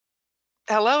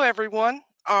Hello, everyone.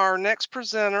 Our next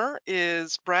presenter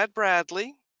is Brad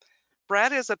Bradley.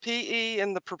 Brad is a PE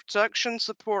in the Production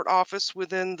Support Office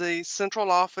within the Central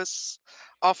Office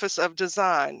of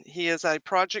Design. He is a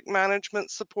Project Management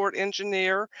Support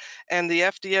Engineer and the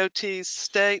FDOT's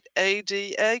State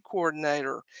ADA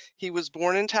Coordinator. He was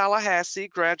born in Tallahassee,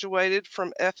 graduated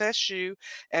from FSU,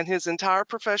 and his entire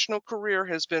professional career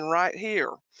has been right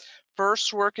here.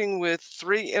 First working with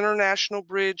 3 international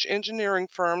bridge engineering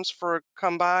firms for a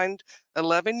combined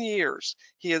 11 years.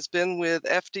 He has been with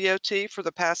FDOT for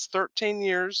the past 13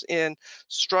 years in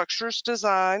structures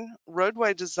design,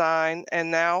 roadway design, and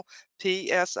now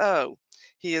PSO.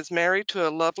 He is married to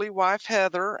a lovely wife,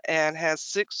 Heather, and has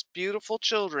 6 beautiful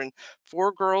children,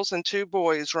 4 girls and 2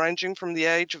 boys, ranging from the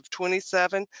age of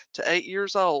 27 to 8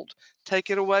 years old. Take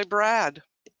it away, Brad.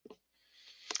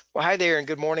 Well, hi there, and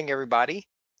good morning, everybody.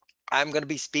 I'm going to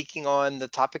be speaking on the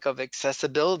topic of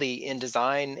accessibility in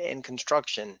design and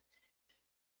construction.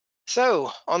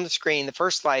 So, on the screen, the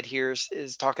first slide here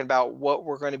is talking about what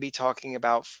we're going to be talking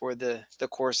about for the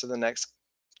course of the next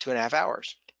 2.5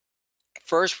 hours.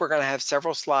 First, we're going to have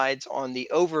several slides on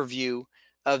the overview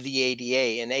of the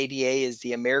ADA, and ADA is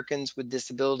the Americans with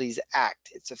Disabilities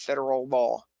Act. It's a federal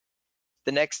law.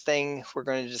 The next thing we're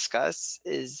going to discuss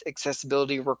is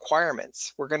accessibility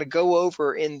requirements. We're going to go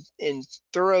over in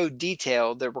thorough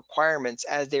detail the requirements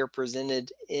as they're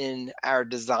presented in our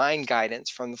design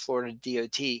guidance from the Florida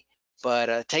DOT.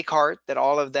 But take heart that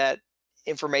all of that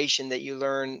information that you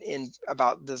learn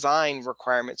about design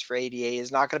requirements for ADA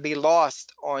is not going to be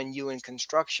lost on you in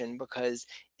construction, because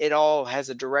it all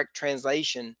has a direct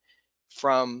translation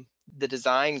from the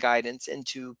design guidance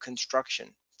into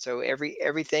construction. So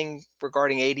everything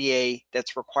regarding ADA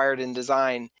that's required in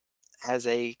design has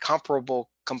a comparable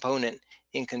component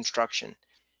in construction.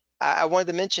 I wanted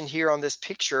to mention here on this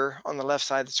picture on the left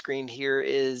side of the screen here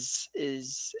is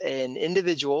an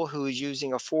individual who is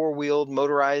using a 4-wheeled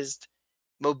motorized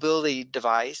mobility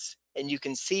device, and you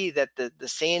can see that the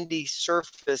sandy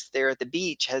surface there at the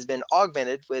beach has been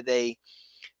augmented with a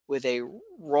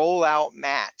rollout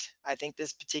mat. I think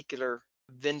this particular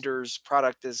vendor's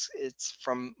product it's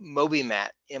from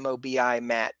MobiMat, M-O-B-I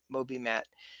mat, MobiMat.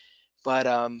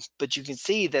 But you can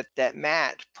see that that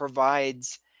mat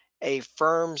provides a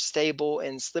firm, stable,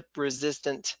 and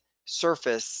slip-resistant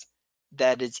surface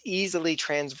that is easily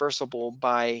transversable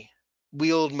by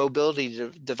wheeled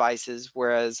mobility devices,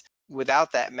 whereas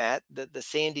without that mat, the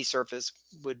sandy surface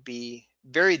would be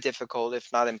very difficult, if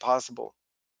not impossible,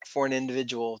 for an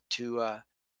individual to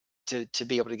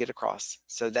be able to get across.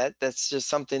 So that's just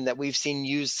something that we've seen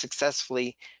used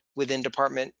successfully within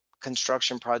department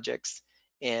construction projects,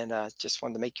 and just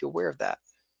wanted to make you aware of that.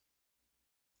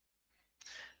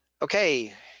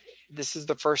 Okay, this is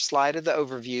the first slide of the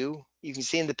overview. You can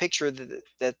see in the picture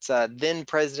that's then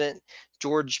President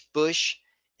George Bush,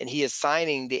 and he is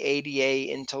signing the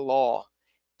ADA into law.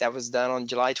 That was done on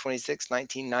July 26,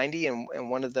 1990, and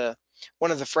one of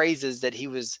the phrases that he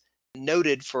was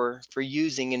noted for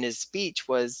using in his speech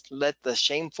was, "Let the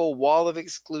shameful wall of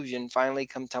exclusion finally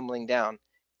come tumbling down."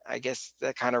 I guess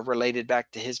that kind of related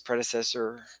back to his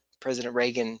predecessor, President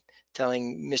Reagan,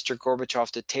 telling Mr.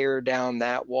 Gorbachev to tear down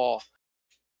that wall.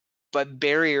 But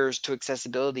barriers to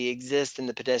accessibility exist in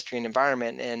the pedestrian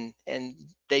environment, and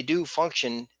they do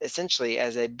function essentially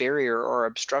as a barrier or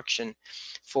obstruction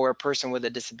for a person with a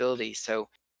disability. So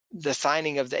the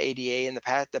signing of the ADA and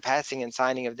the passing and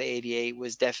signing of the ADA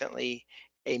was definitely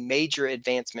a major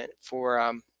advancement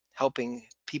for helping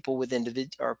people with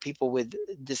people with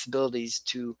disabilities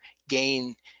to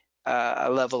gain a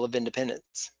level of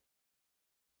independence.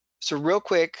 So real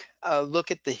quick,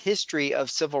 look at the history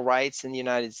of civil rights in the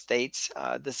United States.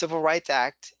 The Civil Rights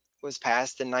Act was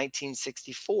passed in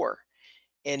 1964,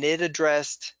 and it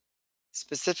addressed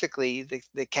specifically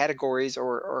the categories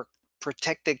or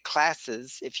protected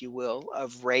classes, if you will,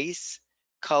 of race,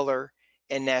 color,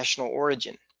 and national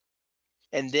origin.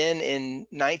 And then in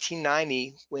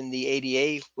 1990, when the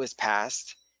ADA was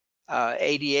passed,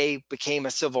 ADA became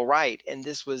a civil right, and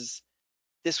this was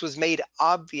made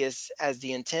obvious as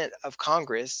the intent of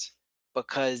Congress,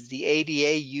 because the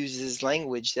ADA uses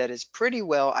language that is pretty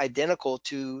well identical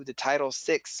to the Title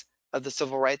VI of the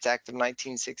Civil Rights Act of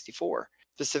 1964.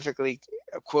 Specifically,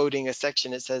 quoting a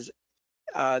section, it says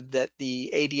that the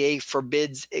ADA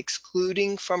forbids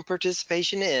excluding from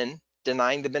participation in,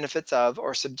 denying the benefits of,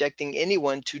 or subjecting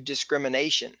anyone to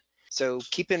discrimination. So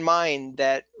keep in mind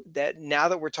that now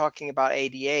that we're talking about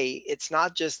ADA, it's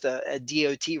not just a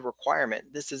DOT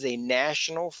requirement. This is a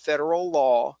national federal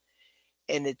law,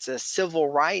 and it's a civil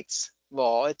rights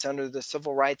law. It's under the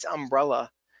civil rights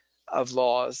umbrella of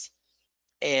laws,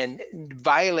 and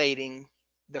violating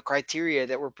the criteria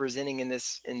that we're presenting in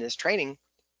this training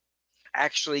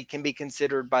actually can be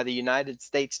considered by the United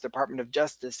States Department of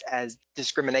Justice as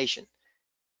discrimination.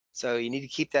 So you need to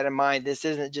keep that in mind. This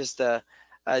isn't just a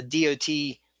DOT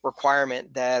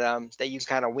requirement that you can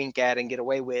kind of wink at and get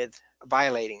away with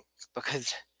violating,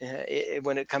 because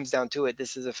when it comes down to it,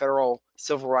 this is a federal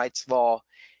civil rights law,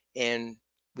 and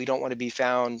we don't want to be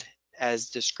found as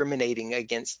discriminating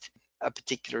against a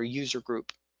particular user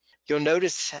group. You'll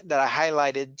notice that I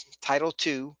highlighted Title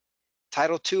II.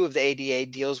 Title II of the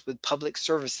ADA deals with public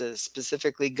services,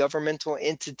 specifically governmental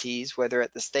entities, whether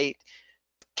at the state,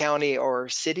 county, or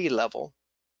city level.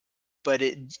 But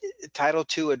Title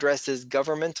II addresses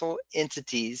governmental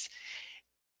entities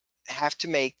have to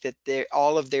make that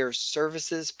all of their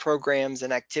services, programs,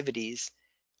 and activities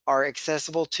are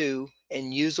accessible to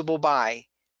and usable by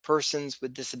persons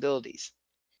with disabilities.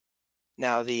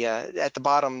 Now, at the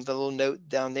bottom, the little note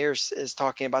down there is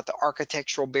talking about the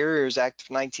Architectural Barriers Act of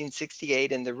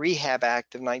 1968 and the Rehab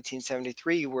Act of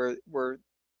 1973, were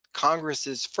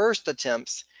Congress's first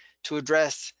attempts to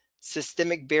address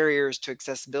systemic barriers to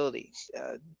accessibility.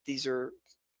 These are,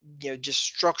 just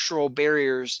structural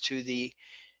barriers to the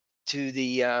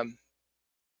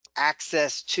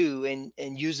access to and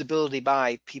usability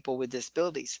by people with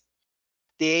disabilities.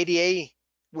 The ADA,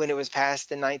 when it was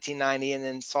passed in 1990 and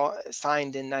then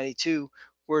signed in 92,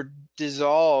 were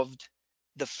dissolved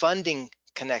the funding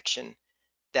connection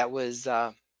that was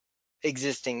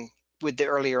existing with the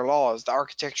earlier laws. The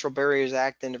Architectural Barriers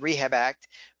Act and the Rehab Act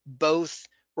both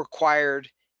required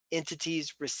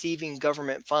entities receiving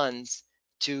government funds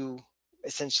to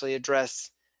essentially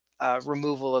address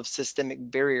removal of systemic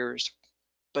barriers.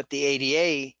 But the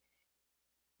ADA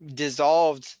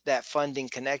dissolved that funding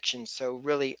connection. So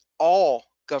really all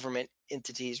government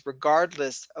entities,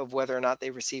 regardless of whether or not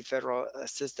they receive federal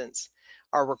assistance,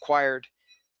 are required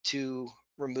to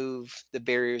remove the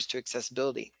barriers to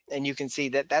accessibility. And you can see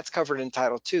that that's covered in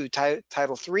Title II.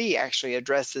 Title III actually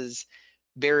addresses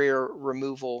barrier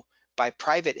removal by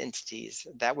private entities.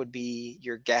 That would be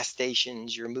your gas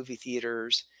stations, your movie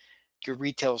theaters, your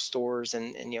retail stores,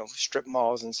 and strip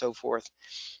malls and so forth.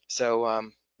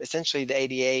 So essentially the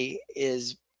ADA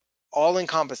is all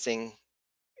encompassing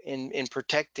in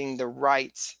protecting the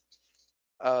rights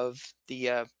of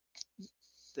the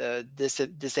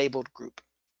disabled group.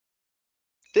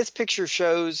 This picture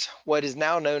shows what is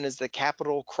now known as the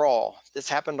Capitol Crawl. This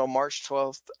happened on March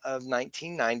 12th of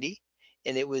 1990,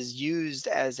 and it was used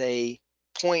as a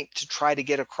point to try to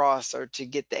get across or to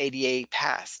get the ADA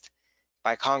passed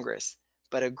by Congress.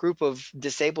 But a group of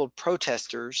disabled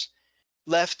protesters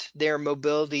left their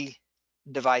mobility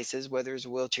devices, whether it's a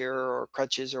wheelchair or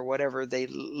crutches or whatever, they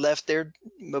left their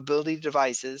mobility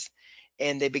devices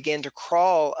and they began to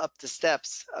crawl up the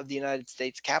steps of the United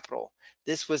States Capitol.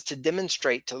 This was to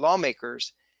demonstrate to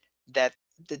lawmakers that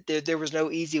there was no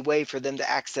easy way for them to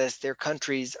access their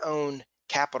country's own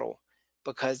capital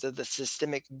because of the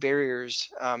systemic barriers.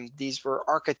 These were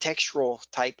architectural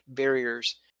type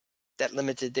barriers that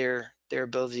limited their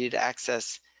ability to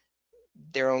access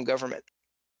their own government.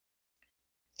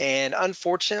 And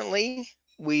unfortunately,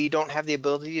 we don't have the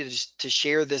ability to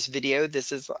share this video.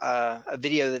 This is a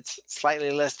video that's slightly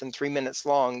less than 3 minutes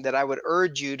long that I would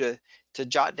urge you to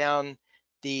jot down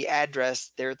the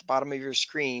address there at the bottom of your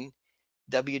screen,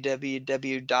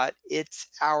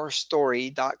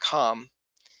 www.itsourstory.com.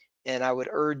 And I would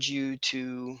urge you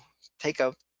to take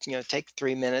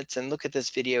 3 minutes and look at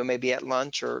this video, maybe at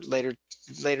lunch or later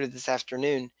this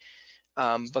afternoon,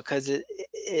 because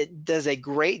it does a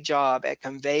great job at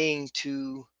conveying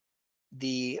to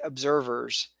the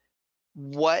observers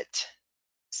what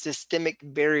systemic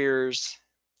barriers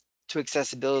to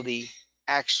accessibility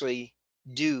actually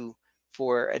do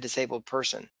for a disabled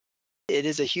person. It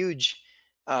is a huge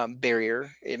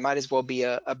barrier. It might as well be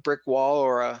a brick wall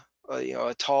or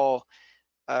a tall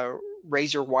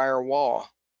razor wire wall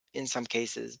in some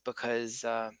cases, because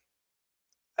a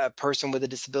person with a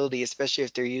disability, especially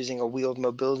if they're using a wheeled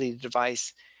mobility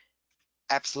device,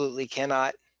 absolutely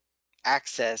cannot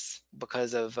access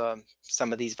because of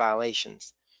some of these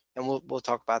violations. And we'll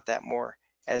talk about that more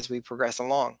as we progress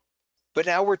along. But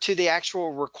now we're to the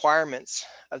actual requirements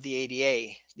of the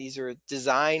ADA. These are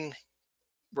design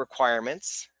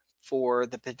requirements for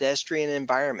the pedestrian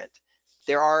environment.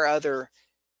 There are other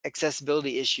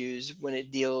accessibility issues when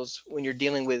you're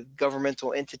dealing with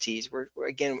governmental entities.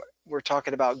 We're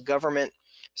talking about government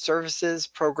services,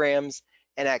 programs,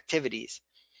 and activities.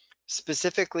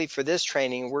 Specifically for this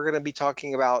training, we're going to be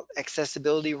talking about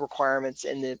accessibility requirements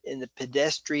in the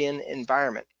pedestrian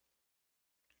environment.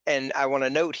 And I want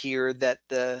to note here that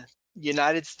the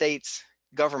United States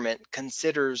government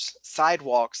considers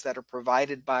sidewalks that are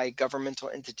provided by governmental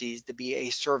entities to be a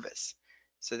service.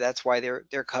 So that's why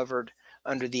they're covered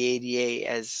under the ADA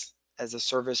as a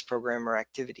service program or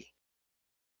activity.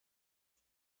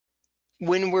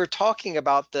 When we're talking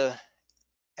about the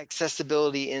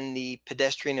accessibility in the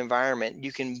pedestrian environment,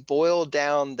 you can boil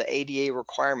down the ADA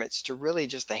requirements to really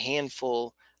just a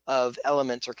handful of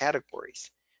elements or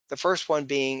categories. The first one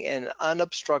being an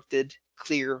unobstructed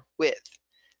clear width.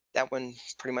 That one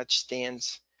pretty much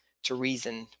stands to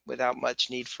reason without much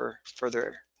need for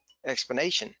further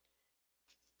explanation.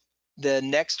 The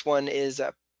next one is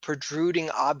protruding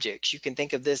objects. You can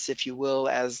think of this, if you will,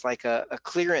 as like a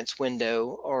clearance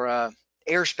window or a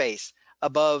airspace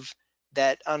above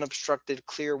that unobstructed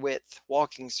clear width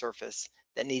walking surface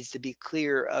that needs to be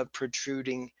clear of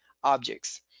protruding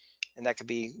objects. And that could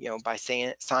be, by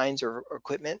signs or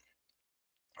equipment,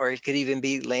 or it could even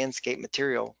be landscape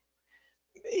material,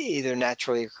 either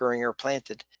naturally occurring or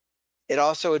planted. It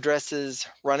also addresses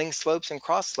running slopes and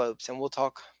cross slopes, and we'll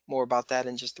talk more about that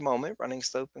in just a moment, running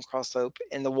slope and cross slope.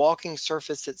 And the walking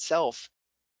surface itself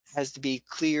has to be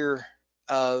clear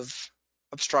of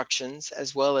obstructions,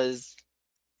 as well as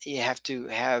you have to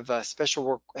have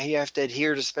you have to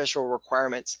adhere to special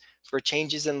requirements for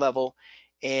changes in level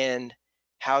and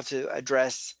how to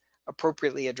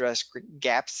appropriately address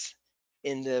gaps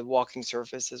in the walking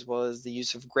surface, as well as the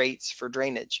use of grates for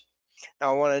drainage.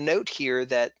 Now, I want to note here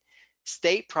that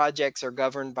state projects are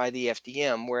governed by the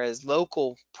FDM, whereas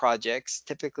local projects,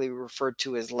 typically referred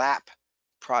to as LAP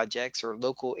projects or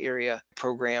local area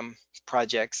program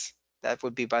projects, that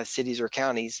would be by cities or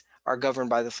counties, are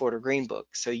governed by the Florida Green Book.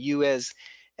 So you as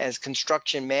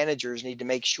construction managers need to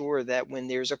make sure that when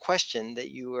there's a question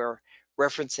that you are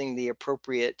referencing the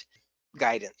appropriate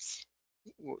guidance.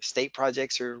 State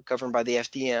projects are governed by the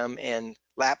FDM and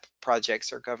LAP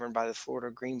projects are governed by the Florida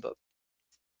Green Book.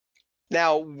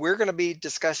 Now, we're going to be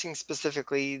discussing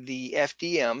specifically the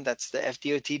FDM, that's the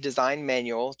FDOT Design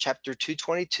Manual, Chapter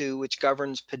 222, which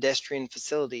governs pedestrian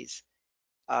facilities.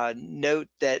 Note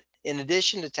that in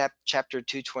addition to Chapter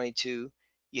 222,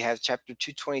 you have Chapter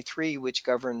 223, which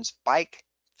governs bike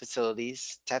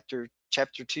facilities. Chapter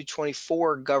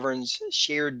 224 governs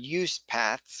shared use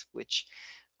paths, which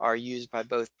are used by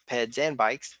both peds and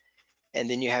bikes. And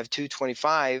then you have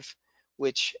 225,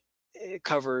 which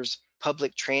covers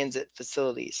public transit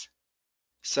facilities.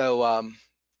 So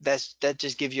that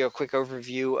just gives you a quick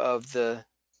overview of the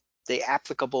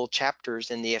applicable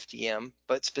chapters in the FDM,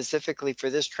 but specifically for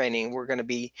this training, we're going to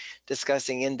be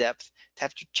discussing in depth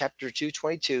chapter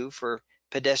 222 for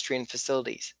pedestrian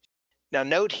facilities. Now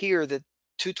note here that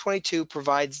 222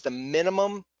 provides the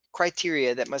minimum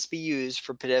criteria that must be used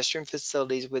for pedestrian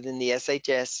facilities within the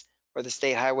SHS or the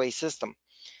state highway system.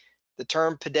 The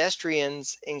term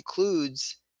pedestrians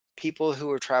includes people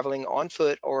who are traveling on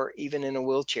foot or even in a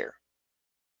wheelchair.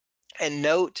 And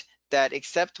note that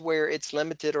except where it's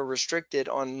limited or restricted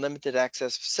on limited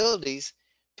access facilities,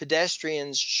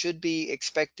 pedestrians should be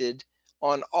expected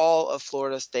on all of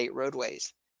Florida state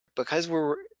roadways. Because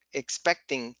we're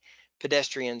expecting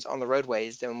pedestrians on the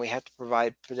roadways, then we have to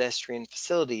provide pedestrian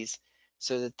facilities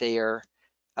so that they are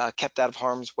kept out of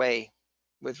harm's way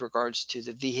with regards to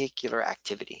the vehicular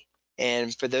activity.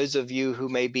 And for those of you who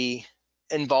may be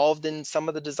involved in some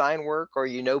of the design work, or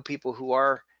people who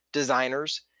are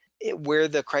designers, where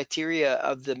the criteria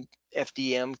of the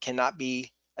FDM cannot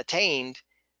be attained,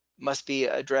 must be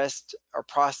addressed or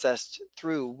processed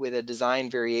through with a design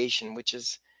variation, which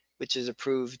is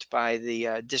approved by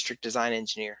the district design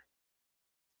engineer.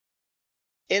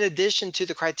 In addition to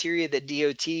the criteria that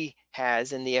DOT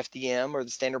has in the FDM or the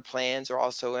standard plans, or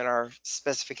also in our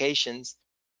specifications,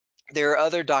 there are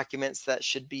other documents that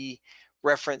should be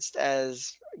referenced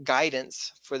as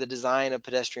guidance for the design of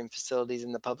pedestrian facilities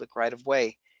in the public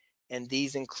right-of-way. And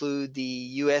these include the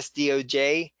US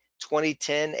DOJ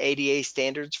 2010 ADA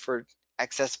standards for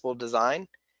accessible design.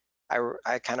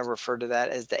 I kind of refer to that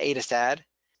as the ADASAD.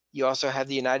 You also have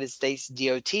the United States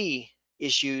DOT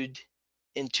issued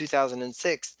in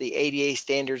 2006, the ADA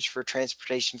standards for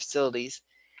transportation facilities.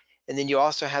 And then you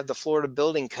also have the Florida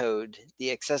Building Code,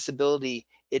 the Accessibility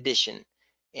Edition.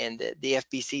 And the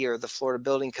FBC, or the Florida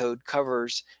Building Code,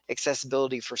 covers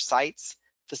accessibility for sites,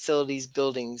 facilities,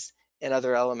 buildings, and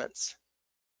other elements.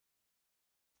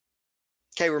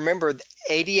 Okay, remember, the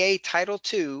ADA Title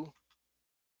II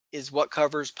is what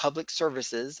covers public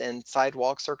services, and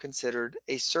sidewalks are considered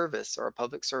a service or a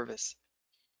public service.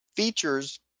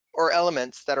 Features or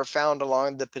elements that are found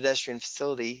along the pedestrian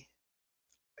facility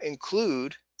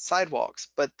include sidewalks,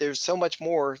 but there's so much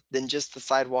more than just the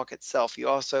sidewalk itself. You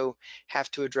also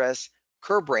have to address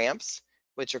curb ramps,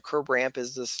 which a curb ramp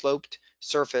is the sloped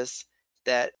surface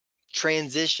that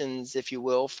transitions, if you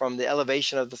will, from the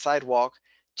elevation of the sidewalk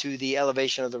to the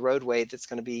elevation of the roadway that's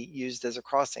going to be used as a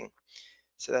crossing.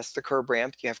 So that's the curb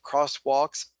ramp. You have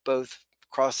crosswalks, both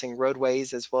crossing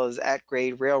roadways as well as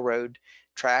at-grade railroad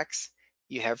tracks.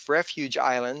 You have refuge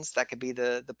islands, that could be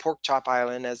the pork chop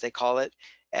island, as they call it,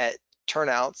 at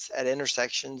turnouts at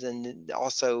intersections, and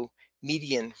also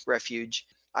median refuge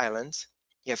islands.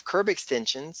 You have curb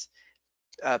extensions,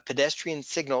 pedestrian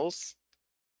signals,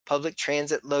 public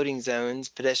transit loading zones,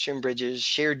 pedestrian bridges,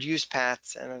 shared use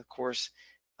paths, and of course,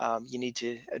 you need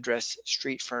to address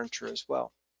street furniture as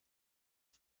well.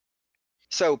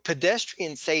 So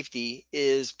pedestrian safety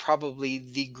is probably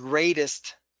the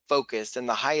greatest focus and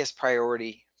the highest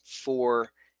priority for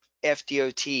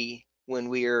FDOT when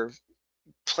we are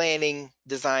planning,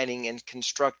 designing, and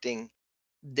constructing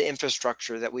the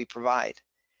infrastructure that we provide.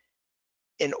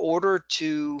 In order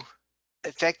to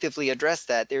effectively address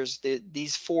that, there's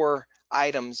these four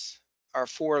items or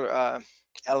four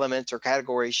elements or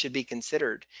categories should be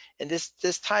considered. And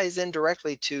this ties in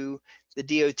directly to the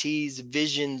DOT's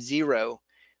Vision Zero,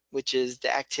 which is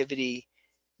the activity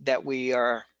that we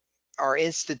are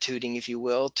instituting, if you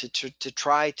will, to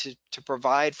try to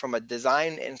provide from a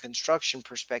design and construction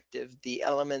perspective the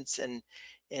elements and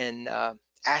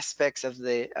aspects of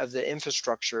the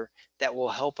infrastructure that will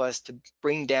help us to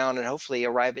bring down and hopefully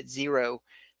arrive at zero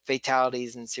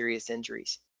fatalities and serious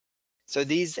injuries. So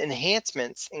these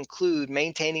enhancements include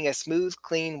maintaining a smooth,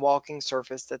 clean walking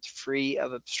surface that's free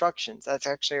of obstructions. That's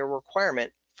actually a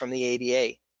requirement from the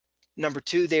ADA. Number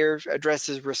two there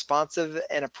addresses responsive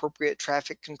and appropriate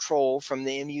traffic control from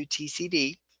the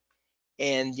MUTCD,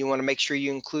 and you want to make sure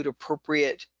you include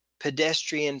appropriate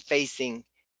pedestrian-facing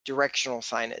directional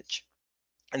signage.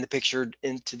 And the picture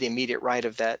into the immediate right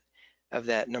of that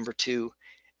number two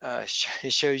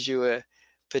it shows you a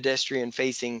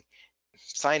pedestrian-facing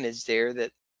signage there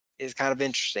that is kind of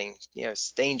interesting. You know,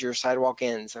 danger, sidewalk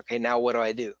ends. Okay, now what do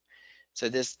I do? So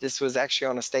this was actually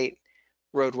on a state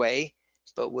roadway,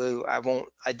 but I won't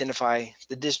identify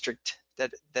the district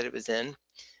that it was in.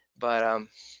 But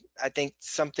I think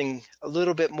something a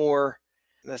little bit more,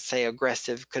 let's say,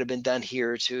 aggressive could have been done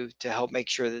here to help make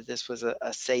sure that this was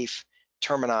a safe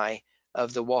termini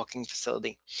of the walking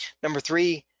facility. Number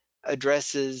three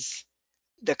addresses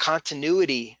the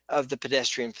continuity of the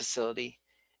pedestrian facility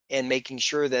and making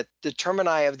sure that the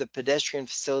termini of the pedestrian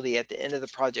facility at the end of the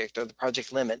project or the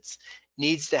project limits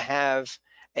needs to have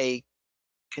a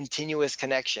continuous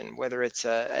connection, whether it's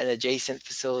an adjacent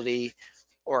facility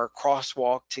or a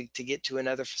crosswalk to get to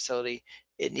another facility.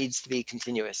 It needs to be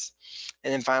continuous.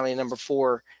 And then finally, number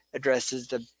four addresses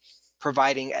the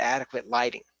providing adequate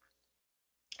lighting.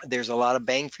 There's a lot of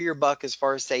bang for your buck as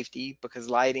far as safety because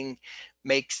lighting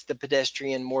makes the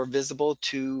pedestrian more visible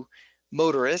to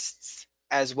motorists,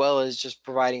 as well as just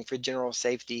providing for general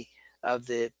safety of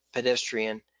the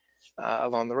pedestrian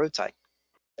along the roadside,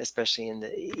 especially in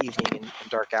the evening and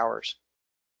dark hours.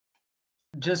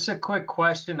 Just a quick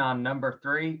question on number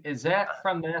three. Is that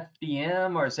from the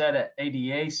FDM or is that an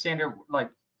ADA standard, like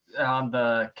on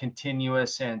the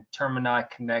continuous and termini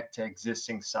connect to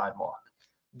existing sidewalk?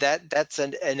 That's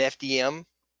an FDM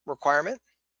requirement.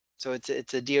 So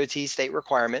it's a DOT state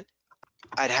requirement.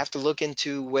 I'd have to look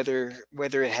into whether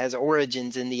it has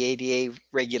origins in the ADA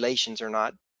regulations or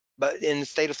not. But in the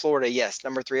state of Florida, yes,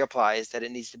 number three applies, that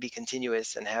it needs to be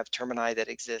continuous and have termini that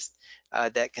exist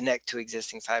that connect to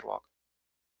existing sidewalk.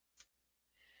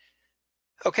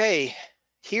 Okay,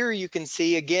 here you can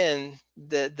see again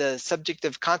the subject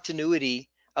of continuity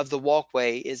of the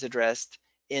walkway is addressed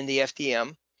in the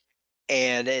FDM,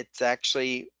 and it's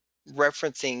actually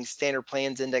referencing Standard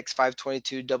Plans Index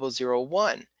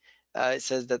 522001. It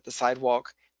says that the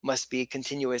sidewalk must be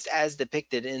continuous as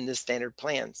depicted in the standard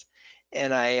plans.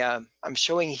 And I'm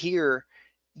showing here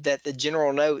that the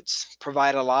general notes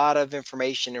provide a lot of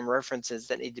information and references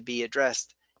that need to be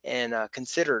addressed and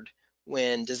considered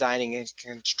when designing and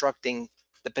constructing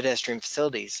the pedestrian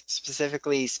facilities.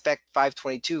 Specifically, Spec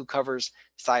 522 covers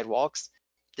sidewalks.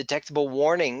 Detectable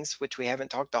warnings, which we haven't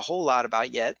talked a whole lot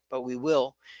about yet, but we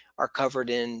will, are covered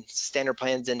in Standard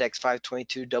Plans Index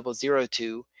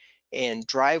 522002, and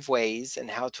driveways and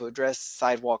how to address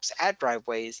sidewalks at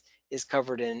driveways is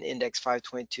covered in Index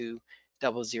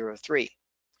 522003.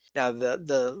 Now,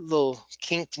 the little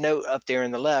kinked note up there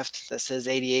in the left that says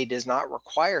ADA does not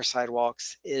require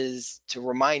sidewalks is to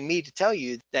remind me to tell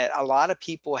you that a lot of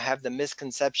people have the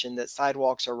misconception that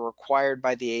sidewalks are required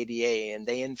by the ADA, and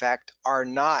they in fact are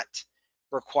not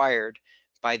required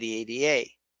by the ADA.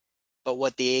 But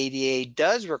what the ADA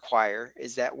does require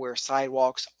is that where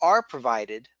sidewalks are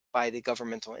provided by the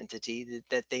governmental entity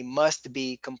that they must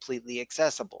be completely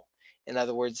accessible. In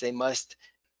other words, they must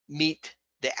meet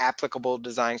the applicable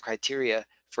design criteria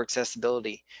for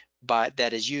accessibility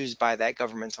that is used by that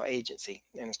governmental agency.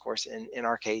 And of course, in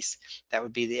our case, that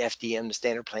would be the FDM, the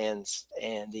standard plans,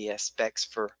 and the specs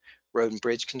for road and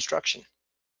bridge construction.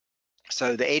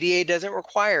 So the ADA doesn't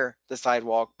require the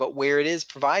sidewalk, but where it is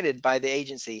provided by the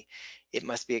agency, it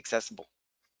must be accessible.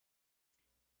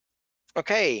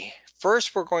 Okay,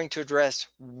 first we're going to address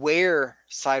where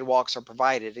sidewalks are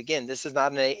provided. Again, this is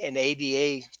not an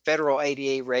ADA, federal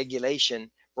ADA regulation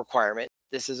requirement.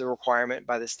 This is a requirement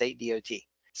by the state DOT.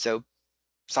 So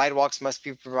sidewalks must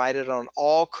be provided on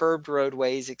all curved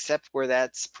roadways except where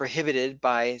that's prohibited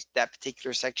by that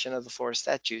particular section of the Florida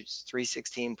statutes,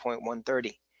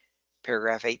 316.130,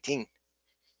 paragraph 18.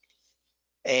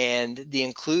 And the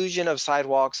inclusion of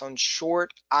sidewalks on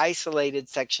short, isolated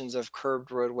sections of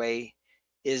curved roadway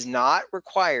is not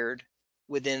required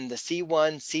within the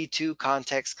C1, C2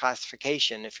 context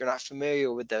classification. If you're not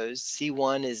familiar with those,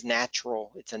 C1 is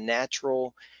natural. It's a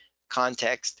natural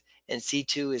context, and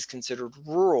C2 is considered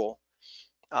rural.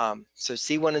 So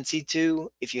C1 and C2,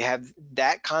 if you have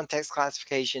that context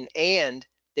classification and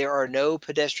there are no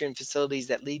pedestrian facilities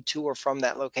that lead to or from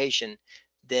that location,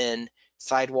 then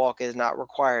sidewalk is not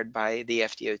required by the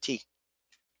FDOT.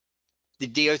 The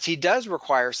DOT does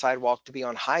require sidewalk to be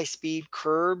on high-speed,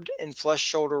 curbed, and flush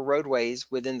shoulder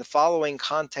roadways within the following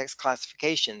context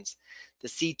classifications. The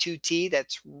C2T,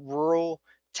 that's rural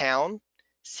town.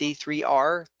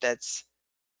 C3R, that's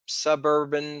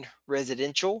suburban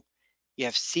residential. You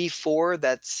have C4,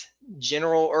 that's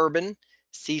general urban.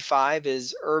 C5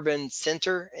 is urban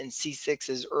center, and C6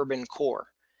 is urban core.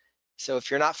 So if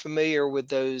you're not familiar with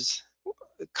those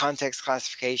context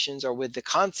classifications or with the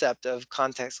concept of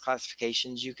context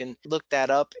classifications, you can look that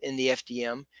up in the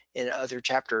FDM in other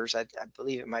chapters. I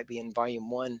believe it might be in volume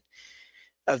 1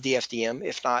 of the FDM.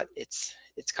 If not, it's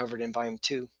covered in volume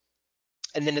 2.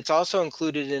 And then it's also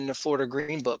included in the Florida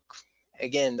Green Book.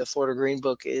 Again, the Florida Green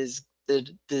Book is the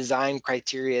design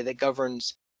criteria that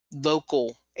governs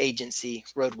local agency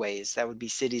roadways. That would be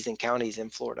cities and counties in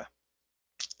Florida.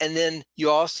 And then you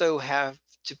also have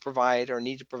to provide or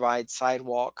need to provide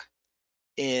sidewalk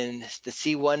in the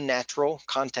C1 natural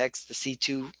context, the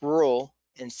C2 rural,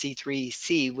 and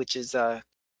C3C, which is a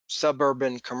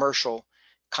suburban commercial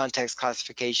context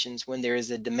classifications when there is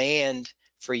a demand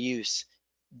for use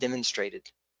demonstrated.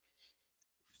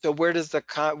 So where does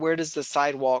the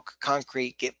sidewalk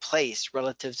concrete get placed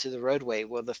relative to the roadway?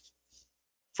 Well, the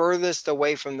furthest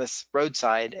away from this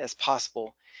roadside as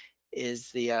possible is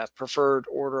the preferred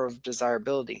order of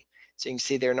desirability. So you can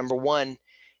see there, number 1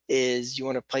 is you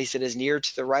want to place it as near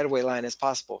to the right-of-way line as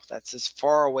possible. That's as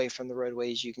far away from the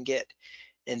roadway as you can get.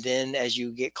 And then as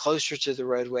you get closer to the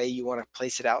roadway, you want to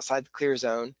place it outside the clear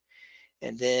zone,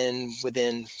 and then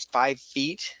within 5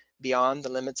 feet beyond the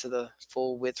limits of the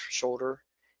full width shoulder,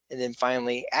 and then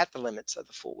finally at the limits of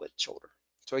the full width shoulder.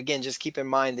 So again, just keep in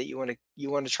mind that you want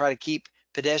to try to keep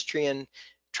pedestrian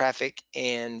traffic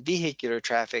and vehicular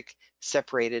traffic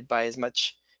separated by as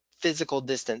much physical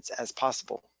distance as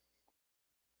possible.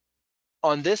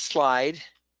 On this slide,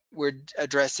 we're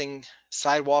addressing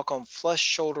sidewalk on flush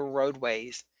shoulder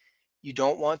roadways. You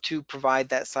don't want to provide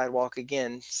that sidewalk,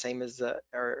 again, same as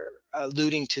or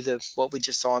alluding to what we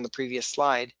just saw on the previous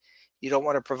slide. You don't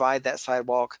want to provide that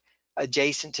sidewalk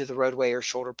adjacent to the roadway or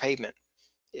shoulder pavement,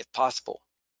 if possible.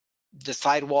 The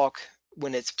sidewalk,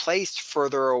 when it's placed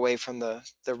further away from the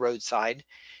roadside,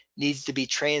 needs to be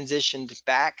transitioned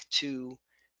back to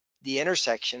the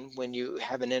intersection when you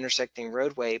have an intersecting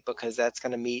roadway, because that's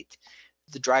going to meet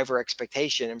the driver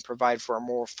expectation and provide for a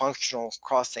more functional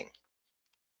crossing.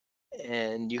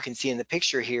 And you can see in the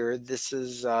picture here, this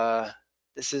is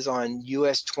on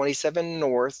US 27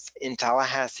 North in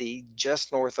Tallahassee,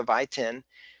 just north of I-10,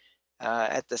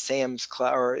 at the Sam's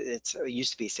Club, or it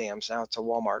used to be Sam's, now it's a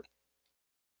Walmart.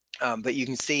 But you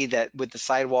can see that with the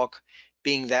sidewalk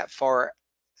being that far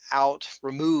out,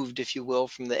 removed, if you will,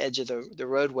 from the edge of the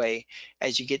roadway,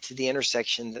 as you get to the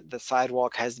intersection, the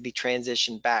sidewalk has to be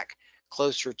transitioned back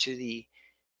closer to the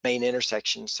main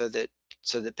intersection so that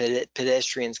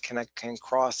pedestrians can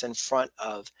cross in front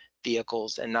of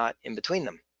vehicles and not in between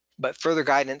them. But further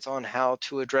guidance on how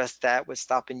to address that with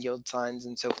stop and yield signs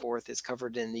and so forth is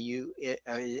covered in the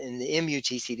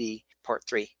MUTCD Part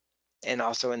 3, and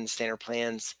also in the Standard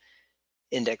Plans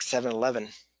Index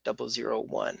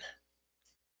 711-001.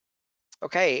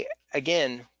 Okay,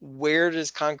 again, where does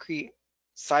concrete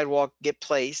sidewalk get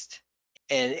placed?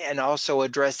 And also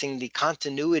addressing the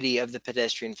continuity of the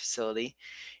pedestrian facility.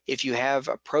 If you have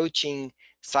approaching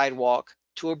sidewalk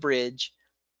to a bridge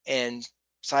and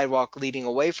sidewalk leading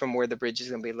away from where the bridge is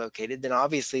going to be located, then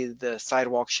obviously the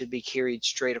sidewalk should be carried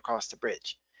straight across the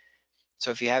bridge.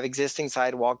 So if you have existing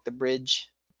sidewalk, the bridge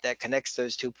that connects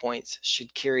those 2 points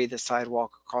should carry the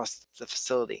sidewalk across the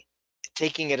facility.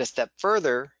 Taking it a step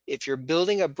further, if you're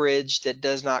building a bridge that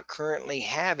does not currently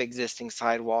have existing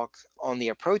sidewalk on the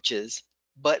approaches,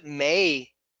 but may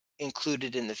include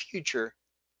it in the future,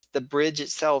 the bridge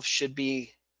itself should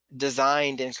be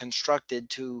designed and constructed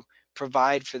to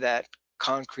provide for that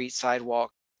concrete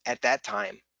sidewalk at that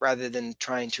time, rather than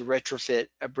trying to retrofit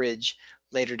a bridge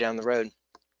later down the road.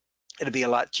 It'll be a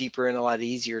lot cheaper and a lot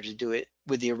easier to do it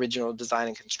with the original design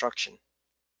and construction.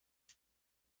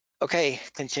 Okay,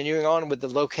 continuing on with the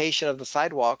location of the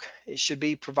sidewalk, it should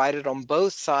be provided on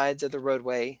both sides of the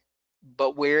roadway,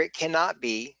 but where it cannot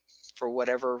be, for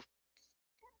whatever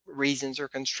reasons or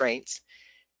constraints,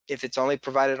 if it's only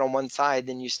provided on one side,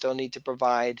 then you still need to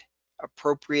provide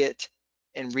appropriate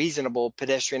and reasonable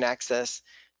pedestrian access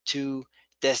to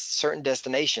certain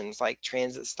destinations like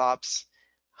transit stops,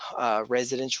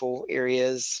 residential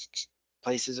areas,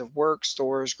 places of work,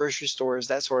 stores, grocery stores,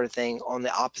 that sort of thing, on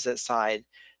the opposite side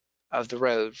of the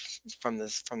road from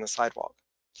the sidewalk.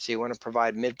 So you want to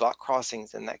provide mid-block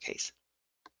crossings in that case.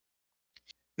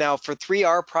 Now for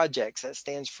 3R projects, that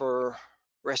stands for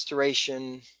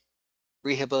restoration,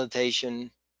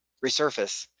 rehabilitation,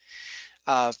 resurface.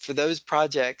 For those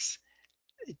projects,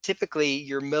 typically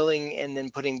you're milling and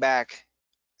then putting back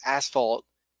asphalt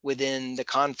within the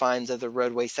confines of the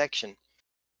roadway section.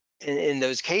 In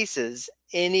those cases,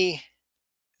 any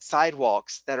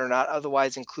sidewalks that are not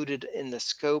otherwise included in the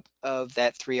scope of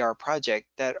that 3R project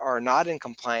that are not in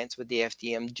compliance with the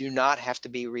FDM do not have to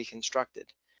be reconstructed.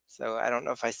 So I don't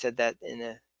know if I said that in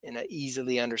a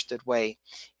easily understood way.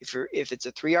 If it's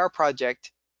a 3R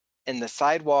project and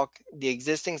the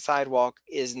existing sidewalk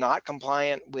is not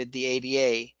compliant with the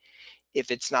ADA,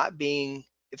 if it's not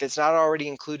already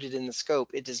included in the scope,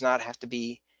 it does not have to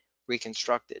be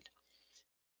reconstructed.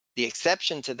 The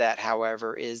exception to that,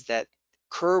 however, is that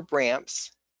curb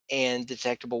ramps and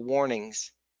detectable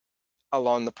warnings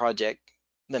along the project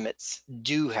limits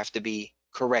do have to be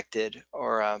corrected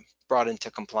or brought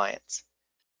into compliance.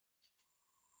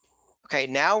 Okay,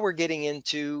 now we're getting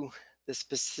into the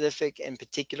specific and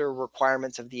particular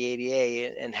requirements of the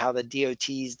ADA and how the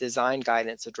DOT's design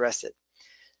guidance address it.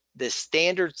 The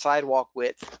standard sidewalk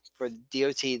width for the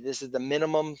DOT, this is the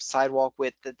minimum sidewalk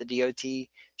width that the DOT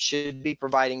should be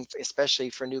providing, especially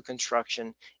for new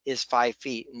construction, is 5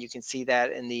 feet. And you can see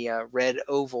that in the red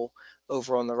oval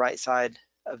over on the right side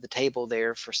of the table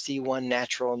there for C1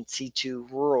 natural and C2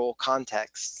 rural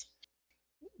contexts.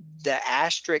 The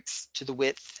asterisk to the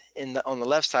width on the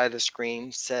left side of the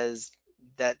screen says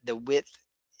that the width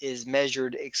is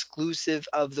measured exclusive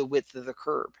of the width of the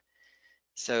curb.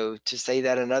 So to say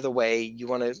that another way, you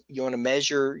want to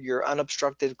measure your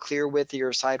unobstructed clear width of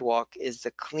your sidewalk is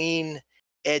the clean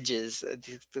edges,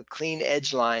 the clean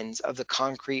edge lines of the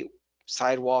concrete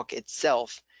sidewalk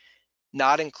itself,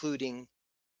 not including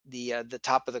the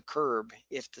top of the curb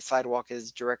if the sidewalk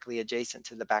is directly adjacent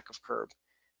to the back of curb.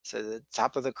 So the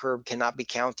top of the curb cannot be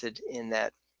counted in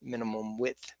that minimum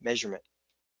width measurement.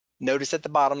 Notice at the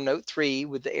bottom, note 3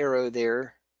 with the arrow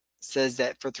there says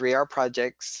that for 3R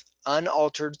projects,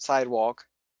 unaltered sidewalk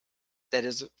that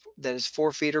is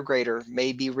 4 feet or greater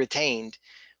may be retained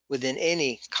within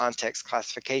any context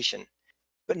classification.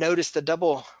 But notice the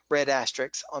double red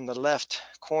asterisk on the left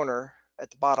corner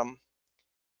at the bottom.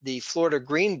 The Florida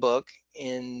Green Book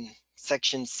in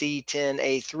section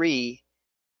C10A3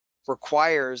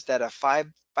 requires that a 5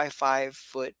 by 5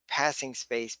 foot passing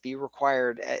space be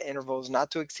required at intervals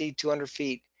not to exceed 200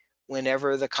 feet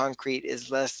whenever the concrete is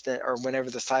less than, or whenever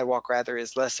the sidewalk rather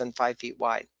is less than 5 feet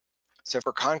wide. So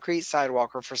for concrete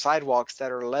sidewalk or for sidewalks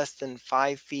that are less than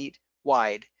 5 feet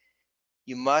wide,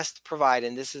 you must provide,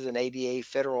 and this is an ADA,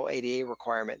 federal ADA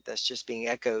requirement that's just being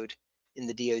echoed in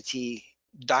the DOT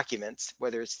documents,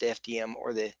 whether it's the FDM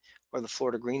or the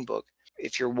Florida Green Book.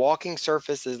 If your walking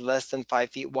surface is less than 5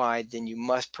 feet wide, then you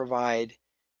must provide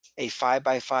a 5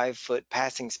 by 5 foot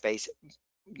passing space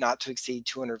not to exceed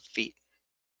 200 feet.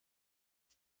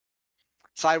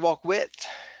 Sidewalk width,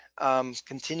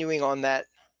 continuing on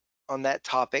that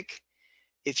topic,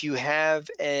 if you have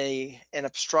an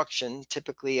obstruction,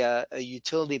 typically a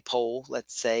utility pole,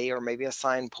 let's say, or maybe a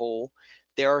sign pole,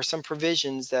 there are some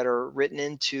provisions that are written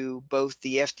into both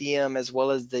the FDM as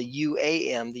well as the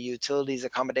UAM, the Utilities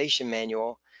Accommodation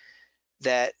Manual,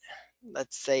 that,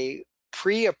 let's say,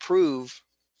 pre-approve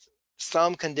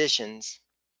some conditions,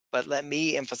 but let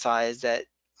me emphasize that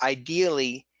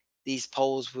ideally these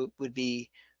poles would be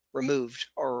removed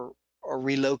or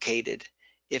relocated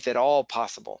if at all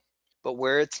possible. But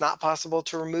where it's not possible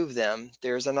to remove them,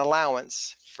 there's an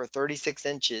allowance for 36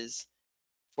 inches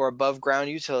for above ground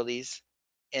utilities,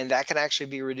 and that can actually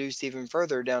be reduced even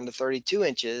further down to 32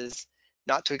 inches,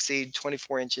 not to exceed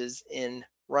 24 inches in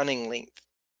running length.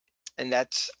 And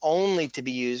that's only to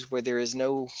be used where there is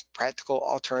no practical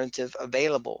alternative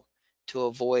available to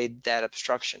avoid that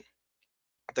obstruction.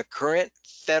 The current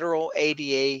federal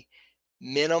ADA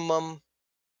minimum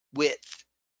width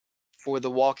for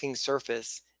the walking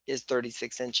surface is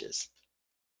 36 inches.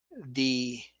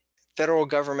 The federal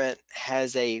government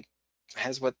has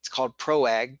what's called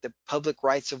PROAG, the Public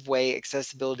Rights of Way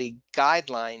Accessibility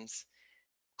Guidelines,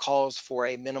 calls for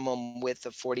a minimum width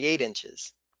of 48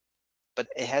 inches. But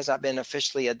it has not been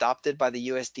officially adopted by the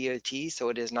US DOT, so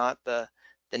it is not the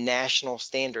national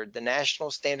standard. The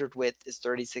national standard width is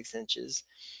 36 inches.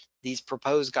 These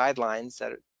proposed guidelines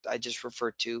that I just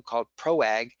referred to, called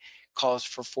PROAG, calls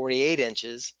for 48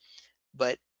 inches,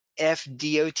 but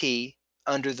FDOT,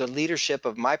 under the leadership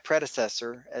of my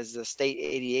predecessor as the state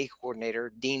ADA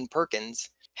coordinator, Dean Perkins,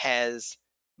 has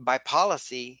by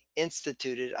policy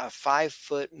instituted a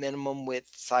 5-foot minimum width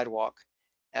sidewalk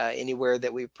anywhere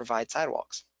that we provide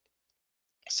sidewalks.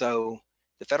 So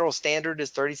the federal standard is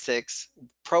 36.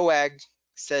 PROAG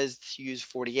says to use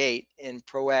 48, and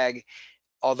PROAG,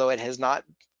 although it has not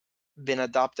been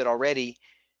adopted already,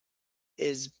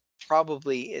 is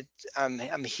probably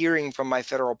I'm hearing from my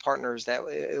federal partners that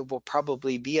it will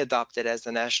probably be adopted as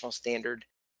the national standard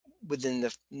within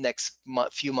the next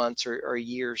few months or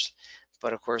years.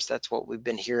 But of course, that's what we've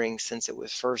been hearing since it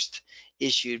was first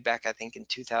issued back, I think, in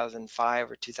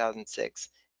 2005 or 2006.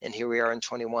 And here we are in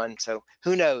 21. So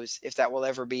who knows if that will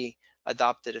ever be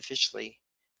adopted officially.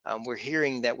 We're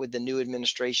hearing that with the new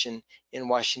administration in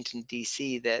Washington,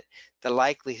 D.C., that the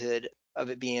likelihood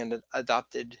of it being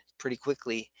adopted pretty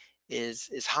quickly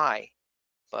is high.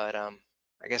 But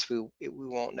I guess we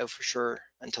won't know for sure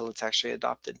until it's actually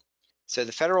adopted. So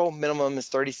the federal minimum is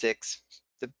 36.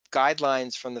 The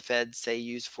guidelines from the Fed say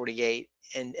use 48,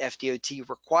 and FDOT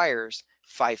requires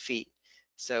 5 feet.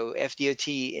 So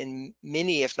FDOT, in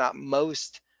many, if not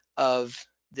most, of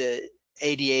the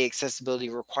ADA accessibility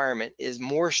requirement is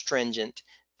more stringent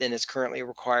than is currently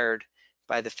required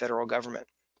by the federal government.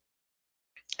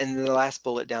 And then the last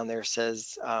bullet down there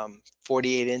says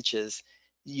 48 inches.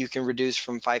 You can reduce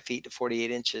from 5 feet to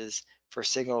 48 inches for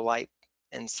signal light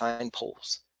and sign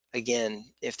poles. Again,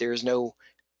 if there is no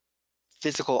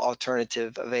physical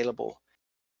alternative available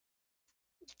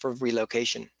for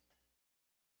relocation.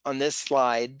 On this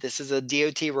slide, this is a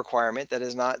DOT requirement that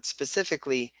is not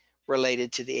specifically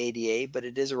related to the ADA, but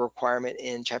it is a requirement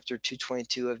in Chapter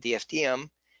 222 of the FDM,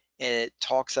 and it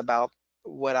talks about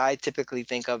what I typically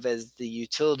think of as the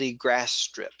utility grass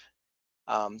strip.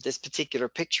 This particular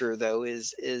picture, though,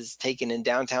 is taken in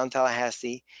downtown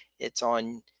Tallahassee. It's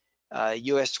on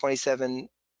US 27,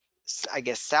 I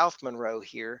guess, South Monroe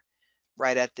here,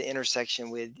 right at the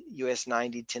intersection with US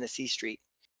 90 Tennessee Street.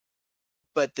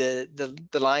 But the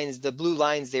lines, the blue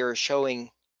lines there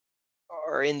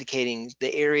are indicating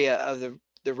the area of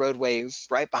the roadway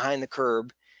right behind the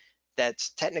curb that's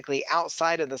technically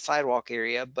outside of the sidewalk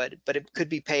area, but it could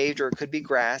be paved or it could be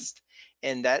grassed,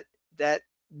 and that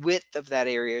width of that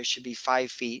area should be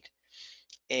 5 feet.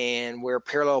 And where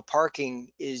parallel parking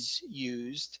is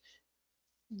used,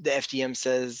 the FDM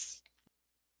says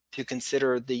to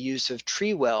consider the use of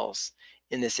tree wells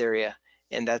in this area,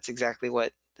 and that's exactly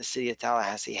what the city of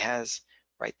Tallahassee has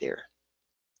right there.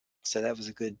 So that was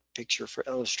a good picture for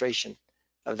illustration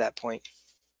of that point.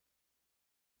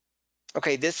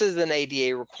 Okay, this is an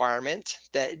ADA requirement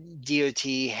that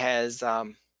DOT has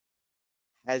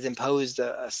imposed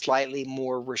a slightly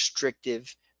more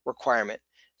restrictive requirement.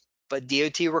 But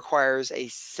DOT requires a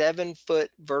 7-foot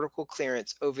vertical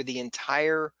clearance over the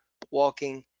entire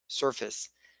walking surface.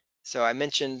 So I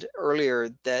mentioned earlier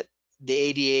that the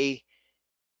ADA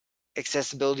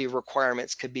accessibility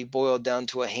requirements could be boiled down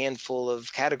to a handful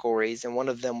of categories, and one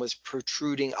of them was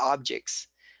protruding objects.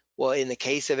 Well, in the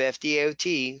case of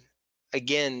FDOT,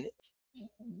 again,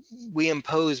 we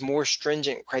impose more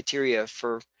stringent criteria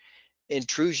for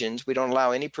intrusions. We don't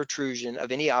allow any protrusion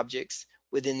of any objects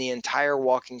within the entire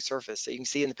walking surface. So you can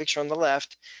see in the picture on the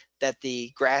left that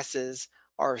the grasses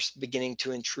are beginning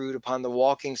to intrude upon the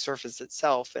walking surface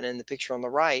itself. And in the picture on the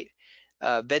right,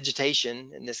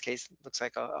 vegetation, in this case, looks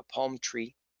like a palm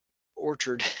tree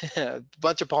orchard, a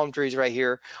bunch of palm trees right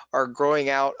here are growing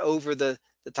out over the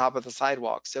top of the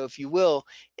sidewalk. So if you will,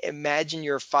 imagine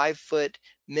your 5-foot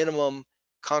minimum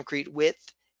concrete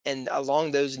width, and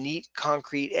along those neat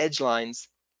concrete edge lines,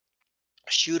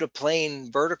 shoot a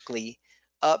plane vertically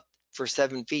up for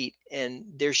 7 feet, and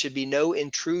there should be no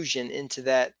intrusion into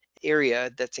that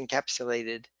area that's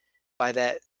encapsulated by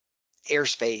that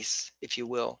airspace, if you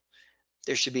will.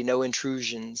 There should be no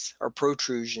intrusions or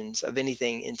protrusions of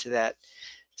anything into that.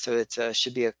 So it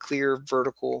should be a clear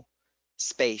vertical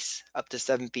space up to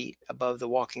 7 feet above the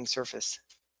walking surface.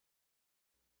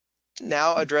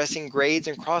 Now addressing grades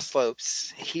and cross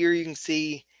slopes. Here you can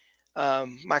see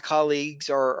my colleagues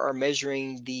are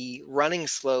measuring the running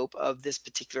slope of this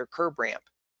particular curb ramp.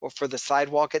 Well, for the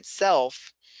sidewalk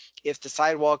itself, if the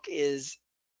sidewalk is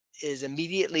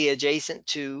immediately adjacent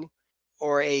to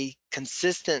or a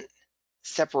consistent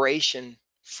separation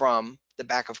from the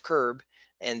back of curb,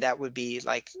 and that would be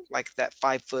like that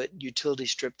 5-foot utility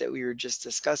strip that we were just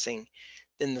discussing,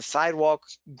 then the sidewalk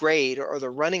grade or the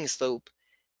running slope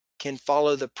can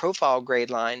follow the profile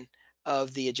grade line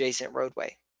of the adjacent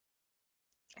roadway.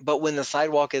 But when the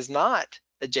sidewalk is not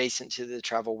adjacent to the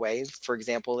travel way, for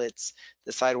example,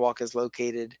 the sidewalk is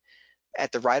located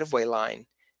at the right-of-way line,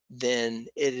 then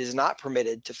it is not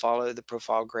permitted to follow the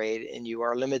profile grade, and you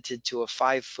are limited to a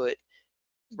 5-foot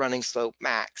running slope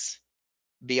max.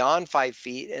 Beyond 5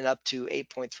 feet and up to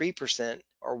 8.3%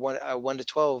 or 1 to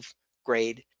 12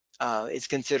 grade is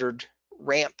considered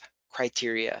ramp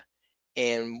criteria.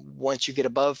 And once you get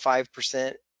above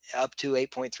 5% up to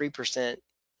 8.3%,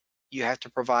 you have to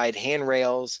provide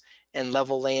handrails and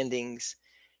level landings,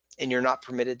 and you're not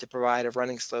permitted to provide a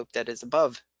running slope that is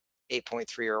above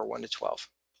 8.3 or 1 to 12.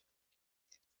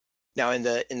 Now in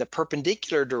the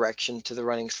perpendicular direction to the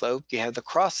running slope, you have the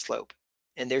cross slope,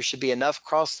 and there should be enough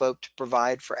cross slope to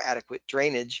provide for adequate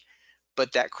drainage,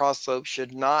 but that cross slope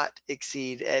should not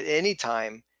exceed at any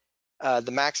time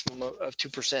the maximum of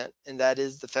 2%, and that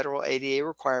is the federal ADA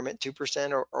requirement,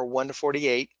 2% or 1 to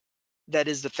 48. That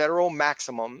is the federal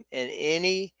maximum, and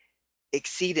any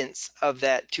exceedance of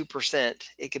that 2%,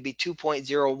 it could be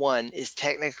 2.01, is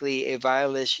technically a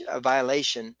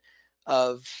violation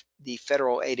of the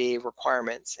federal ADA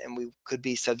requirements, and we could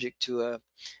be subject to a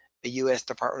U.S.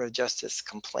 Department of Justice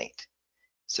complaint.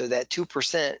 So that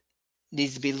 2%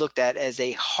 needs to be looked at as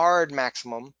a hard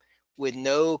maximum with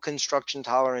no construction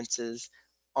tolerances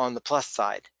on the plus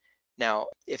side. Now,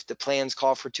 if the plans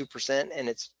call for 2% and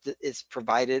it's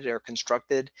provided or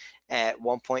constructed at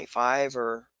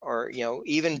 1.5 or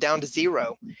even down to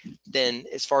 0, then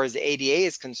as far as the ADA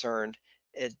is concerned,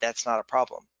 that's not a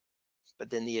problem. But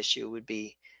then the issue would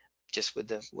be just with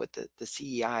the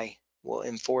CEI will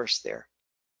enforce there.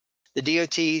 The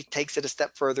DOT takes it a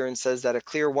step further and says that a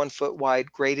clear 1 foot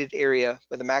wide graded area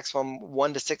with a maximum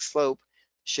 1 to 6 slope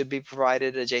should be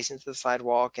provided adjacent to the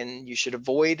sidewalk, and you should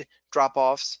avoid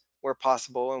drop-offs where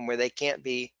possible, and where they can't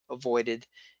be avoided,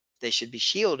 they should be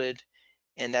shielded,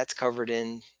 and that's covered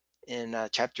in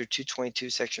Chapter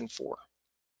 222, Section 4.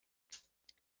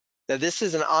 Now this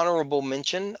is an honorable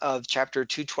mention of Chapter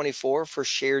 224 for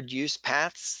shared use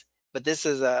paths, but this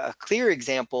is a clear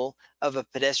example of a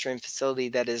pedestrian facility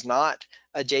that is not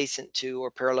adjacent to or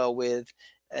parallel with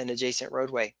an adjacent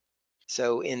roadway.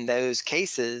 So in those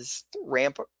cases,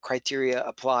 ramp criteria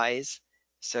applies.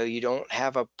 So you don't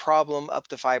have a problem up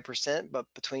to 5%, but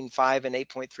between 5 and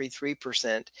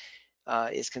 8.33%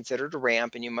 is considered a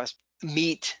ramp, and you must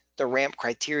meet the ramp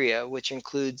criteria, which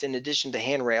includes, in addition to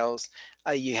handrails,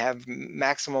 you have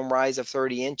maximum rise of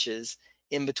 30 inches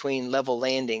in between level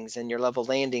landings, and your level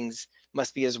landings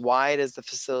must be as wide as the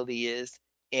facility is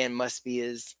and must be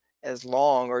as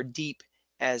long or deep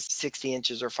as 60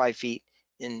 inches or 5 feet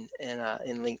in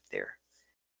length there.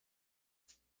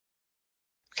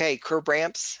 Okay, curb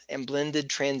ramps and blended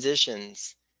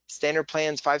transitions. Standard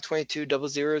Plans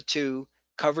 522.002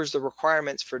 covers the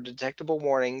requirements for detectable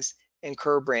warnings and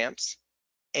curb ramps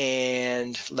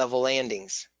and level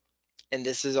landings. And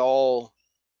this is all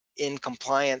in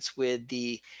compliance with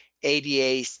the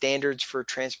ADA Standards for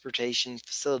Transportation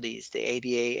Facilities, the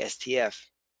ADA STF.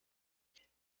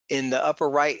 In the upper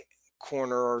right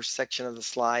corner or section of the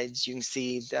slides, you can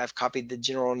see that I've copied the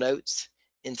general notes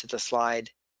into the slide.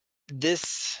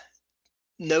 This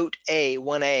note A,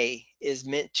 1A, is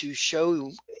meant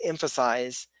to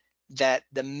emphasize that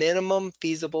the minimum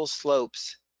feasible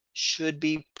slopes should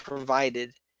be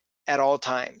provided at all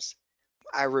times.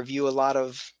 I review a lot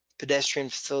of pedestrian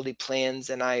facility plans,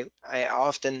 and I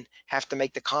often have to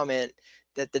make the comment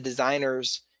that the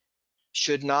designers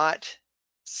should not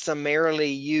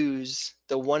summarily use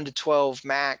the 1 to 12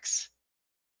 max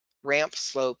ramp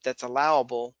slope that's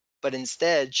allowable, but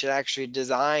instead should actually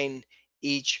design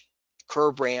each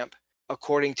curb ramp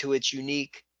according to its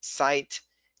unique site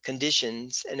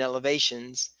conditions and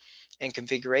elevations and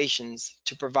configurations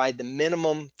to provide the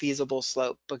minimum feasible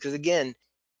slope. Because again,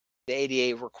 the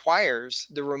ADA requires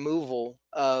the removal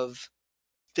of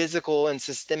physical and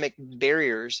systemic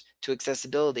barriers to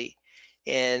accessibility.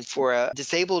 And for a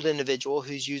disabled individual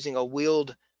who's using a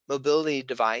wheeled mobility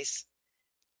device,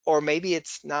 or maybe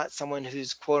it's not someone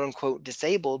who's quote unquote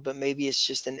disabled, but maybe it's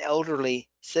just an elderly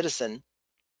citizen,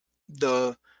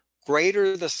 the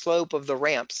greater the slope of the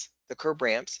ramps, the curb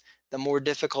ramps, the more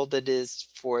difficult it is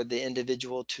for the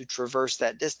individual to traverse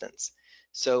that distance.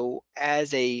 So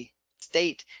as a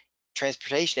state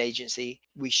transportation agency,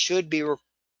 we should be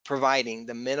providing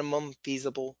the minimum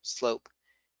feasible slope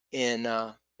in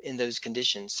those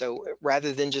conditions. So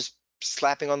rather than just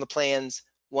slapping on the plans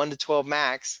 1 to 12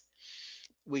 max,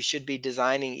 we should be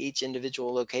designing each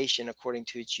individual location according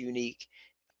to its unique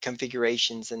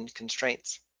configurations and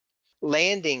constraints.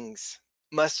 Landings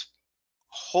must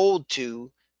hold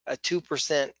to a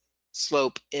 2%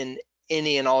 slope in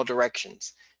any and all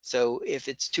directions. So if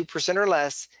it's 2% or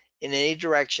less in any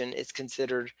direction, it's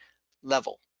considered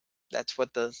level. That's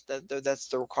what that's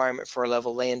the requirement for a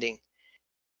level landing.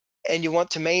 And you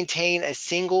want to maintain a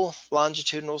single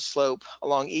longitudinal slope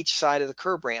along each side of the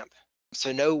curb ramp.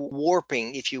 So no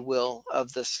warping, if you will,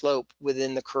 of the slope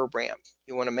within the curb ramp.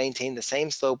 You want to maintain the same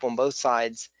slope on both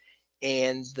sides,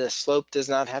 and the slope does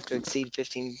not have to exceed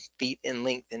 15 feet in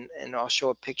length. And I'll show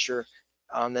a picture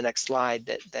on the next slide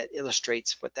that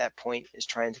illustrates what that point is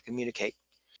trying to communicate.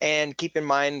 And keep in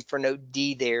mind for note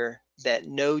D there that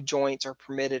no joints are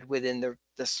permitted within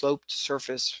the sloped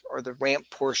surface or the ramp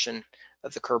portion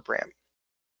of the curb ramp.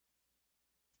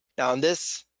 Now on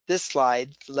this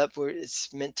slide,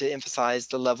 it's meant to emphasize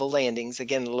the level landings.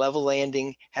 Again, the level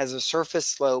landing has a surface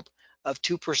slope of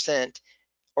 2%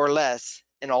 or less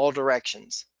in all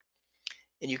directions.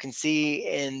 And you can see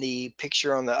in the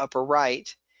picture on the upper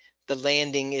right, the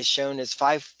landing is shown as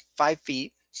 5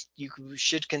 feet. You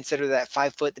should consider that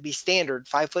 5 foot to be standard,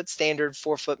 5 foot standard,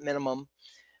 4 foot minimum.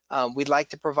 We'd like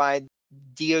to provide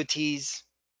DOT's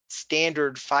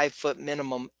standard 5 foot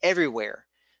minimum everywhere,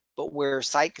 but where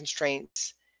site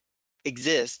constraints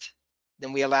exist,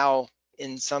 then we allow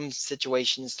in some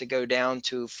situations to go down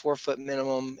to 4 foot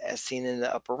minimum as seen in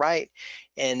the upper right,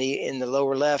 and in the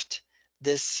lower left,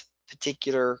 this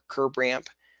particular curb ramp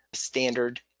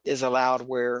standard is allowed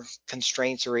where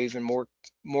constraints are even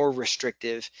more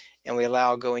restrictive, and we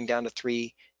allow going down to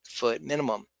 3 foot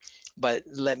minimum. But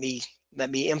let me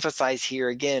emphasize here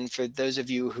again, for those of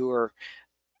you who are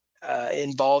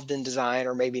involved in design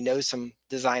or maybe know some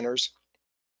designers,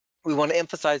 we want to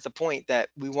emphasize the point that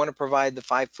we want to provide the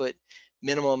 5 foot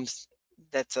minimums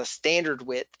that's a standard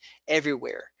width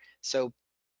everywhere. So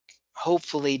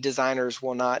hopefully designers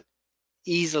will not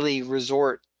easily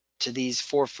resort to these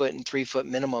 4 foot and 3 foot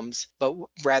minimums, but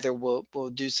rather we'll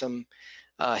do some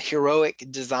heroic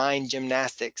design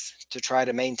gymnastics to try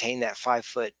to maintain that 5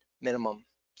 foot minimum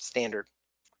standard.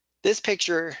 This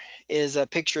picture is a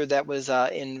picture that was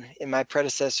in my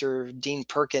predecessor Dean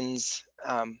Perkins'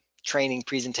 training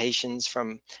presentations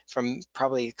from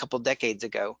probably a couple decades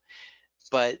ago.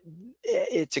 But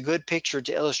it's a good picture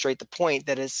to illustrate the point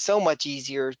that it's so much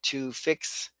easier to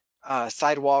fix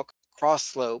sidewalk cross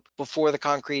slope before the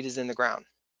concrete is in the ground.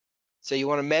 So you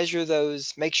want to measure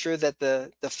those, make sure that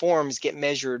the forms get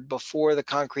measured before the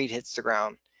concrete hits the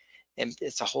ground. And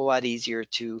it's a whole lot easier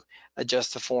to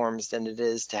adjust the forms than it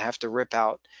is to have to rip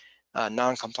out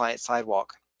non-compliant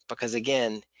sidewalk. Because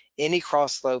again, any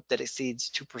cross slope that exceeds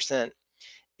 2%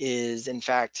 is in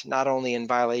fact not only in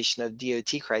violation of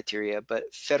DOT criteria, but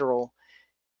federal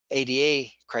ADA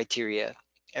criteria.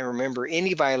 And remember,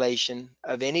 any violation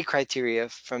of any criteria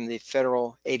from the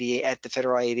federal ADA at the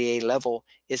federal ADA level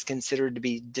is considered to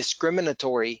be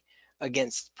discriminatory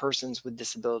against persons with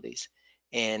disabilities,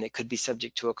 and it could be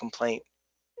subject to a complaint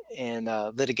and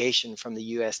litigation from the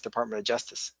U.S. Department of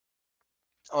Justice.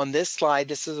 On this slide,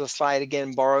 this is a slide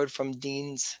again borrowed from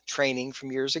Dean's training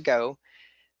from years ago,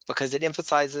 because it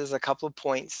emphasizes a couple of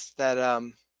points that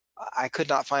I could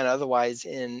not find otherwise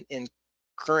in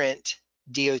current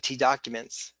DOT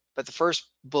documents. But the first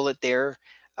bullet there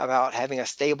about having a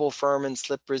stable, firm, and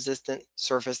slip-resistant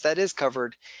surface, that is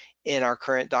covered in our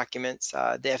current documents,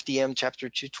 the FDM Chapter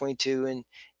 222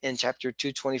 and Chapter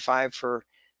 225 for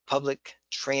public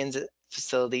transit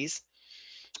facilities,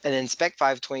 and then Spec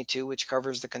 522, which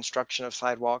covers the construction of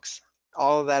sidewalks.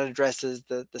 All of that addresses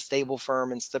the stable,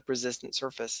 firm, and slip-resistant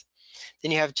surface.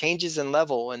 Then you have changes in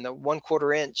level, and the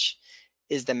 1/4 inch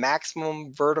is the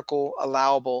maximum vertical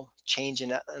allowable change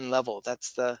in level.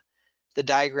 That's the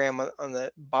diagram on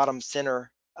the bottom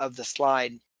center of the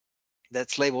slide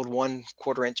that's labeled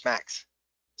 1/4 inch max.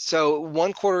 So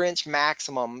 1/4 inch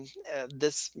maximum,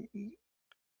 this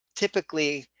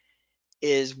typically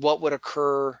is what would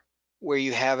occur where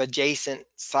you have adjacent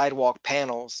sidewalk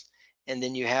panels and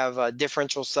then you have a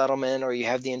differential settlement, or you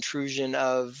have the intrusion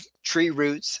of tree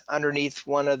roots underneath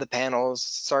one of the panels,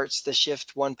 starts to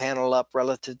shift one panel up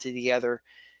relative to the other.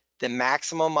 The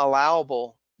maximum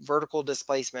allowable vertical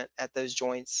displacement at those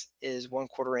joints is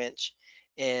 1/4 inch.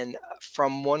 And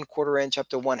from 1/4 inch up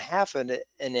to 1/2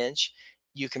 an inch,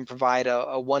 you can provide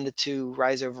a 1 to 2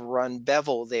 rise over run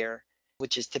bevel there,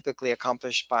 which is typically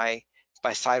accomplished by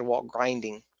sidewalk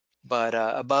grinding. But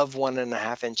above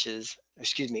 1.5 inches,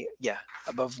 excuse me, yeah,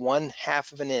 above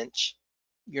 1/2 of an inch,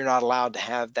 you're not allowed to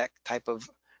have that type of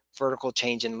vertical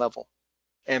change in level.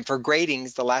 And for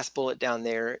gratings, the last bullet down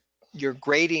there, your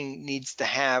grating needs to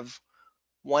have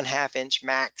 1/2 inch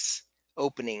max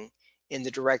opening in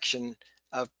the direction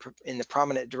of, in the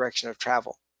prominent direction of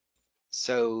travel.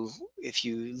 So if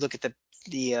you look at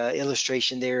the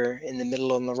illustration there in the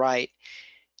middle on the right,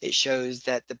 it shows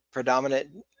that the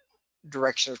predominant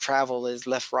direction of travel is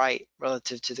left-right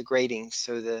relative to the gratings.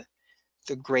 So the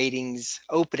gratings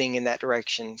opening in that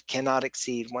direction cannot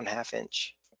exceed 1/2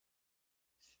 inch.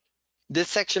 This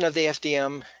section of the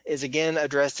FDM is again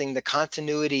addressing the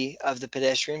continuity of the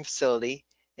pedestrian facility,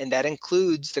 and that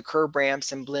includes the curb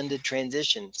ramps and blended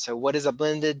transition. So what is a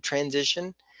blended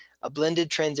transition? A blended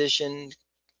transition,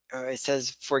 it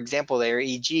says, for example there,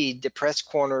 e.g. depressed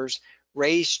corners,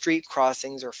 raised street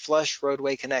crossings, or flush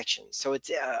roadway connections. So it's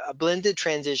a blended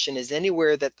transition is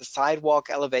anywhere that the sidewalk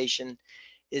elevation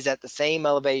is at the same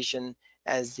elevation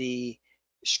as the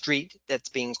street that's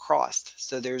being crossed.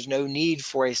 So there's no need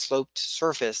for a sloped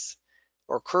surface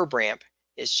or curb ramp.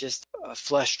 It's just a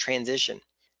flush transition.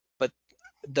 But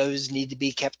those need to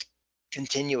be kept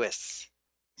continuous.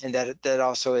 And that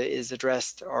also is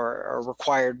addressed or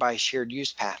required by shared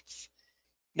use paths.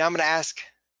 Now I'm going to ask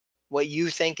what you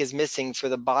think is missing for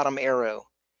the bottom arrow.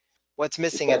 What's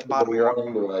missing at the bottom arrow?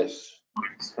 Warning device.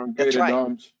 That's Truncated right.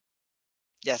 domes.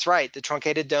 That's right. The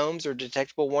truncated domes or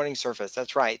detectable warning surface.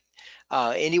 That's right.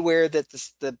 Anywhere that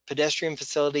the pedestrian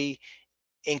facility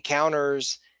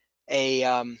encounters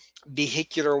a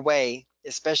vehicular way,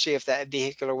 especially if that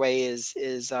vehicular way is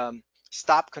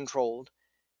stop controlled,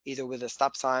 either with a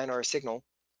stop sign or a signal.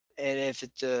 And if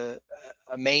it's a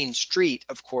main street,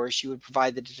 of course, you would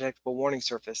provide the detectable warning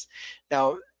surface.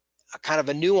 Now, a kind of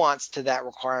a nuance to that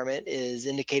requirement is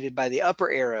indicated by the upper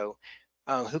arrow.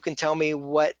 Who can tell me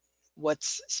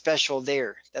what's special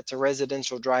there? That's a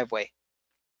residential driveway.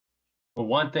 Well,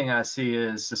 one thing I see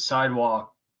is the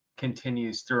sidewalk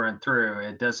continues through and through.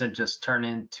 It doesn't just turn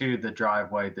into the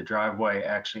driveway. The driveway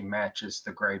actually matches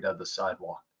the grade of the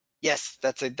sidewalk. Yes,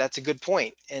 that's a good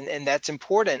point, and that's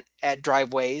important at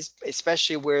driveways,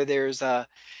 especially where there's a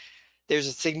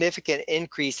significant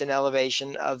increase in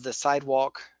elevation of the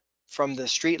sidewalk from the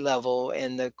street level,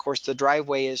 and of course the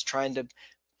driveway is trying to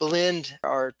blend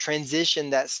or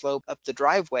transition that slope up the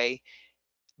driveway,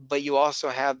 but you also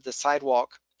have the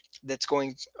sidewalk that's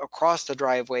going across the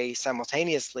driveway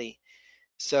simultaneously.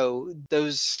 So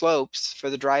those slopes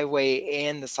for the driveway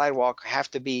and the sidewalk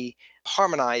have to be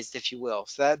harmonized, if you will.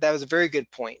 So that was a very good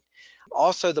point.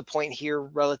 Also, the point here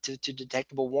relative to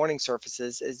detectable warning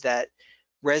surfaces is that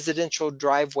residential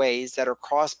driveways that are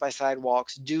crossed by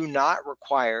sidewalks do not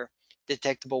require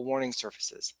detectable warning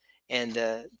surfaces. And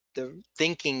the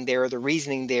thinking there, the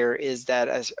reasoning there is that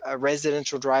as a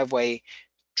residential driveway,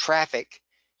 traffic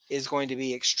is going to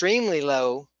be extremely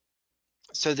low,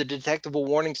 so the detectable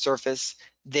warning surface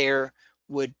there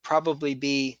would probably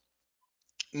be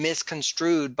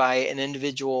misconstrued by an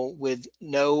individual with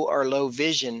no or low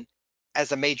vision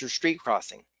as a major street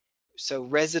crossing. So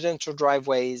residential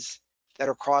driveways that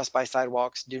are crossed by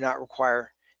sidewalks do not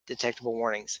require detectable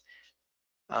warnings.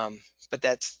 But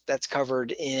that's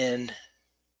covered in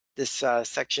this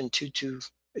section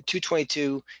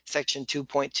 222, section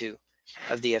 2.2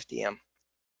 of the FDM.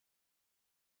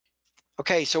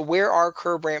 Okay, so where are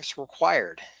curb ramps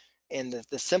required? And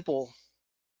the simple,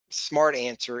 smart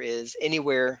answer is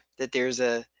anywhere that there's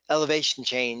a elevation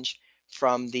change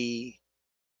from the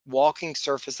walking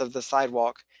surface of the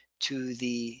sidewalk to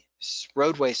the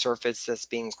roadway surface that's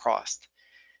being crossed.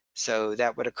 So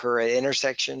that would occur at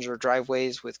intersections or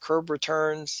driveways with curb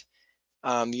returns.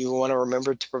 You want to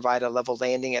remember to provide a level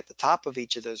landing at the top of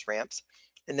each of those ramps.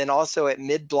 And then also at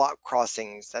mid-block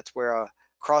crossings, that's where a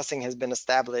crossing has been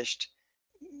established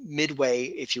midway,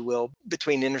 if you will,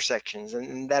 between intersections.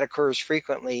 And that occurs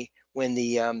frequently when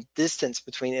the distance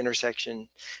between intersection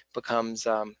becomes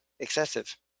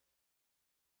excessive.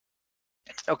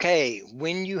 Okay,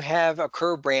 when you have a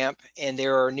curb ramp and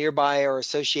there are nearby or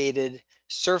associated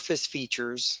surface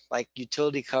features like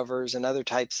utility covers and other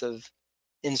types of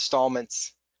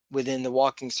installments within the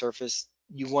walking surface,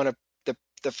 you want to,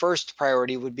 the first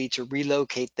priority would be to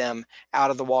relocate them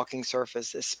out of the walking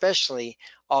surface, especially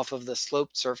off of the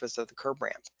sloped surface of the curb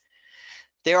ramp.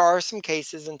 There are some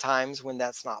cases and times when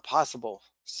that's not possible.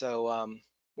 So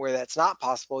where that's not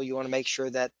possible, you want to make sure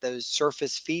that those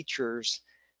surface features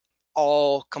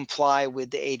all comply with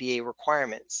the ADA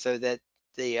requirements, so that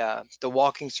the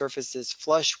walking surface is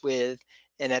flush with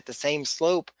and at the same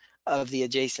slope of the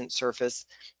adjacent surface,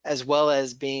 as well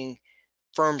as being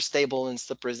firm, stable, and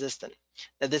slip resistant.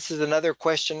 Now, this is another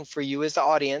question for you as the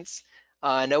audience.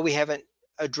 I know we haven't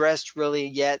addressed really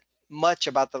yet much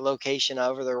about the location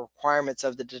of or the requirements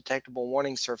of the detectable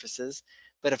warning surfaces,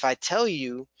 but if I tell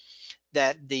you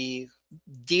that the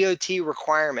DOT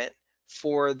requirement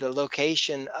for the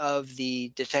location of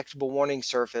the detectable warning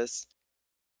surface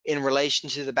in relation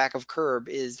to the back of curb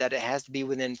is that it has to be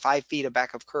within 5 feet of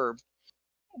back of curb.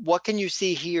 What can you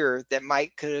see here that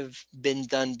might could have been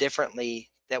done differently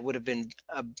that would have been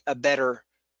a better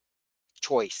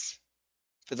choice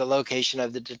for the location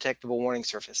of the detectable warning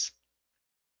surface?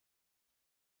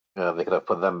 They could have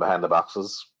put them behind the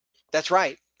boxes. That's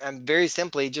right. And very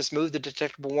simply, just move the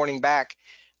detectable warning back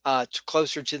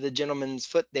closer to the gentleman's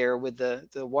foot there with the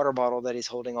water bottle that he's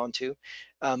holding on to.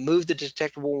 Move the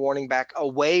detectable warning back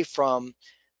away from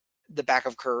the back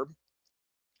of curb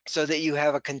so that you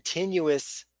have a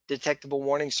continuous detectable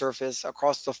warning surface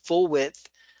across the full width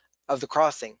of the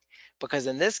crossing. Because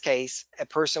in this case, a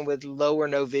person with low or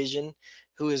no vision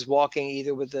who is walking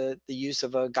either with the use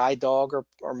of a guide dog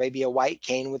or maybe a white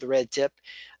cane with a red tip,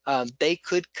 they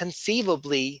could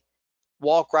conceivably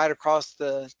walk right across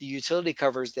the utility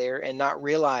covers there and not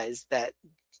realize that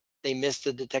they missed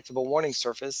the detectable warning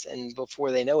surface, and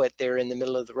before they know it, they're in the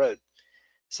middle of the road.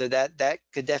 So that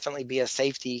could definitely be a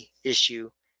safety issue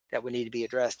that would need to be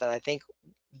addressed. And I think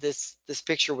this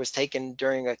picture was taken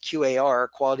during a QAR,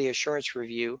 quality assurance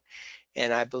review,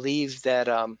 and I believe that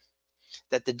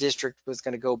that the district was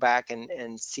going to go back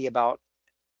and see about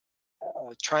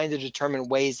trying to determine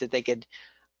ways that they could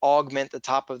augment the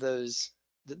top of those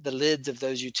the lids of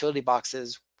those utility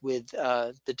boxes with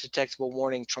the detectable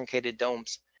warning truncated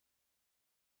domes.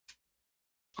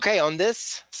 Okay, on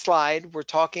this slide, we're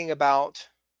talking about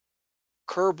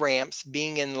curb ramps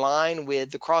being in line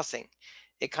with the crossing.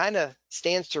 It kind of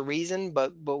stands to reason,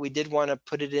 but we did want to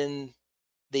put it in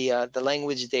the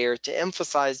language there to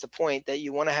emphasize the point that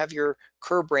you want to have your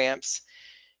curb ramps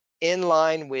in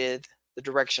line with the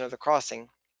direction of the crossing.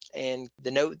 And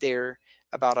the note there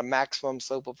about a maximum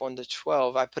slope of 1 to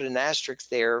 12, I put an asterisk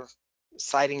there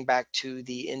citing back to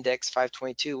the index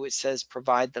 522, which says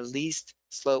provide the least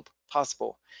slope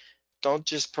possible. Don't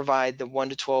just provide the 1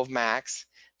 to 12 max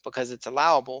because it's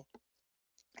allowable,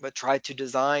 but try to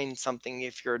design something.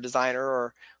 If you're a designer,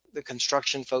 or the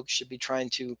construction folks should be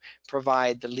trying to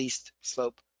provide the least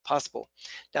slope possible.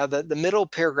 Now, the middle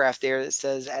paragraph there that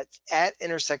says at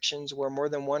intersections where more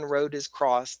than one road is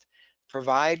crossed,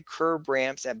 provide curb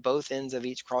ramps at both ends of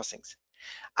each crossings.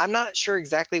 I'm not sure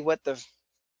exactly what the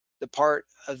part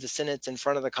of the sentence in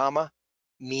front of the comma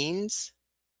means.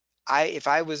 If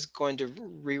I was going to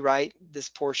rewrite this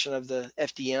portion of the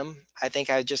FDM, I think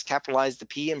I would just capitalize the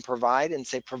P and provide and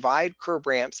say provide curb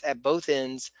ramps at both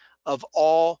ends of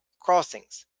all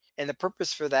crossings. And the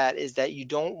purpose for that is that you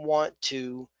don't want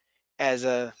to, as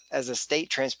a state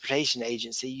transportation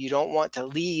agency, you don't want to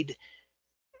lead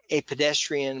a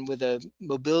pedestrian with a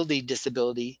mobility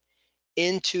disability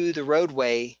into the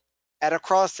roadway at a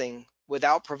crossing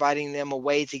without providing them a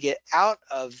way to get out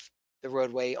of the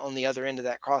roadway on the other end of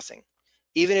that crossing.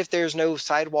 Even if there's no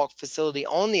sidewalk facility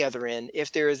on the other end,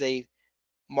 if there is a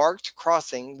marked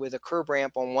crossing with a curb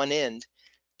ramp on one end,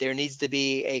 there needs to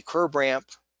be a curb ramp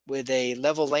with a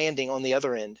level landing on the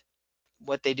other end.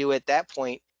 What they do at that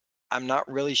point, I'm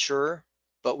not really sure,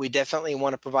 but we definitely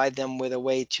want to provide them with a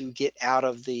way to get out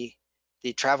of the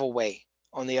travel way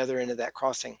on the other end of that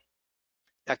crossing.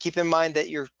 Now, keep in mind that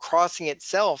your crossing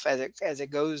itself, as it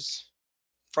goes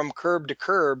from curb to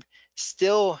curb,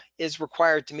 still is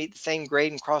required to meet the same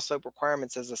grade and cross slope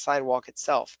requirements as the sidewalk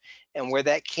itself. And where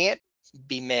that can't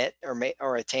be met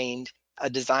or attained, a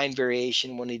design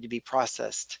variation will need to be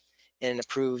processed and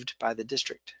approved by the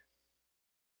district.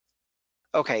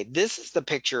 Okay, this is the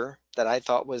picture that I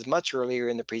thought was much earlier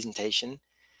in the presentation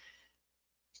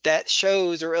that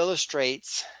shows or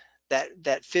illustrates that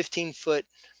 15-foot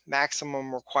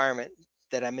maximum requirement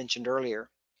that I mentioned earlier.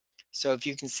 So if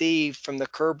you can see from the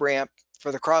curb ramp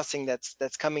for the crossing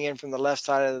that's coming in from the left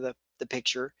side of the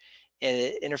picture, and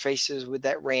it interfaces with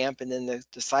that ramp, and then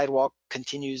the sidewalk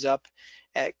continues up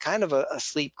at kind of a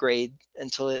steep grade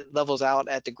until it levels out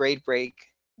at the grade break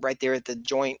right there at the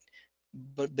joint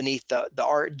beneath the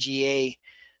ART GA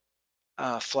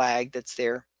flag that's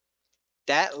there.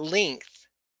 That length,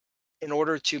 in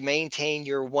order to maintain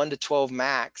your 1 to 12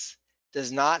 max,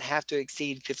 does not have to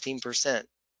exceed 15%.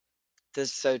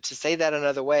 So to say that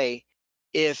another way,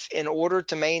 if in order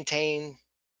to maintain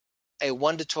a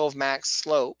 1 to 12 max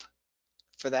slope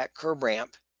for that curb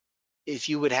ramp, if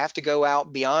you would have to go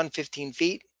out beyond 15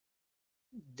 feet,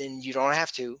 then you don't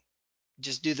have to.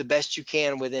 Just do the best you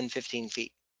can within 15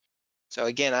 feet. So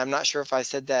again, I'm not sure if I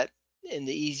said that in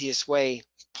the easiest way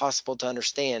possible to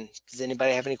understand. Does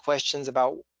anybody have any questions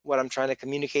about what I'm trying to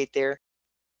communicate there?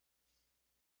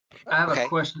 I have a Okay,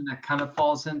 question that kind of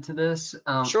falls into this.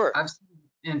 sure. I've seen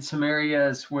in some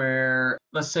areas where,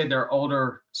 let's say they're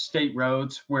older state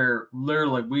roads where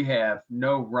literally we have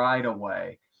no right of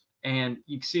way. And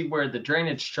you can see where the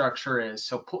drainage structure is.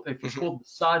 So if you Mhm. pull the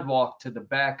sidewalk to the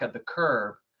back of the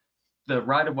curb, the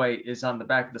right of way is on the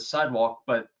back of the sidewalk,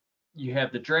 but you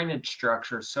have the drainage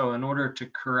structure. So in order to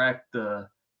correct the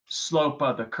slope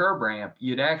of the curb ramp,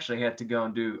 you'd actually have to go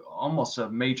and do almost a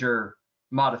major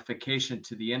modification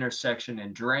to the intersection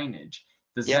and drainage.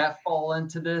 Does Yep. that fall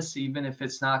into this, even if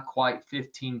it's not quite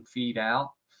 15 feet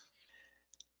out?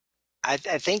 I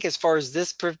think as far as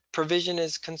this provision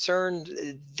is concerned,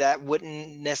 that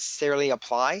wouldn't necessarily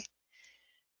apply.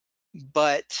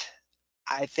 But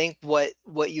I think what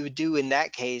you would do in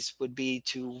that case would be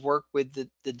to work with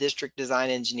the district design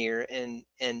engineer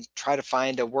and try to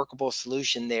find a workable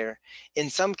solution there. In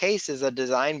some cases, a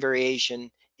design variation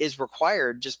is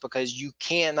required just because you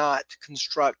cannot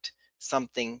construct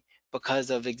something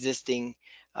because of existing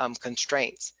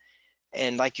constraints.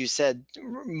 And like you said,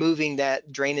 moving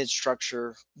that drainage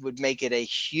structure would make it a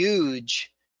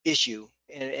huge issue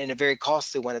and a very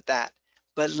costly one at that.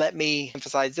 But let me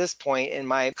emphasize this point, and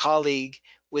my colleague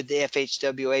with the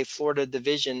FHWA Florida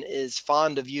division is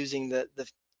fond of using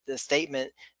the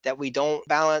statement that we don't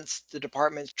balance the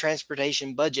department's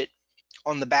transportation budget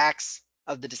on the backs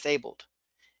of the disabled.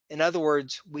 In other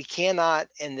words, we cannot,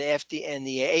 and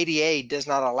the ADA does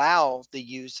not allow the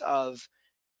use of,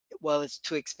 well, it's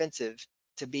too expensive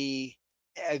to be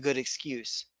a good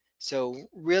excuse. So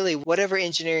really, whatever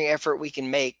engineering effort we can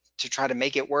make to try to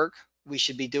make it work, we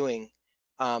should be doing.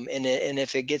 And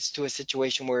if it gets to a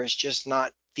situation where it's just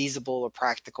not feasible or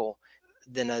practical,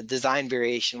 then a design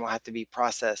variation will have to be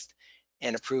processed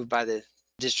and approved by the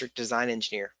district design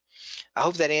engineer. I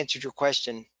hope that answered your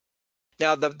question.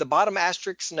 Now, the bottom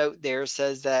asterisk note there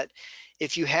says that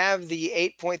if you have the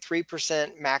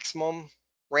 8.3% maximum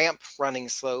ramp running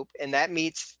slope, and that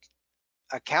meets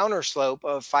a counter slope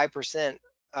of 5%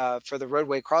 for the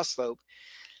roadway cross slope,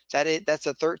 that's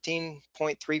a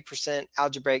 13.3%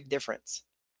 algebraic difference.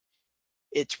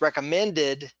 It's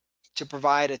recommended to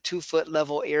provide a 2-foot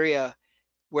level area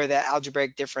where that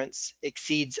algebraic difference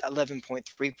exceeds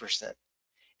 11.3%.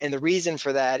 And the reason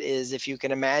for that is, if you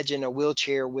can imagine a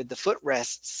wheelchair with the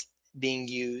footrests being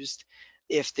used,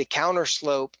 if the counter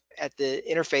slope at the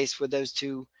interface with those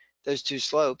two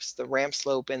slopes, the ramp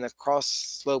slope and the cross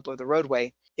slope of the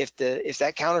roadway, if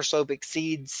that counter slope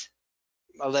exceeds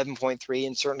 11.3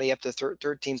 and certainly up to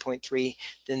 13.3,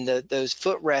 then those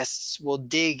footrests will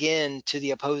dig into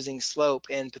the opposing slope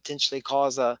and potentially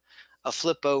cause a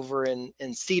flip over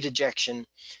and seat ejection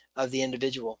of the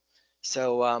individual.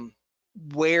 So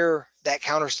where that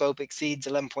counter slope exceeds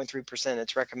 11.3%,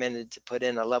 it's recommended to put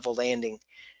in a level landing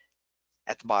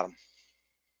at the bottom.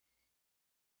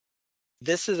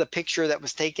 This is a picture that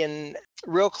was taken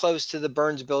real close to the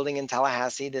Burns building in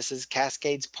Tallahassee. This is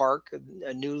Cascades Park,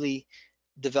 a newly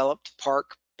developed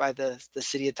park by the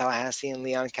city of Tallahassee and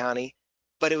Leon County.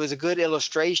 But it was a good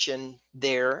illustration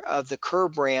there of the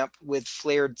curb ramp with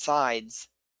flared sides.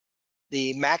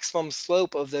 The maximum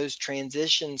slope of those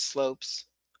transition slopes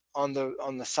on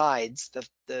the sides,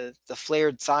 the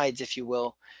flared sides, if you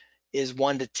will, is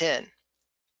 1 to 10.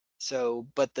 So,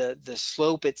 but the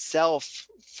slope itself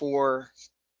for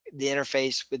the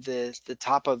interface with the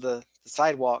top of the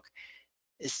sidewalk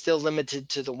is still limited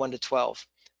to the 1 to 12.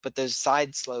 But those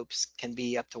side slopes can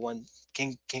be up to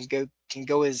can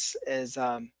go as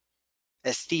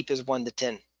steep as 1 to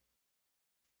 10.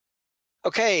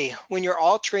 Okay, when you're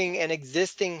altering an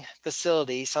existing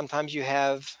facility, sometimes you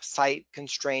have site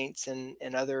constraints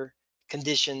and other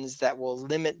conditions that will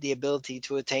limit the ability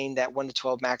to attain that 1 to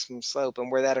 12 maximum slope.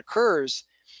 And where that occurs,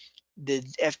 the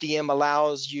FDM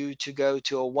allows you to go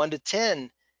to a 1 to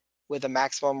 10 with a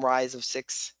maximum rise of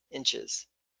 6 inches.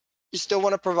 You still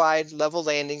want to provide level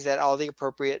landings at all the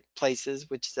appropriate places,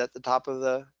 which is at the top of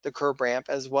the curb ramp,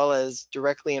 as well as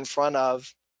directly in front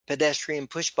of pedestrian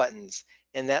push buttons.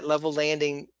 And that level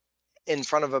landing in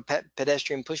front of a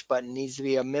pedestrian push button needs to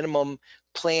be a minimum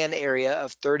plan area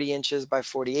of 30 inches by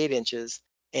 48 inches.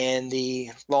 And the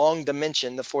long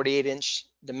dimension, the 48-inch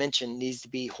dimension, needs to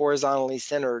be horizontally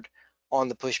centered on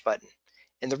the push button.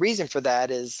 And the reason for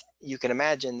that is you can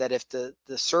imagine that if the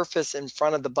surface in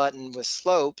front of the button was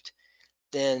sloped,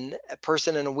 then a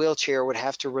person in a wheelchair would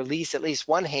have to release at least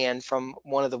one hand from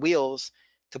one of the wheels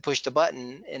to push the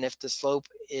button. And if the slope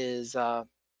is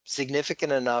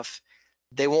significant enough,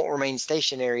 they won't remain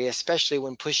stationary, especially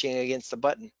when pushing against the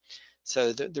button.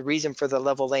 So the reason for the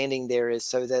level landing there is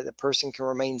so that the person can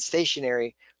remain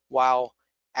stationary while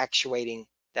actuating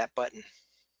that button.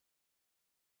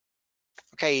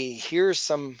 Okay, here's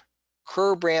some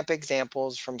curb ramp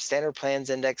examples from Standard Plans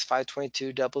Index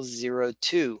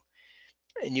 522002.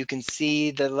 And you can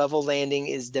see the level landing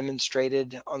is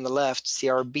demonstrated on the left,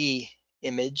 CRB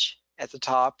image at the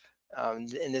top.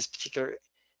 In this particular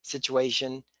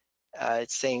situation,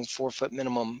 it's saying 4-foot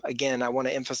minimum. Again, I want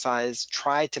to emphasize,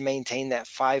 try to maintain that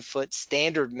 5-foot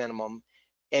standard minimum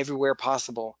everywhere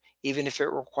possible, even if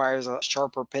it requires a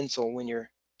sharper pencil when you're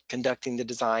conducting the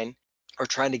design or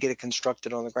trying to get it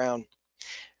constructed on the ground.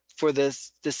 For the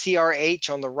CRH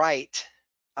on the right,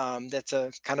 that's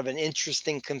a kind of an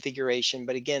interesting configuration,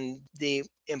 but again, the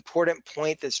important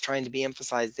point that's trying to be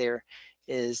emphasized there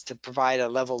is to provide a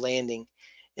level landing.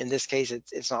 In this case,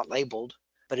 it's not labeled,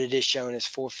 but it is shown as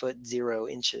 4-foot 0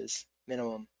 inches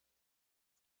minimum.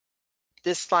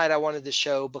 This slide I wanted to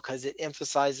show because it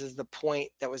emphasizes the point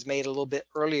that was made a little bit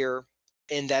earlier,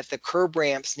 in that the curb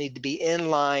ramps need to be in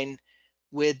line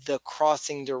with the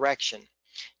crossing direction.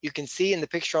 You can see in the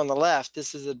picture on the left,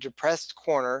 this is a depressed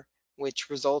corner, which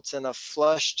results in a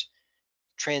flushed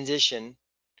transition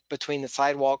between the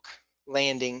sidewalk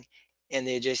landing and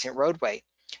the adjacent roadway.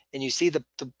 And you see the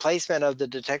placement of the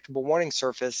detectable warning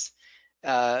surface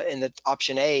in the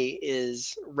option A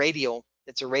is radial.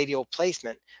 It's a radial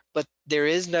placement, but there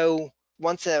is no,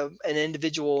 once an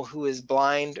individual who is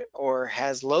blind or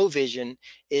has low vision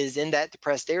is in that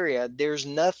depressed area, there's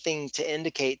nothing to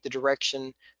indicate the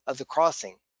direction of the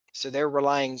crossing. So they're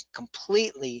relying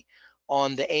completely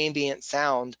on the ambient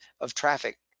sound of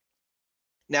traffic.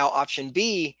 Now, option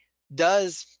B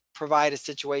does provide a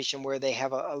situation where they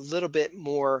have a little bit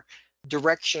more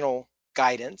directional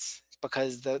guidance,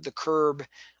 because the curb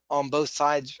on both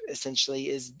sides essentially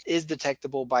is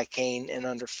detectable by cane and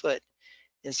underfoot.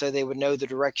 And so they would know the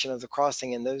direction of the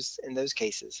crossing in those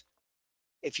cases.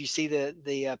 If you see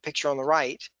the picture on the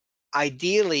right,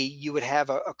 ideally you would have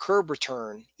a curb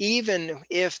return, even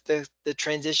if the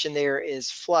transition there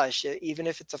is flush, even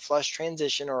if it's a flush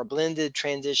transition or a blended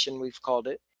transition, we've called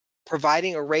it.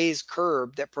 Providing a raised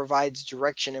curb that provides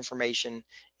direction information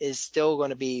is still going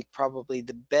to be probably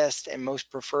the best and most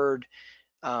preferred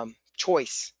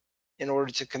choice in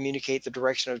order to communicate the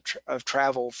direction of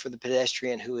travel for the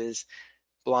pedestrian who is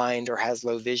blind or has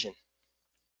low vision.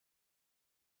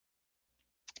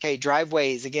 Okay,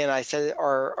 driveways, again, I said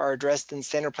are addressed in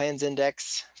Standard Plans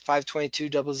Index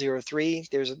 522003.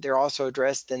 They're also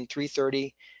addressed in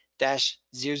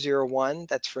 330-001.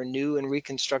 That's for new and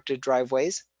reconstructed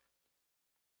driveways.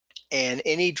 And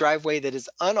any driveway that is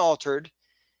unaltered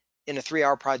in a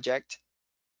 3R project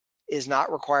is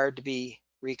not required to be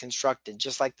reconstructed,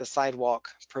 just like the sidewalk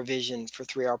provision for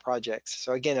 3R projects.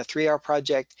 So again, a 3R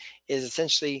project is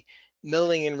essentially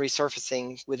milling and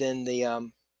resurfacing within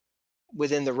the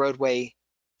roadway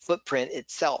footprint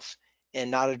itself and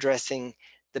not addressing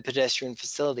the pedestrian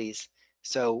facilities.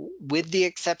 So with the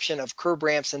exception of curb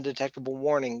ramps and detectable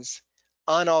warnings,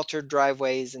 unaltered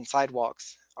driveways and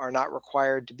sidewalks are not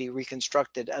required to be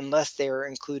reconstructed unless they are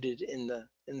included in the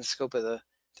scope of the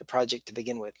project to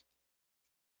begin with.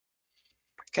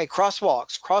 Okay,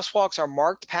 crosswalks. Crosswalks are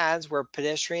marked paths where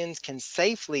pedestrians can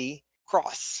safely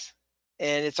cross.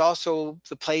 And it's also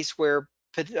the place where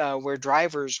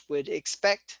drivers would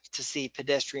expect to see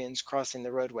pedestrians crossing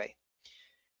the roadway.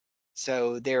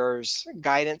 So there's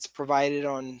guidance provided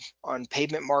on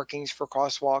pavement markings for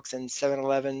crosswalks in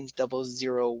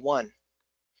 711-001.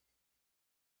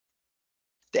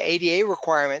 The ADA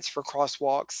requirements for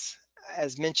crosswalks,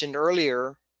 as mentioned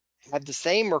earlier, have the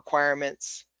same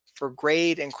requirements for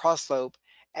grade and cross slope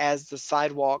as the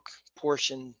sidewalk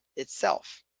portion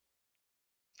itself.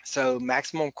 So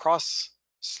maximum cross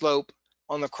slope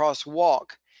on the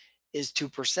crosswalk is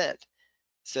 2%.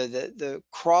 So the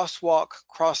crosswalk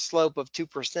cross slope of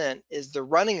 2% is the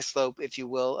running slope, if you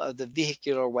will, of the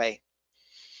vehicular way.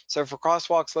 So for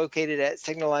crosswalks located at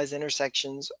signalized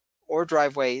intersections or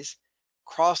driveways,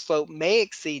 cross slope may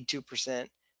exceed 2%,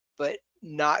 but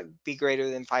not be greater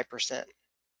than 5%.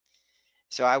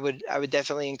 So I would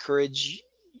definitely encourage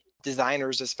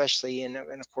designers, especially, and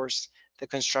of course the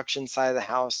construction side of the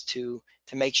house, to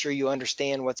make sure you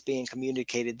understand what's being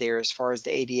communicated there as far as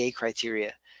the ADA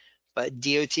criteria. but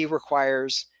DOT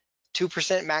requires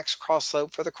 2% max cross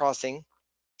slope for the crossing.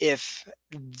 If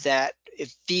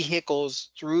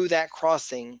vehicles through that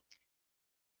crossing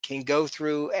can go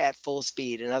through at full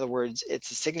speed. In other words,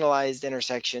 it's a signalized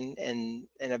intersection, and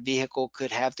a vehicle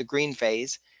could have the green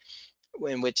phase,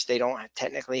 in which they don't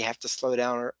technically have to slow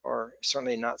down or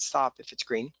certainly not stop if it's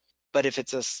green. But if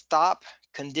it's a stop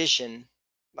condition,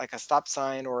 like a stop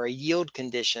sign or a yield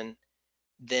condition,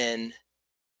 then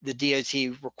the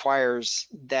DOT requires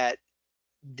that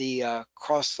the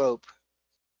cross slope,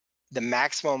 the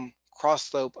maximum cross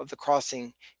slope of the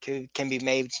crossing can be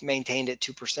maintained at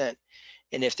 2%.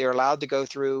 And if they're allowed to go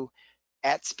through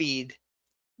at speed,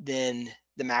 then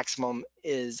the maximum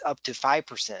is up to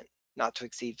 5%, not to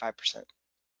exceed 5%.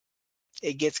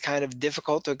 It gets kind of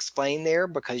difficult to explain there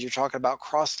because you're talking about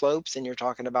cross slopes and you're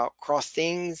talking about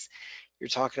crossings, you're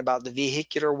talking about the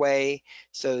vehicular way.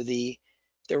 So the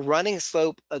running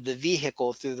slope of the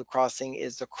vehicle through the crossing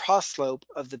is the cross slope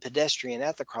of the pedestrian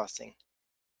at the crossing.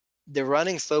 The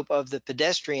running slope of the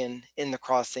pedestrian in the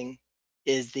crossing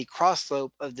is the cross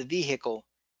slope of the vehicle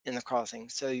in the crossing.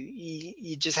 So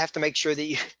you just have to make sure that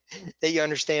you that you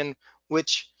understand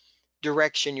which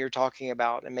direction you're talking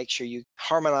about and make sure you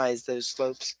harmonize those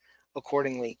slopes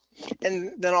accordingly.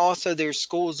 And then also there's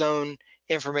school zone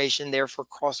information there for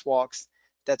crosswalks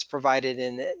that's provided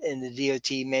in the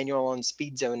DOT manual on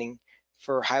speed zoning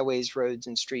for highways, roads,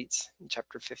 and streets in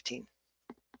chapter 15.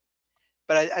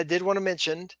 But I did want to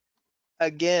mention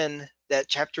again that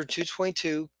chapter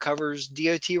 222 covers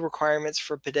DOT requirements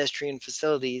for pedestrian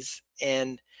facilities,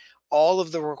 and all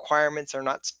of the requirements are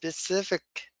not specific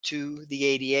to the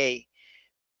ADA.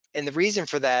 And the reason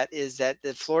for that is that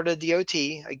the Florida DOT,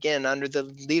 again, under the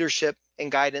leadership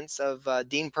and guidance of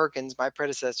Dean Perkins, my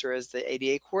predecessor as the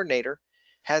ADA coordinator,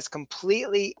 has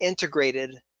completely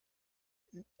integrated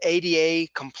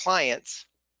ADA compliance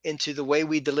into the way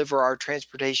we deliver our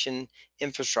transportation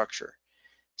infrastructure.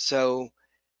 So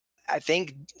I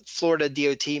think Florida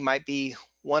DOT might be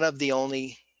one of the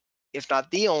only, if not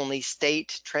the only,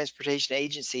 state transportation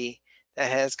agency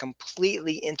that has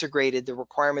completely integrated the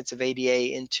requirements of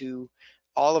ADA into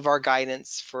all of our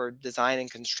guidance for design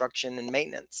and construction and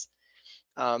maintenance.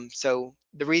 So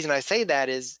the reason I say that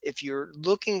is if you're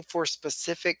looking for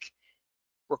specific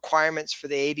requirements for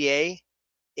the ADA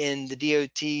in the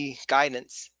DOT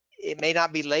guidance, it may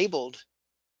not be labeled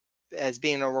as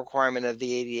being a requirement of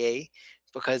the ADA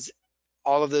because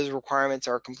all of those requirements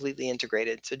are completely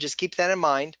integrated. So just keep that in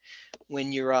mind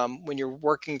when you're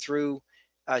working through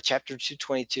chapter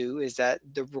 222, is that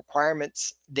the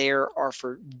requirements there are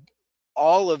for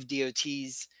all of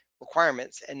DOT's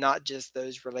requirements and not just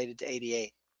those related to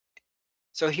ADA.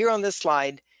 So here on this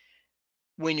slide,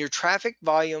 when your traffic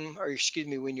volume, or excuse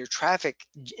me, when your traffic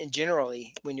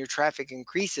generally, when your traffic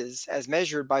increases as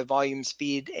measured by volume,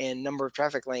 speed, and number of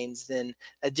traffic lanes, then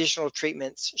additional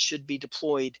treatments should be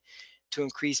deployed to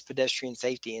increase pedestrian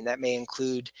safety. And that may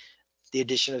include the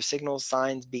addition of signals,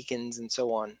 signs, beacons, and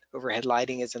so on. Overhead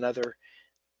lighting is another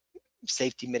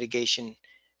safety mitigation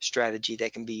strategy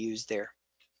that can be used there.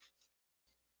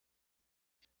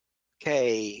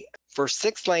 Okay, for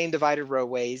 6-lane divided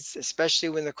roadways, especially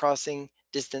when the crossing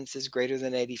distance is greater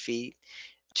than 80 feet,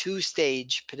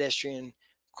 2-stage pedestrian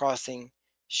crossing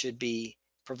should be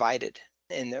provided.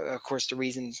 And of course, the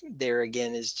reason there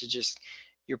again is to just,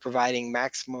 you're providing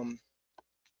maximum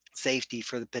safety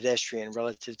for the pedestrian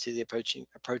relative to the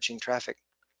approaching traffic.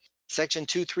 Section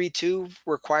 232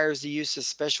 requires the use of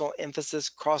special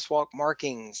emphasis crosswalk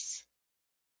markings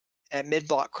at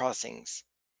mid-block crossings.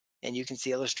 And you can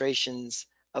see illustrations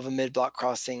of a mid-block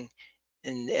crossing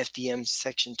in FDM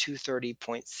section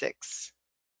 230.6.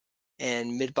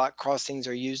 And mid-block crossings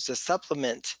are used to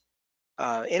supplement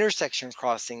intersection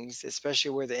crossings,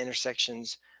 especially where the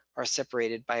intersections are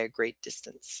separated by a great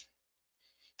distance.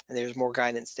 And there's more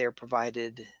guidance there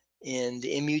provided in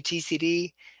the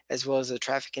MUTCD, as well as the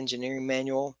traffic engineering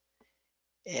manual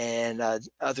and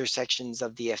other sections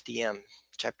of the FDM,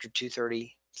 chapter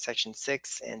 230, section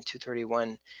 6, and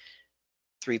 231,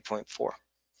 3.4.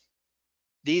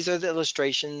 These are the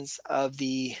illustrations of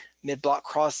the mid-block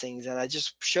crossings, and I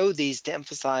just showed these to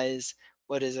emphasize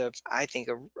what is I think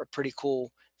a pretty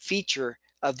cool feature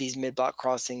of these mid-block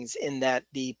crossings, in that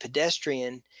the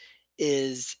pedestrian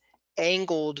is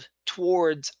angled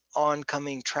towards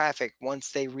oncoming traffic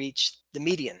once they reach the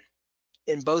median.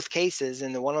 In both cases,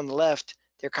 in the one on the left,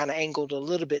 they're kind of angled a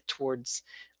little bit towards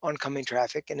oncoming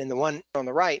traffic, and in the one on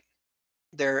the right,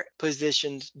 they're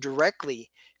positioned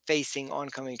directly facing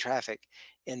oncoming traffic,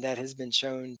 and that has been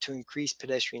shown to increase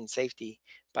pedestrian safety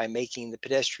by making the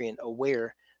pedestrian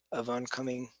aware of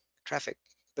oncoming traffic,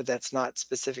 but that's not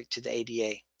specific to the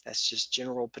ADA. That's just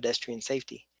general pedestrian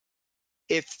safety.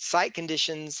 If site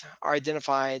conditions are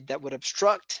identified that would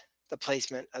obstruct the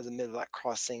placement of the mid-block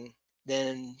crossing,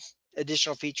 then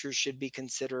additional features should be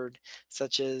considered,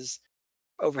 such as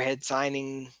overhead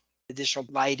signing, additional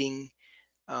lighting.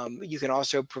 You can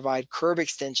also provide curb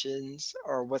extensions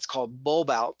or what's called bulb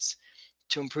outs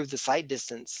to improve the sight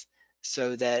distance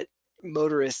so that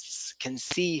motorists can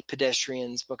see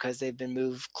pedestrians because they've been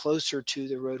moved closer to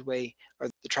the roadway or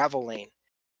the travel lane.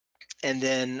 And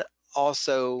then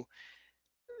also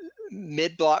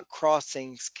mid-block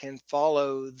crossings can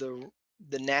follow the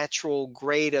natural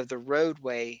grade of the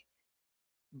roadway,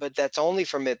 but that's only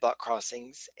for mid-block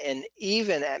crossings. And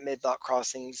even at mid-block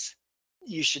crossings,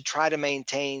 you should try to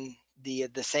maintain the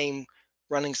same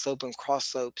running slope and cross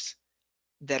slopes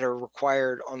that are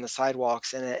required on the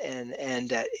sidewalks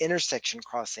and at intersection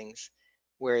crossings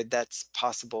where that's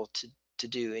possible to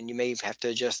do. And you may have to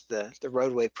adjust the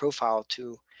roadway profile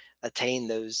to attain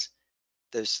those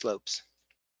slopes.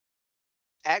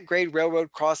 At grade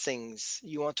railroad crossings,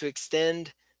 you want to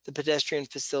extend the pedestrian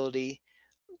facility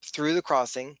through the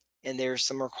crossing, and there's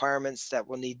some requirements that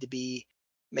will need to be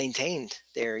maintained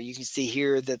there. You can see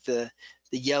here that the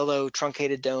yellow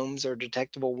truncated domes or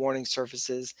detectable warning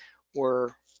surfaces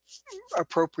were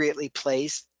appropriately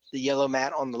placed. The yellow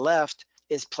mat on the left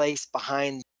is placed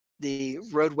behind the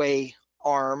roadway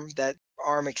arm, that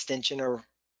arm extension or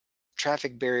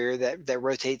traffic barrier that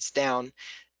rotates down.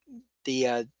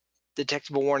 The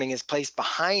detectable warning is placed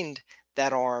behind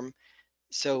that arm,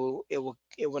 so it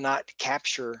will not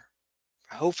capture,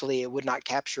 hopefully it would not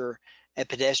capture a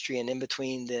pedestrian in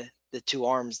between the two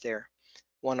arms there,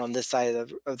 one on this side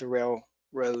of the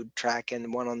railroad track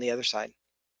and one on the other side.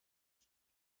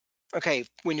 Okay,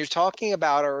 when you're talking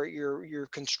about or you're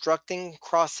constructing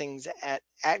crossings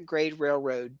at grade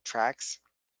railroad tracks,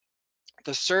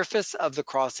 the surface of the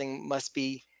crossing must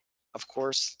be, of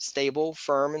course, stable,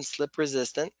 firm, and slip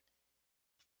resistant,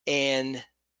 and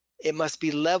it must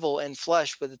be level and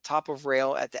flush with the top of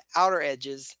rail at the outer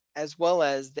edges as well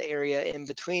as the area in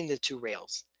between the two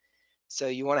rails. So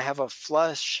you want to have a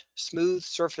flush, smooth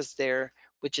surface there,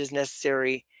 which is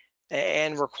necessary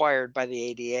and required by the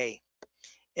ADA.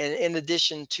 And in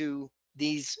addition to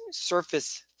these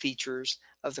surface features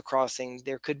of the crossing,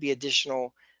 there could be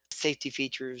additional safety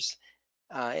features,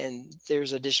 and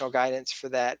there's additional guidance for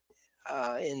that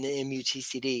in the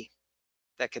MUTCD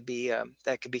that could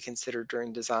be considered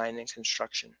during design and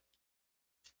construction.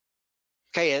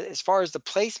 Okay, as far as the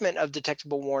placement of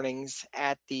detectable warnings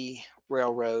at the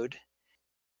railroad,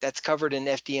 that's covered in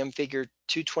FDM figure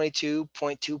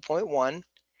 222.2.1,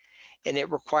 and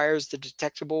it requires the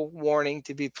detectable warning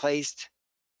to be placed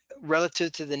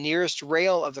relative to the nearest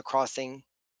rail of the crossing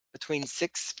between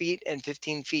 6 feet and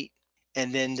 15 feet.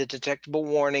 And then the detectable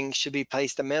warning should be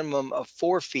placed a minimum of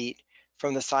 4 feet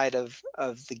from the side of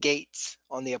the gates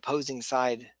on the opposing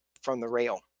side from the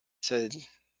rail. So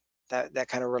that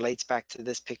kind of relates back to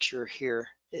this picture here.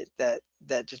 That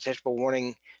detectable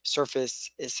warning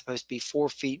surface is supposed to be 4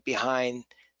 feet behind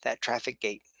that traffic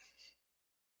gate.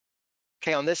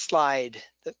 Okay, on this slide,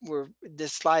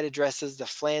 this slide addresses the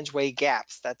flangeway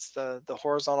gaps. That's the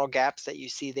horizontal gaps that you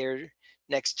see there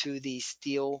next to the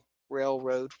steel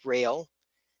railroad rail.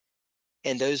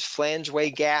 And those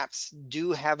flangeway gaps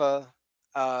do have a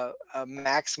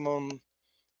maximum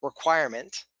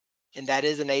requirement, and that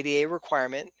is an ADA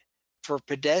requirement. For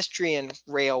pedestrian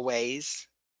railways,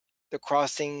 the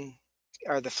crossing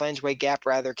or the flangeway gap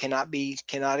rather cannot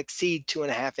exceed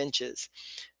 2.5 inches.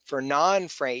 For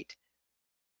non-freight,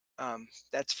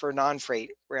 that's for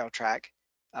non-freight rail track,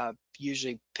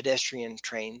 usually pedestrian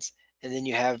trains, and then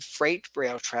you have freight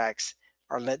rail tracks.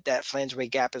 That flangeway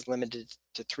gap is limited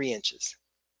to 3 inches.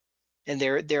 And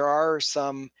there are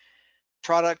some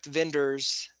product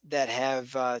vendors that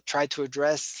have tried to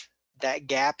address that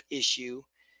gap issue,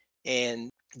 and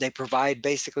they provide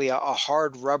basically a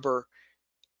hard rubber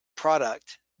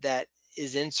product that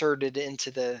is inserted into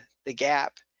the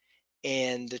gap,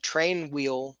 and the train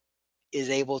wheel is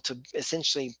able to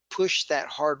essentially push that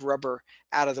hard rubber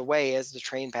out of the way as the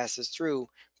train passes through,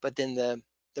 but then the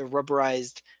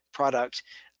rubberized product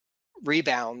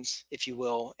rebounds, if you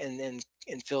will, and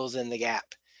fills in the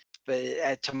gap.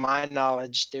 But to my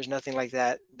knowledge, there's nothing like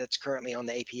that that's currently on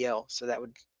the APL, so that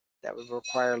would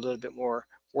require a little bit more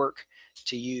work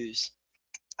to use.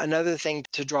 Another thing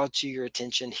to draw to your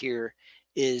attention here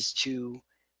is to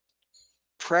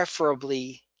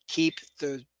preferably keep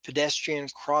the pedestrian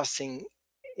crossing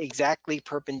exactly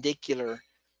perpendicular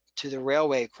to the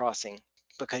railway crossing,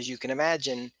 because you can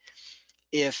imagine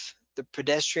if the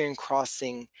pedestrian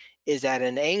crossing is at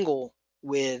an angle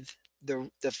with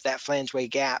that flangeway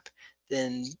gap,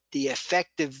 then the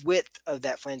effective width of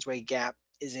that flangeway gap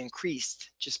is increased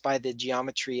just by the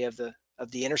geometry of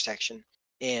the intersection,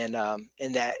 and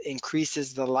that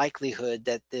increases the likelihood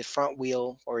that the front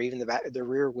wheel or even the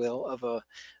rear wheel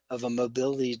of a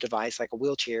mobility device like a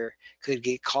wheelchair could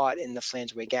get caught in the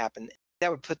flangeway gap, and that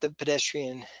would put the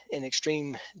pedestrian in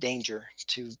extreme danger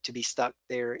to be stuck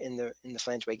there in the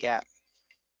flangeway gap.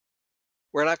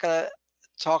 We're not going to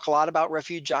talk a lot about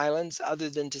refuge islands other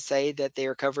than to say that they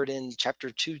are covered in Chapter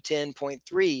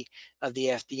 210.3 of the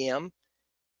FDM.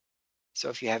 So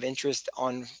if you have interest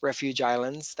on refuge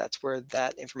islands, that's where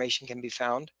that information can be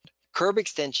found. Curb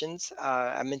extensions,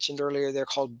 I mentioned earlier, they're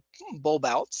called bulb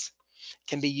outs,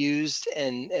 can be used,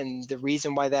 and the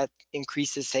reason why that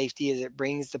increases safety is it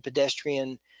brings the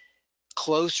pedestrian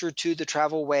closer to the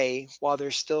travel way while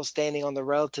they're still standing on the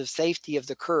relative safety of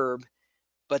the curb,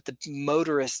 but the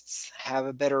motorists have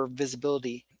a better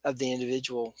visibility of the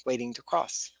individual waiting to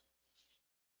cross.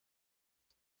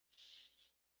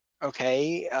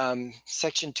 Okay,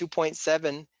 section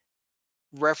 2.7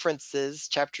 references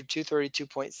chapter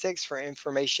 232.6 for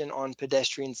information on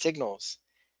pedestrian signals.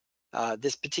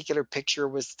 This particular picture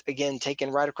was again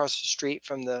taken right across the street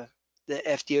from the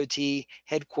FDOT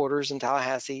headquarters in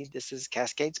Tallahassee. This is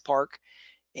Cascades Park,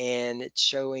 and it's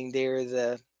showing there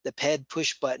the PED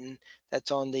push button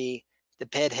that's on the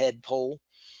PED head pole.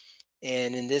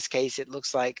 And in this case, it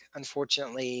looks like,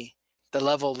 unfortunately, the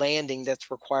level landing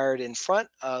that's required in front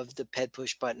of the PED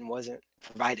push button wasn't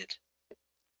provided.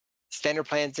 Standard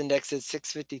Plans Indexes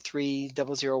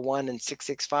 653.001 and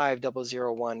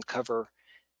 665.001 cover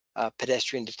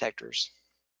pedestrian detectors.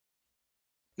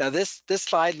 Now this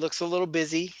slide looks a little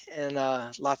busy and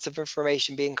lots of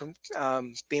information being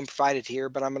provided here,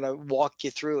 but I'm going to walk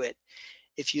you through it.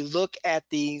 If you look at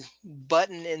the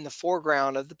button in the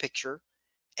foreground of the picture,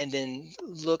 and then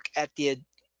look at the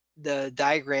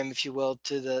diagram, if you will,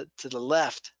 to the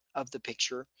left of the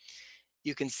picture,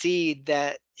 you can see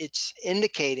that it's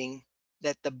indicating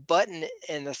that the button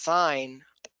and the sign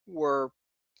were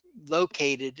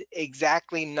located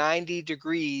exactly 90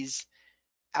 degrees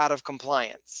out of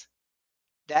compliance.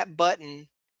 That button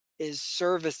is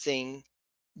servicing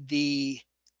the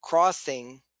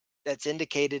crossing that's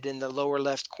indicated in the lower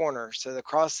left corner. So the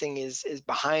crossing is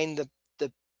behind the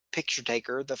picture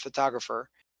taker, the photographer.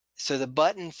 So the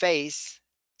button face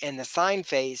and the sign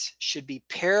face should be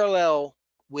parallel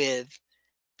with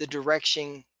the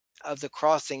direction of the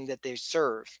crossing that they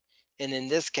serve. And in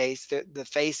this case, the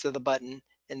face of the button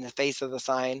and the face of the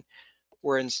sign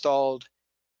were installed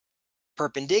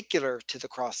perpendicular to the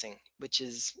crossing, which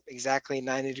is exactly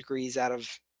 90 degrees out of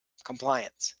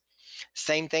compliance.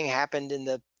 Same thing happened in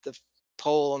the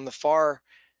pole on the far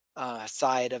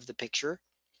side of the picture.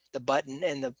 The button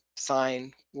and the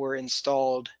sign were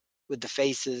installed with the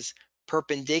faces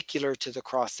perpendicular to the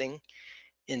crossing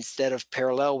instead of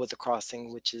parallel with the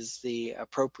crossing, which is the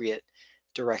appropriate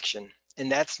direction.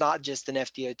 And that's not just an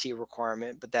FDOT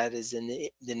requirement, but that is in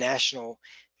the national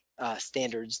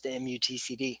standards, the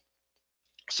MUTCD.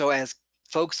 So as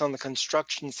folks on the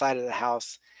construction side of the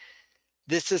house,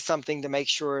 this is something to make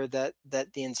sure that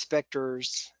the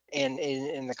inspectors and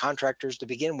the contractors to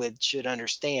begin with should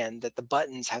understand, that the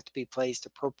buttons have to be placed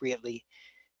appropriately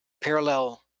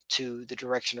parallel to the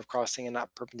direction of crossing and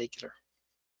not perpendicular.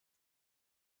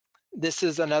 This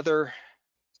is another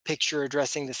picture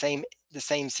addressing the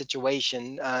same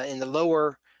situation. In the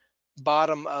lower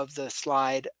bottom of the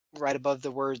slide, right above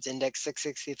the words index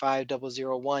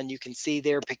 665.001, you can see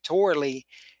there pictorially,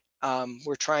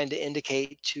 we're trying to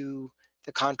indicate to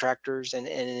the contractors and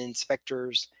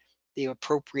inspectors the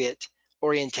appropriate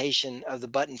orientation of the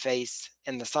button face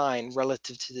and the sign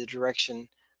relative to the direction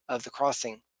of the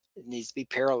crossing. It needs to be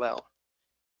parallel.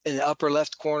 In the upper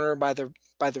left corner by the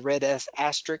red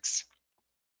asterisk,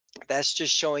 that's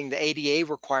just showing the ADA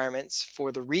requirements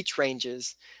for the reach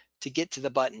ranges to get to the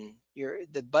button.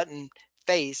 The button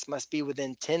face must be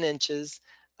within 10 inches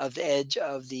of the edge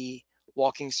of the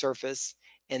walking surface,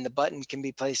 and the button can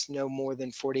be placed no more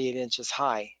than 48 inches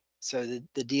high. So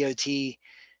the DOT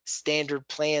standard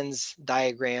plans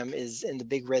diagram is in the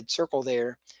big red circle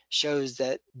there, shows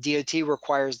that DOT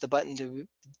requires the button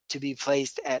to be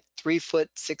placed at 3 foot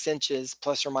 6 inches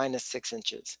plus or minus 6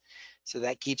 inches. So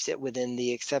that keeps it within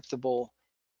the acceptable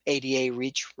ADA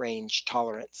reach range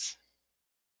tolerance.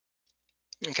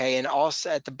 Okay, and also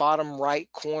at the bottom right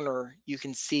corner, you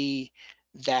can see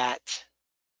that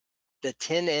the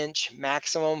 10-inch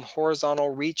maximum horizontal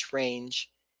reach range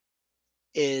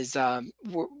is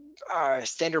our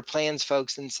standard plans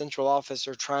folks in central office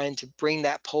are trying to bring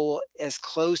that pole as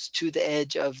close to the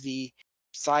edge of the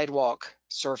sidewalk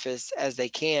surface as they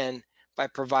can by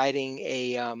providing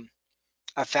a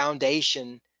a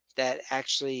foundation that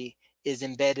actually is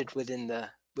embedded within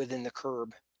the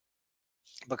curb.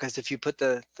 Because if you put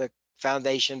the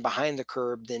foundation behind the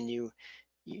curb, then you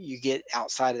get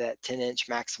outside of that 10-inch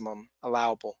maximum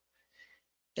allowable.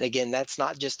 And again, that's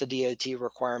not just a DOT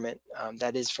requirement.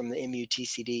 That is from the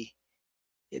MUTCD,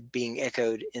 it being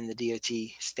echoed in the DOT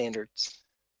standards.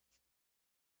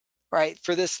 All right,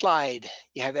 for this slide,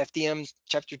 you have FDM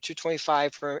Chapter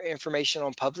 225 for information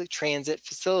on public transit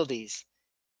facilities.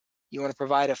 You want to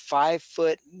provide a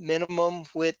 5-foot minimum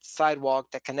width sidewalk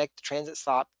that connect the transit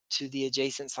stop to the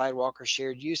adjacent sidewalk or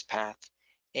shared use path.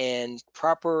 And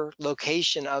proper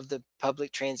location of the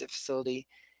public transit facility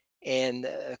and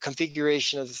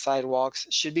configuration of the sidewalks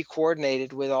should be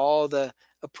coordinated with all the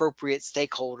appropriate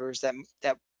stakeholders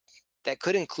that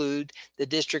could include the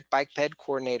district bike ped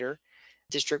coordinator,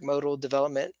 district modal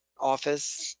development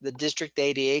office, the district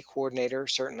ADA coordinator,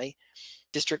 certainly,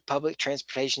 district public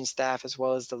transportation staff, as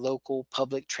well as the local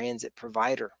public transit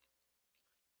provider.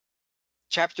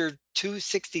 Chapter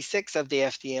 266 of the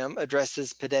FDM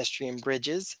addresses pedestrian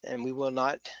bridges, and we will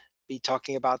not be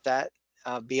talking about that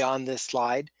beyond this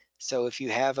slide. So if you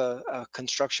have a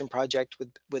construction project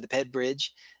with a ped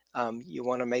bridge, you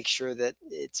want to make sure that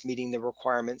it's meeting the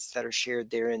requirements that are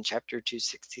shared there in Chapter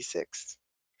 266.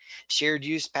 Shared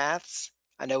use paths,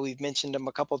 I know we've mentioned them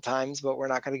a couple of times, but we're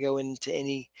not going to go into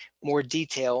any more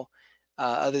detail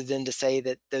other than to say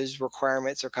that those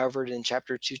requirements are covered in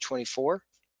Chapter 224.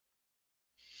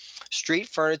 Street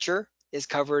furniture is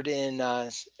covered in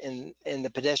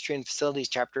the pedestrian facilities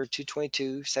chapter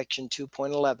 222, section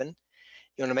 2.11.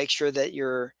 You want to make sure that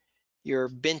your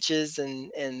benches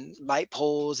and light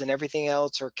poles and everything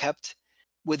else are kept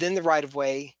within the right of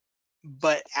way,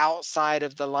 but outside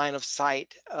of the line of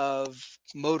sight of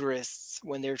motorists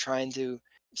when they're trying to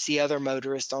see other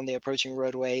motorists on the approaching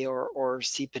roadway or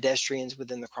see pedestrians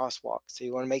within the crosswalk. So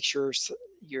you want to make sure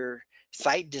your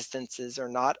sight distances are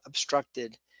not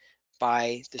obstructed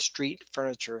by the street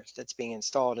furniture that's being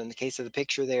installed. In the case of the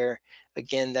picture there,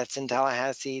 again, that's in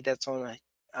Tallahassee, that's on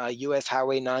US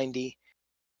Highway 90.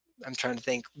 I'm trying to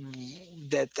think,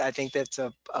 I think that's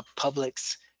a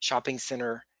Publix shopping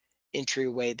center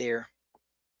entryway there.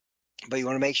 But you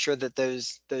want to make sure that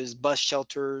those bus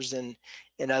shelters and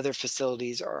other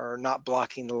facilities are not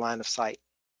blocking the line of sight.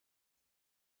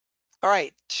 All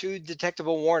right, 2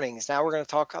 detectable warnings. Now we're going to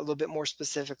talk a little bit more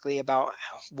specifically about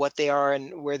what they are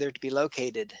and where they're to be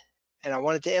located. And I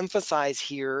wanted to emphasize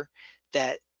here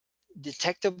that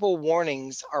detectable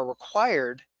warnings are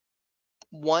required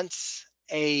once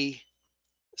a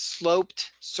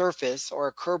sloped surface or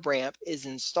a curb ramp is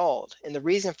installed. And the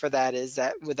reason for that is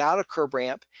that without a curb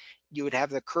ramp, you would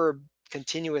have the curb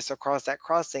continuous across that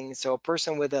crossing. So a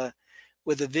person with a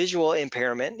visual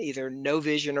impairment, either no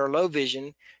vision or low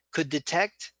vision, could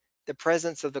detect the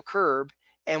presence of the curb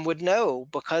and would know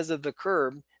because of the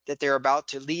curb that they're about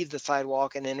to leave the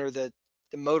sidewalk and enter the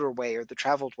motorway or the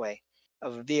traveled way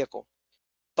of a vehicle.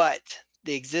 But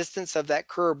the existence of that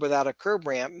curb without a curb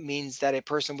ramp means that a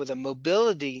person with a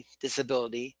mobility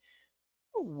disability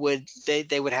would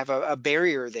have a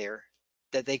barrier there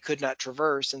that they could not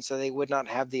traverse, and so they would not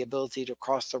have the ability to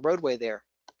cross the roadway there.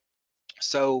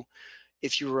 So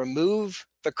if you remove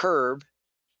the curb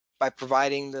by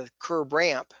providing the curb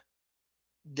ramp,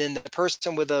 then the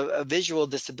person with a visual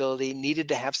disability needed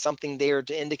to have something there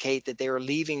to indicate that they are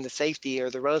leaving the safety or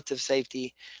the relative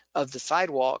safety of the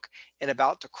sidewalk and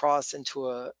about to cross into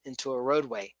a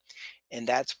roadway. And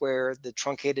that's where the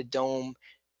truncated dome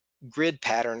grid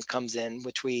pattern comes in,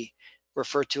 which we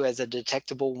refer to as a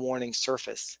detectable warning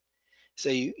surface. So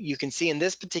you can see in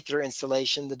this particular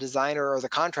installation, the designer or the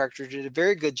contractor did a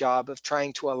very good job of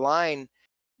trying to align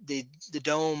the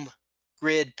dome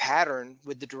grid pattern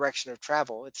with the direction of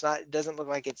travel. It doesn't look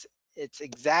like it's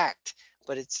exact,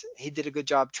 but he did a good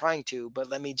job trying to. But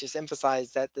let me just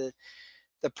emphasize that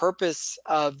the purpose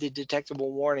of the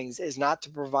detectable warnings is not to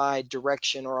provide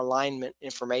direction or alignment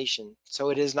information.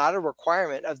 So it is not a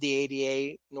requirement of the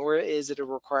ADA, nor is it a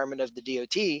requirement of the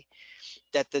DOT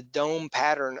that the dome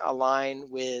pattern align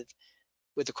with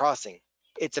the crossing.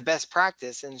 It's a best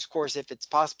practice, and of course, if it's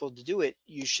possible to do it,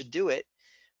 you should do it,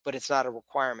 but it's not a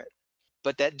requirement.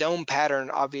 But that dome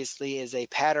pattern obviously is a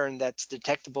pattern that's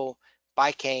detectable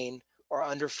by cane or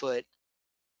underfoot,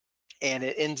 and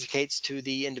it indicates to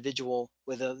the individual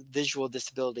with a visual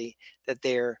disability that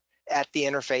they're at the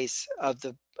interface of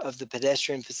the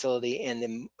pedestrian facility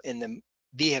and the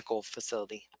vehicle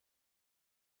facility.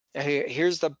 Now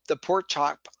here's the pork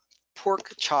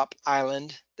chop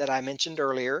island that I mentioned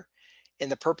earlier.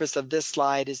 And the purpose of this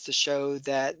slide is to show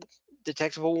that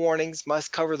detectable warnings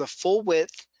must cover the full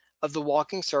width of the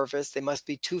walking surface. They must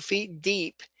be 2 feet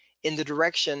deep in the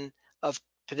direction of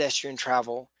pedestrian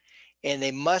travel, and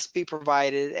they must be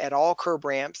provided at all curb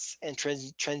ramps and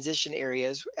transition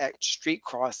areas at street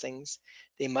crossings.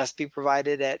 They must be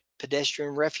provided at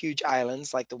pedestrian refuge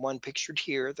islands like the one pictured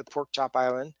here, the pork chop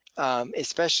island,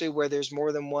 especially where there's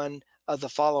more than one of the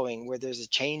following: where there's a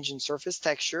change in surface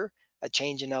texture, a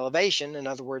change in elevation, in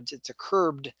other words, it's a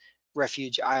curbed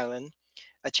refuge island,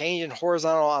 a change in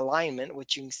horizontal alignment,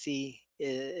 which you can see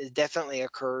is definitely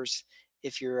occurs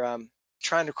if you're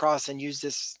trying to cross and use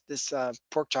this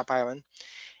pork chop island.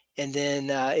 And then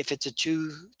if it's a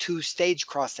two stage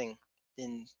crossing,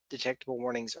 then detectable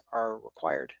warnings are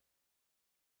required.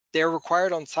 They're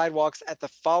required on sidewalks at the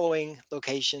following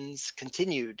locations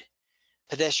continued: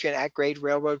 pedestrian at grade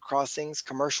railroad crossings,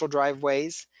 commercial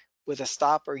driveways with a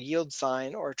stop or yield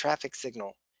sign or a traffic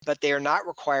signal. But they are not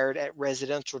required at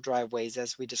residential driveways,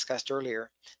 as we discussed earlier.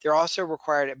 They're also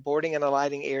required at boarding and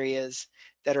alighting areas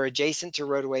that are adjacent to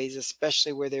roadways,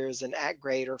 especially where there is an at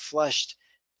grade or flushed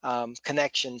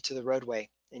connection to the roadway.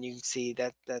 And you can see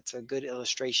that that's a good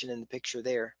illustration in the picture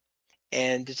there.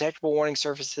 And detectable warning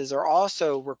surfaces are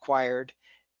also required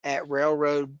at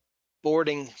railroad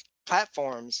boarding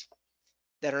platforms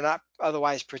that are not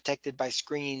otherwise protected by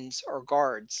screens or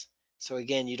guards. So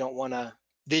again, you don't want a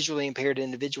visually impaired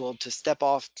individual to step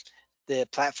off the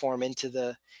platform into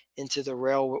the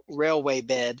railway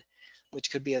bed,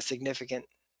 which could be a significant,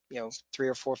 3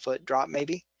 or 4 foot drop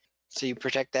maybe. So you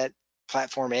protect that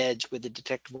platform edge with a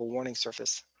detectable warning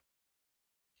surface.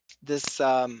 This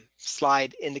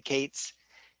slide indicates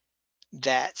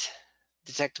that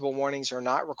detectable warnings are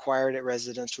not required at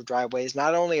residential driveways.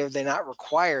 Not only are they not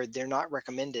required, they're not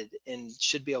recommended and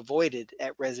should be avoided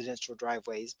at residential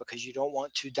driveways because you don't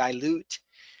want to dilute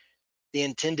the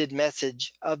intended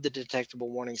message of the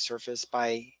detectable warning surface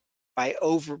by their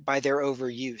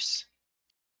overuse.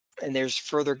 And there's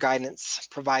further guidance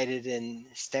provided in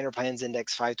Standard Plans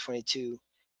Index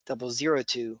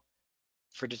 522.002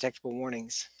 for detectable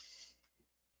warnings.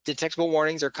 Detectable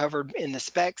warnings are covered in the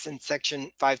specs in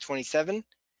section 527.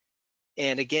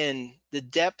 And again, the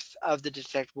depth of the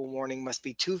detectable warning must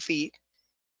be 2 feet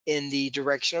in the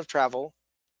direction of travel,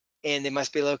 and they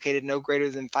must be located no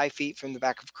greater than 5 feet from the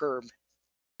back of curb.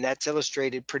 And that's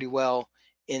illustrated pretty well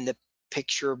in the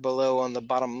picture below on the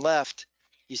bottom left.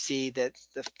 You see that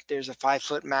there's a 5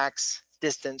 foot max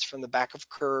distance from the back of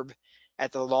curb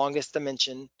at the longest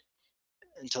dimension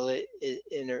until it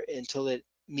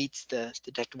meets the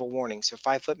detectable warning. So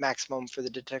 5 foot maximum for the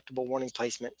detectable warning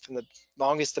placement from the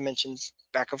longest dimensions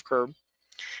back of curb.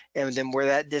 And then where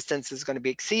that distance is going to be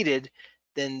exceeded,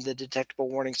 then the detectable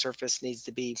warning surface needs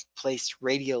to be placed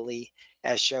radially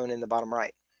as shown in the bottom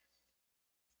right.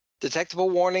 Detectable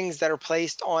warnings that are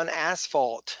placed on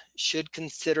asphalt should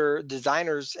consider,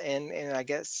 designers and I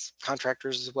guess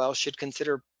contractors as well, should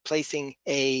consider placing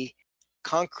a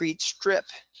concrete strip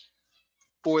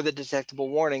for the detectable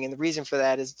warning. And the reason for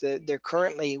that is that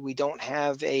we don't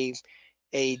have a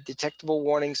detectable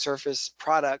warning surface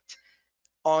product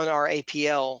on our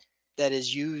APL that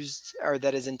is used or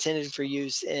that is intended for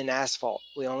use in asphalt.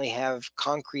 We only have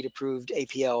concrete approved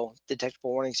APL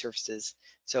detectable warning surfaces.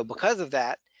 So because of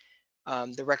that,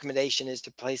 the recommendation is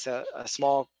to place a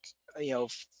small, 4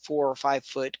 or 5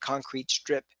 foot concrete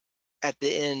strip at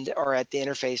the end or at the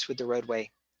interface with the roadway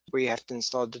where you have to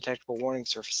install detectable warning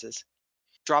surfaces.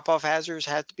 Drop-off hazards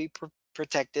have to be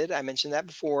protected. I mentioned that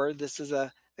before. This is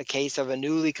a case of a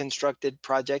newly constructed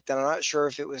project, and I'm not sure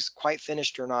if it was quite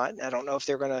finished or not. I don't know if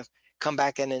they're going to come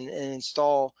back in and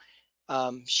install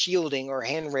shielding or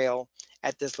handrail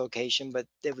at this location, but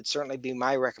it would certainly be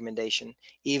my recommendation,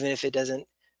 even if it doesn't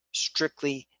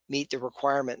strictly meet the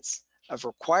requirements of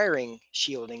requiring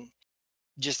shielding.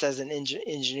 Just as an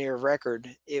engineer of record,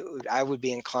 I would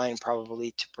be inclined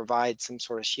probably to provide some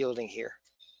sort of shielding here.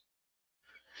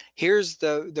 Here's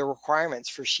the requirements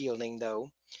for shielding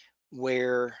though,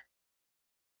 where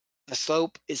the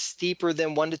slope is steeper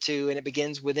than 1 to 2 and it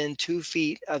begins within 2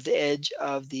 feet of the edge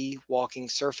of the walking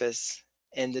surface,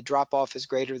 and the drop off is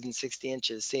greater than 60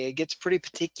 inches. See, it gets pretty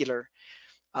particular,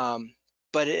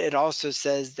 but it also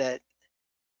says that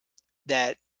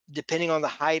depending on the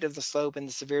height of the slope and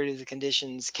the severity of the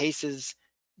conditions, cases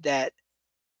that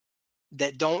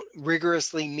don't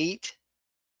rigorously meet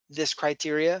this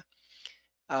criteria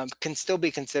can still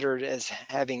be considered as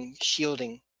having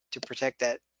shielding to protect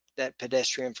that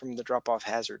pedestrian from the drop-off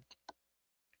hazard.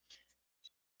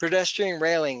 Pedestrian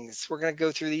railings. We're going to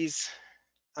go through these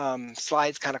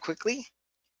slides kind of quickly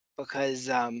because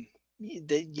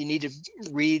you need to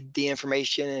read the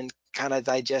information and kind of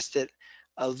digest it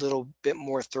a little bit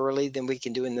more thoroughly than we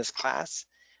can do in this class.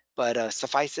 But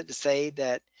suffice it to say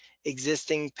that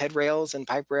existing ped rails and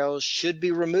pipe rails should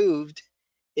be removed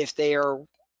if they are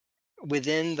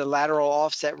within the lateral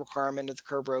offset requirement of the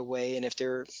curb roadway and if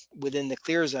they're within the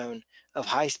clear zone of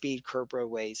high-speed curb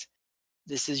roadways.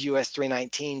 This is US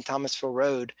 319 Thomasville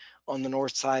Road on the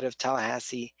north side of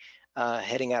Tallahassee,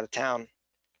 heading out of town.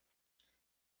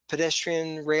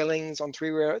 Pedestrian railings on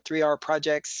 3R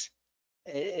projects.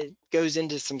 It goes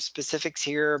into some specifics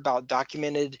here about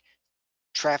documented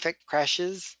traffic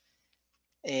crashes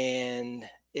and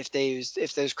if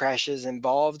those crashes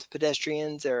involved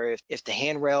pedestrians or if the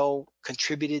handrail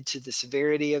contributed to the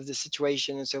severity of the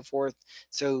situation and so forth.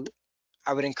 So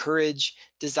I would encourage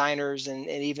designers and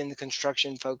even the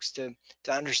construction folks to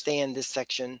understand this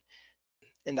section.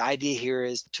 And the idea here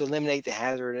is to eliminate the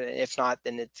hazard. If not,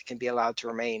 then it can be allowed to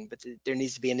remain. But there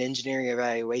needs to be an engineering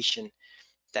evaluation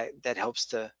that helps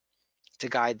to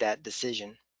guide that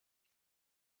decision.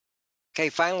 Okay,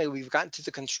 finally, we've gotten to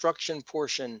the construction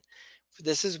portion.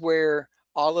 This is where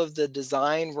all of the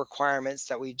design requirements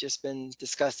that we've just been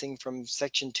discussing from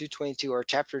section 222 or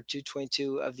chapter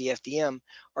 222 of the FDM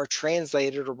are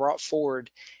translated or brought forward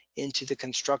into the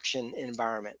construction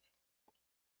environment.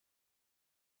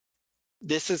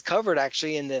 This is covered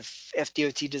actually in the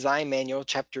FDOT design manual,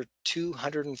 chapter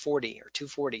 240 or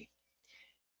 240.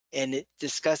 And it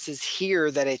discusses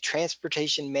here that a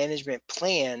transportation management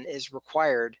plan is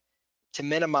required to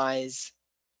minimize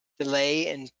delay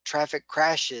and traffic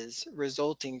crashes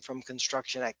resulting from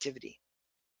construction activity.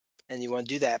 And you want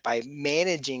to do that by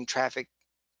managing traffic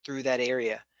through that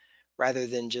area rather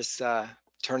than just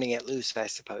turning it loose, I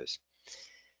suppose.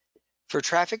 For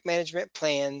traffic management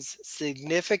plans,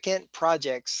 significant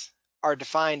projects are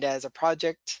defined as a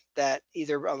project that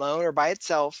either alone or by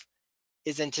itself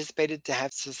is anticipated to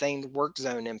have sustained work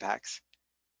zone impacts.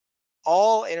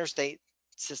 All interstate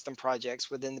system projects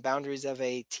within the boundaries of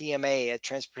a TMA, a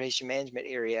transportation management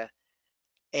area,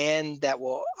 and that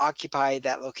will occupy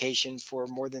that location for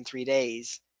more than 3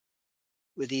 days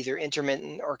with either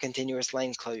intermittent or continuous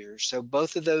lane closures. So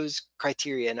both of those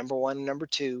criteria, number 1 and number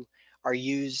 2, are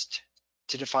used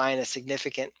to define a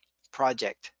significant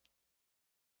project.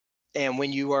 And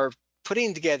when you are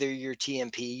putting together your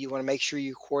TMP, you want to make sure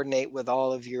you coordinate with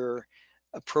all of your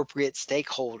appropriate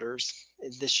stakeholders.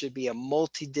 This should be a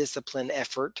multidiscipline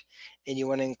effort, and you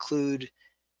want to include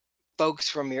folks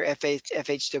from your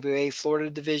FHWA Florida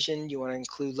division. You want to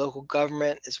include local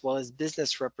government as well as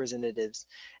business representatives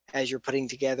as you're putting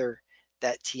together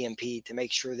that TMP to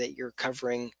make sure that you're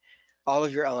covering all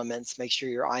of your elements, make sure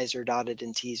your I's are dotted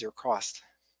and T's are crossed.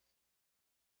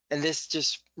 And this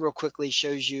just real quickly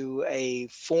shows you a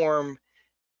form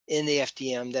in the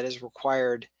FDM that is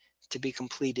required to be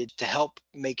completed to help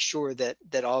make sure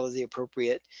that all of the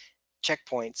appropriate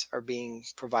checkpoints are being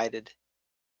provided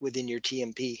within your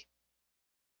TMP.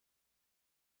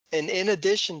 And in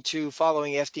addition to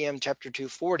following FDM Chapter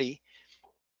 240,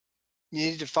 you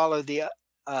need to follow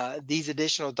these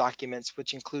additional documents,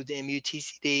 which include the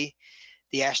MUTCD,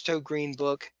 the AASHTO Green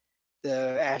Book,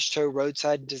 the AASHTO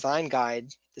Roadside Design Guide,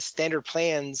 the Standard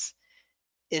Plans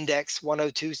Index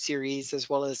 102 series, as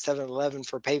well as 711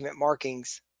 for pavement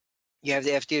markings. You have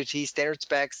the FDOT standard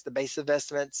specs, the base of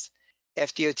estimates,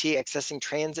 FDOT Accessing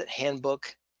Transit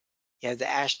Handbook. You have the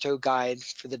AASHTO guide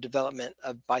for the development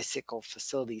of bicycle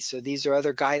facilities. So these are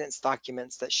other guidance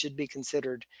documents that should be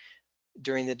considered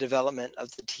during the development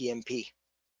of the TMP.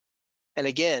 And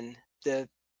again, the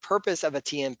purpose of a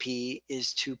TMP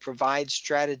is to provide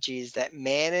strategies that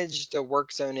manage the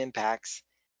work zone impacts,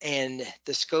 and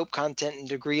the scope, content, and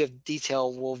degree of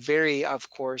detail will vary, of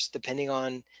course, depending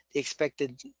on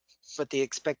what the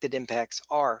expected impacts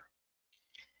are.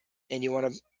 And you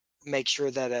want to make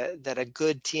sure that a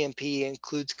good TMP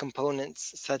includes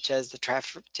components such as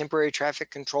the temporary traffic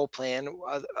control plan,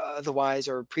 otherwise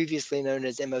or previously known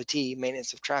as MOT,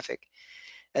 maintenance of traffic,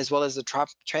 as well as the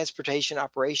transportation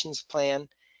operations plan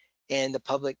and the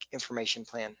public information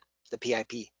plan, the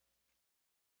PIP.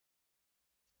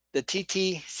 The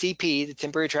TTCP, the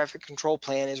temporary traffic control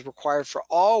plan, is required for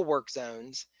all work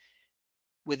zones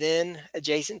within,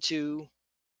 adjacent to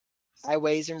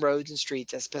highways and roads and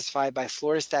streets as specified by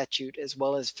Florida statute as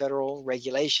well as federal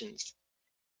regulations.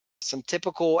 Some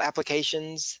typical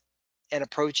applications and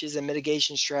approaches and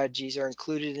mitigation strategies are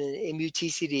included in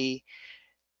MUTCD,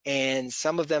 and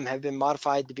some of them have been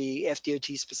modified to be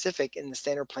FDOT specific in the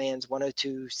Standard Plans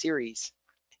 102 series.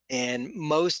 And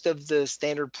most of the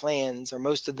standard plans or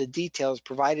most of the details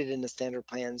provided in the standard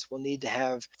plans will need to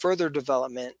have further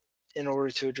development in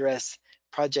order to address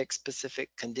project specific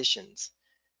conditions.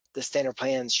 The standard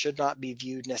plans should not be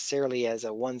viewed necessarily as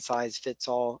a one size fits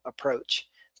all approach,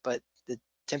 but the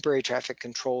temporary traffic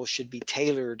control should be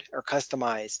tailored or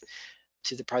customized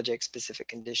to the project specific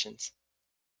conditions.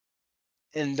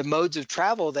 And the modes of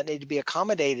travel that need to be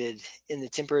accommodated in the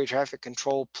temporary traffic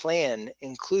control plan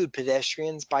include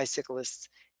pedestrians, bicyclists,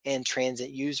 and transit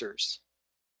users.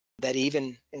 That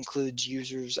even includes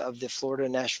users of the Florida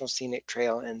National Scenic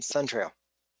Trail and Sun Trail.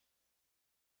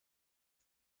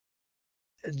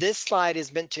 This slide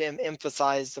is meant to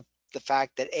emphasize the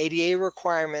fact that ADA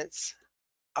requirements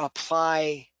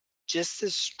apply just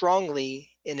as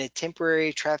strongly in a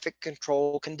temporary traffic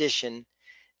control condition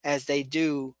as they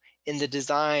do in the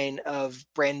design of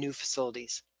brand new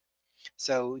facilities.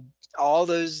 So all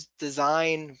those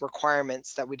design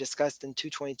requirements that we discussed in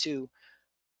 222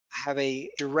 have a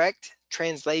direct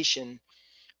translation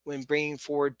when bringing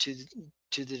forward to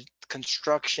the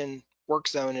construction work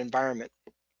zone environment.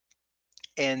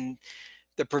 And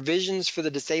the provisions for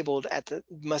the disabled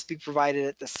must be provided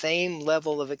at the same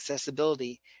level of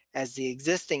accessibility as the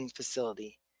existing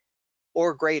facility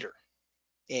or greater.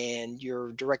 And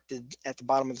you're directed at the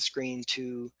bottom of the screen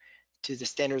to the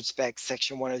standard specs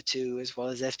section 102 as well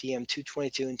as FDM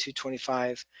 222 and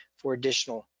 225 for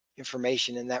additional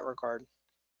information in that regard.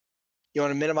 You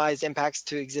want to minimize impacts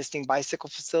to existing bicycle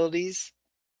facilities,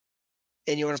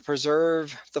 and you want to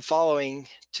preserve the following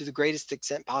to the greatest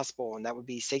extent possible, and that would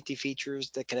be safety features,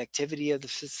 the connectivity of the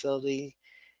facility,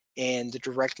 and the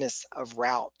directness of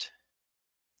route.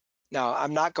 Now,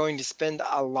 I'm not going to spend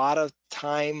a lot of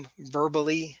time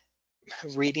verbally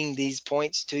reading these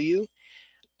points to you,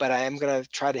 but I am going to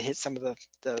try to hit some of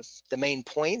the main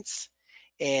points.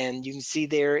 And you can see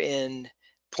there in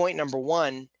point number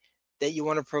 1 that you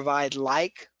want to provide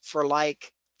like for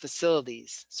like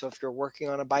facilities. So if you're working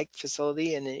on a bike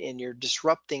facility and you're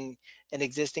disrupting an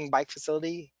existing bike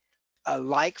facility, a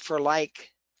like for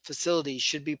like facility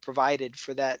should be provided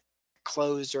for that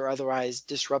closed or otherwise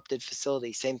disrupted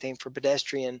facility. Same thing for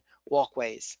pedestrian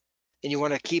walkways. And you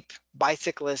want to keep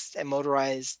bicyclists and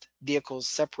motorized vehicles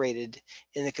separated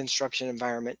in the construction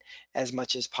environment as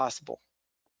much as possible.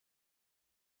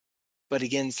 But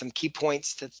again, some key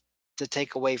points to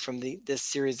take away from this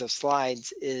series of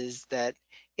slides is that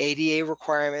ADA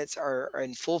requirements are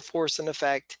in full force and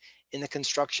effect in the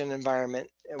construction environment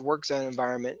and work zone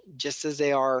environment, just as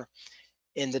they are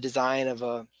in the design of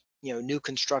a new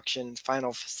construction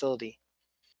final facility.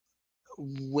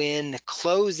 When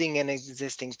closing an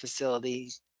existing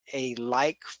facility, a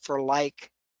like for like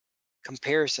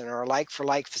comparison or a like for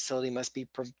like facility must be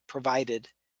provided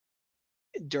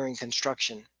during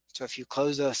construction. So if you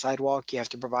close a sidewalk, you have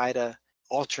to provide a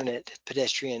alternate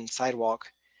pedestrian sidewalk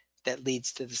that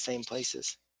leads to the same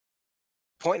places.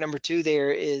 Point number 2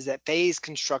 there is that phase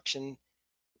construction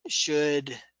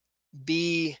should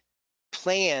be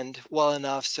planned well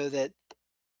enough so that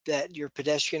your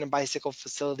pedestrian and bicycle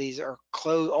facilities are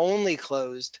only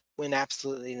closed when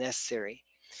absolutely necessary.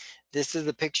 This is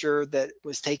the picture that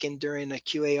was taken during a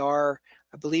QAR,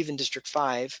 I believe in District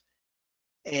 5.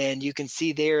 And you can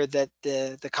see there that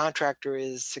the contractor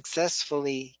is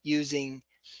successfully using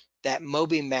that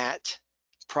MobiMat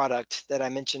product that I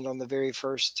mentioned on the very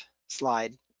first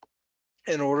slide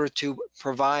in order to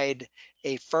provide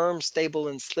a firm, stable,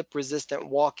 and slip-resistant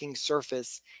walking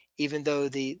surface, even though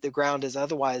the ground is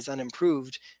otherwise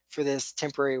unimproved for this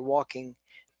temporary walking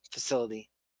facility.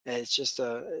 It's just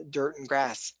dirt and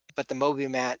grass, but the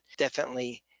MobiMat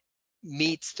definitely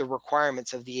meets the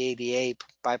requirements of the ADA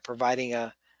by providing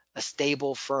a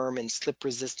stable, firm, and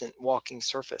slip-resistant walking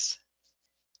surface.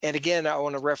 And again, I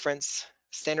want to reference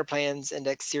Standard Plans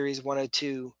Index Series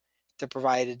 102 to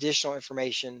provide additional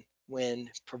information when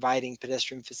providing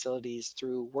pedestrian facilities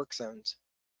through work zones.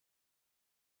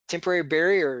 Temporary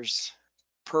barriers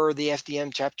per the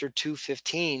FDM Chapter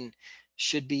 215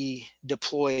 should be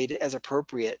deployed as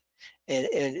appropriate,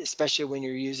 and especially when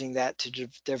you're using that to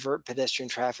divert pedestrian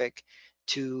traffic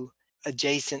to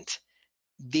adjacent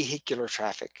vehicular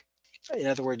traffic. In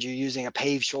other words, you're using a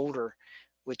paved shoulder,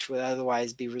 which would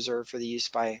otherwise be reserved for the use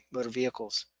by motor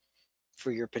vehicles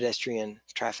for your pedestrian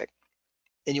traffic.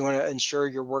 And you want to ensure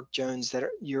your work zones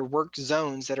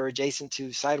that are adjacent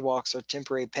to sidewalks or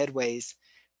temporary pedways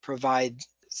provide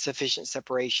sufficient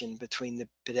separation between the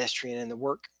pedestrian and the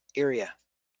work area.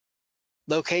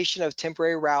 Location of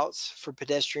temporary routes for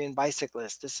pedestrian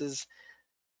bicyclists. This is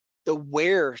the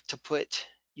where to put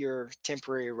your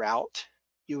temporary route.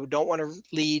 You don't want to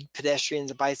lead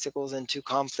pedestrians and bicycles into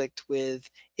conflict with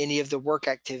any of the work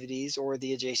activities or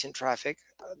the adjacent traffic.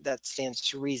 That stands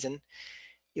to reason.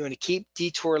 You want to keep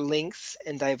detour lengths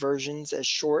and diversions as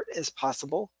short as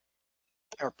possible,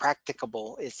 or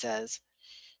practicable, it says.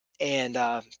 And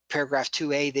paragraph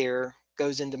 2A there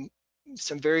goes into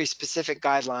some very specific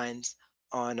guidelines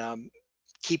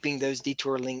keeping those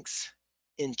detour links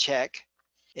in check.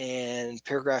 And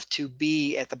paragraph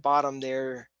 2B at the bottom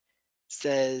there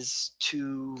says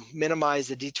to minimize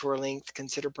the detour length,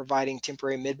 consider providing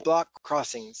temporary mid-block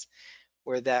crossings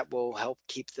where that will help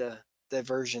keep the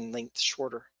diversion length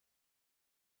shorter.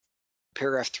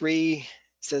 Paragraph 3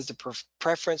 says the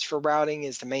preference for routing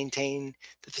is to maintain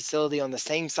the facility on the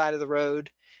same side of the road.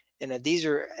 And these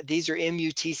are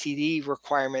MUTCD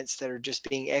requirements that are just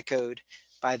being echoed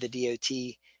by the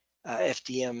DOT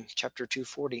FDM Chapter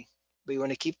 240. But you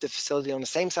want to keep the facility on the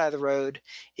same side of the road.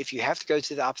 If you have to go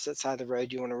to the opposite side of the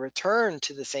road, you want to return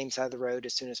to the same side of the road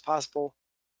as soon as possible.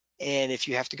 And if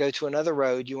you have to go to another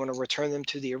road, you want to return them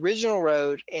to the original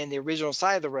road and the original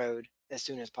side of the road as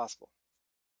soon as possible.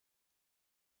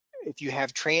 If you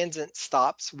have transit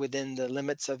stops within the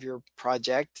limits of your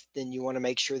project, then you want to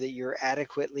make sure that you're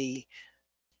adequately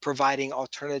providing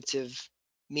alternative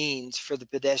means for the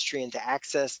pedestrian to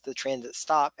access the transit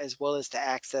stop as well as to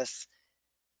access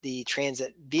the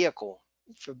transit vehicle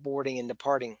for boarding and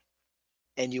departing.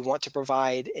 And you want to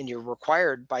provide, and you're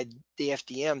required by the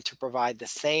FDM to provide the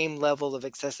same level of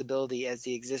accessibility as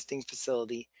the existing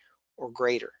facility or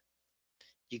greater.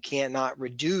 You cannot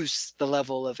reduce the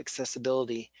level of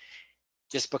accessibility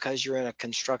just because you're in a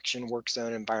construction work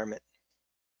zone environment.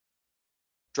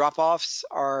 Drop-offs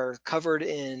are covered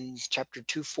in Chapter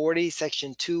 240,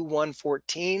 Section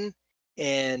 2114,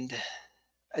 and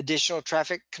additional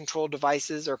traffic control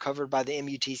devices are covered by the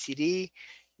MUTCD.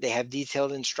 They have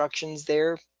detailed instructions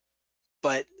there,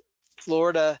 but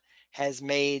Florida has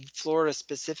made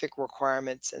Florida-specific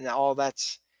requirements, and all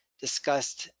that's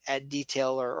discussed at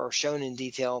detail or shown in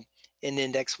detail in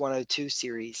Index 102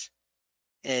 series.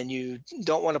 And you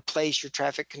don't want to place your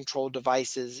traffic control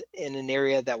devices in an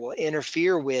area that will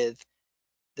interfere with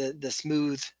the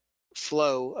smooth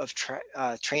flow of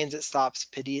transit stops,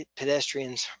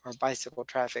 pedestrians, or bicycle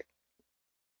traffic.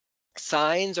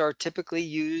 Signs are typically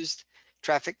used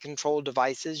traffic control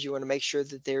devices. You want to make sure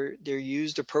that they're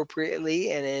used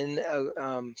appropriately and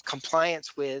in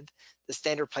compliance with the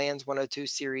Standard Plans 102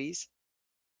 series.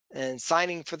 And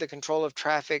signing for the control of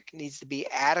traffic needs to be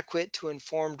adequate to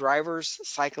inform drivers,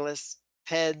 cyclists,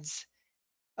 peds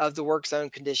of the work zone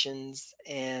conditions,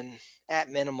 and at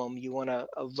minimum, you want to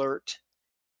alert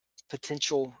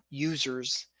potential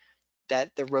users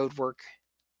that the road work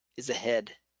is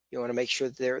ahead. You want to make sure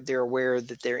that they're aware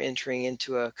that they're entering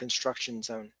into a construction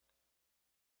zone.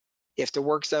 If the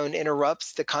work zone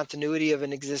interrupts the continuity of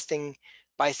an existing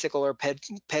bicycle or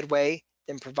pedway,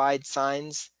 then provide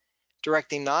signs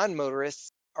directing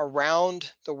non-motorists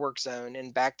around the work zone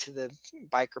and back to the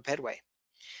bike or pedway.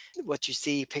 What you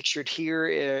see pictured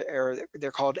here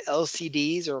they're called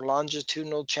LCDs, or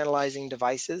longitudinal channelizing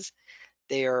devices.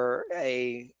 They are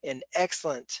an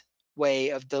excellent way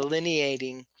of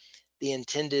delineating the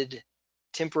intended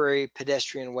temporary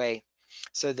pedestrian way.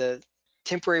 So the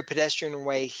temporary pedestrian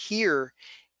way here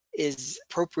is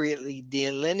appropriately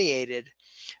delineated,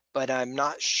 but I'm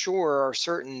not sure or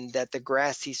certain that the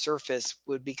grassy surface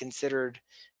would be considered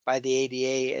by the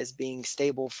ADA as being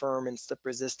stable, firm, and slip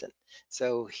resistant.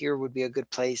 So here would be a good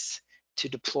place to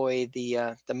deploy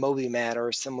the MobiMat or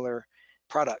a similar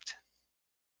product.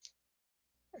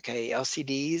 Okay,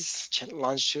 LCDs,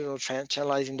 longitudinal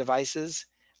channelizing devices,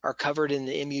 are covered in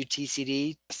the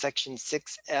MUTCD Section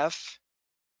 6F.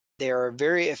 They are a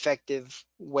very effective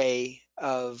way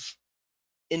of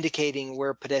indicating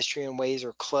where pedestrian ways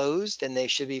are closed, and they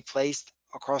should be placed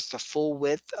across the full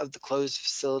width of the closed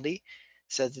facility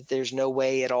so that there's no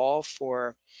way at all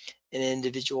for an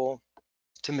individual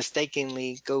to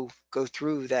mistakenly go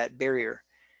through that barrier.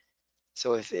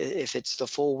 So if it's the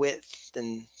full width,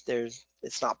 then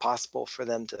it's not possible for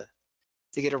them to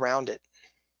get around it.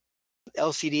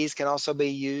 LCDs can also be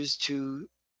used to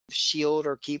shield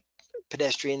or keep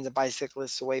pedestrians and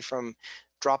bicyclists away from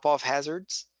drop-off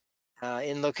hazards.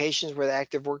 In locations where the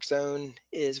active work zone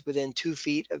is within 2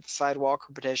 feet of the sidewalk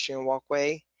or pedestrian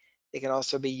walkway, they can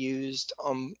also be used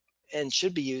and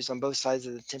should be used on both sides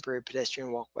of the temporary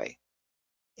pedestrian walkway.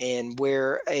 And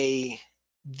where a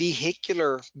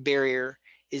vehicular barrier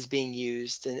is being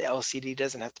used, then the LCD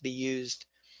doesn't have to be used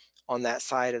on that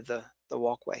side of the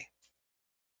walkway.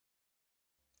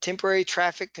 Temporary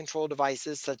traffic control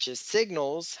devices such as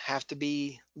signals have to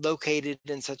be located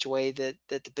in such a way that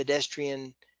the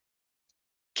pedestrian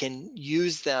can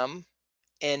use them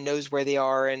and knows where they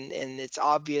are, and it's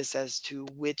obvious as to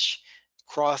which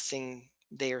crossing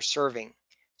they are serving.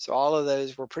 So all of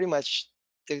those were pretty much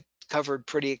covered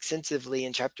pretty extensively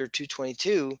in Chapter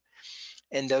 222,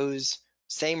 and those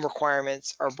same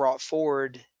requirements are brought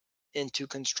forward into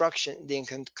construction,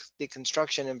 the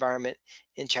construction environment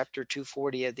in Chapter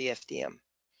 240 of the FDM.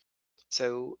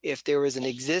 So if there is an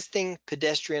existing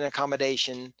pedestrian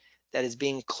accommodation that is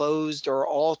being closed or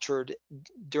altered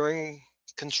during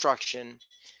construction,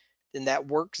 then that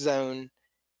work zone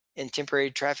and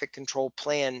temporary traffic control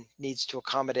plan needs to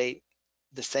accommodate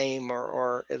the same,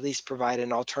 or at least provide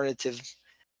an alternative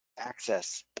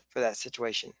access for that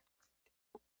situation.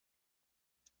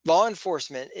 Law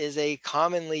enforcement is a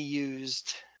commonly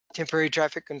used temporary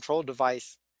traffic control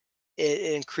device.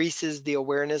 It increases the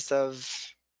awareness of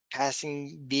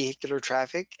passing vehicular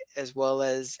traffic, as well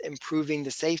as improving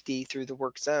the safety through the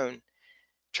work zone.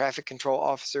 Traffic control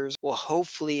officers will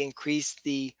hopefully increase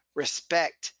the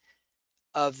respect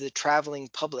of the traveling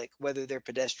public, whether they're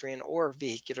pedestrian or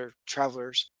vehicular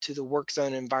travelers, to the work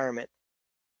zone environment.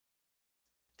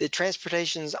 The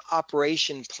Transportation's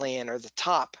Operation Plan, or the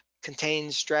TOP,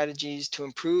 contains strategies to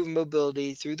improve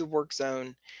mobility through the work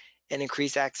zone and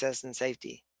increase access and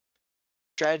safety.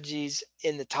 Strategies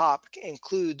in the TOP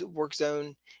include work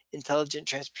zone intelligent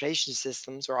transportation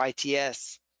systems, or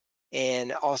ITS,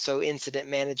 and also incident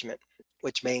management,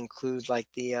 which may include like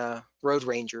the road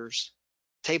rangers.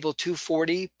 Table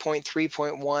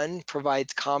 240.3.1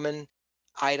 provides common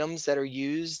items that are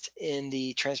used in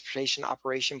the Transportation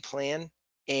Operation Plan,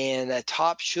 and a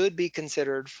TOP should be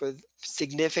considered for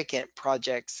significant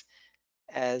projects,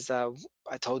 as I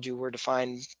told you were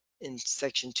defined in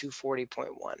section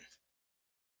 240.1.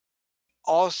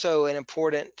 Also, an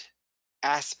important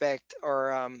aspect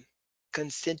or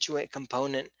constituent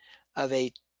component of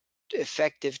a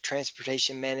effective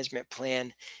transportation management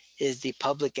plan is the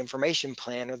public information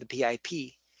plan, or the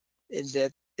PIP, is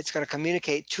that it's going to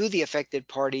communicate to the affected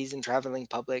parties and traveling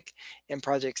public and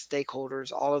project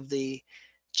stakeholders all of the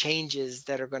changes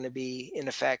that are going to be in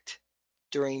effect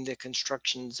during the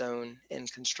construction zone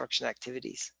and construction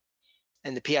activities.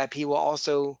 And the PIP will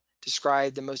also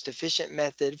describe the most efficient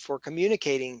method for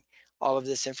communicating all of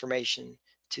this information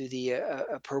to the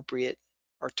appropriate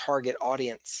or target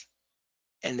audience.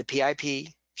 And the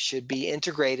PIP should be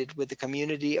integrated with the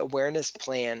community awareness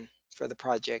plan for the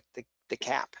project, the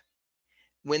CAP.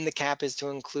 When the CAP is to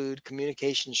include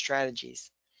communication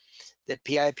strategies, the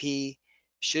PIP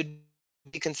should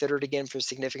be considered again for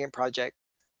significant projects.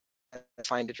 I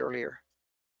find it earlier.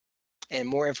 And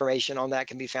more information on that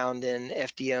can be found in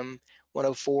FDM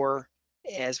 104,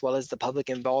 as well as the Public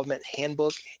Involvement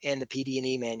Handbook and the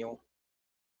PD&E manual.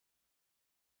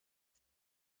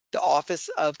 The Office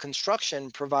of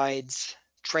Construction provides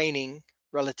training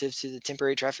relative to the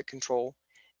temporary traffic control.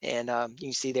 And you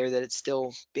can see there that it's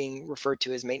still being referred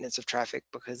to as maintenance of traffic,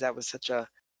 because that was such a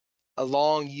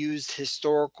long used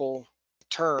historical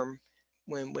term.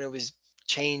 When it was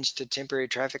changed to temporary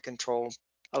traffic control,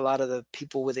 a lot of the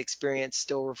people with experience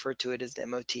still refer to it as the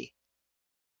MOT.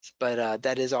 But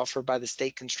that is offered by the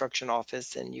State Construction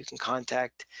Office, and you can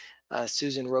contact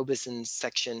Susan Robeson's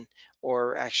section,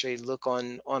 or actually look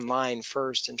online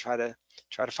first and try to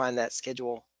find that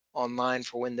schedule online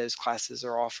for when those classes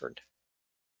are offered.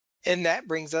 And that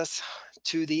brings us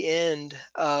to the end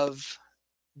of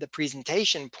the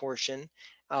presentation portion.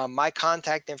 My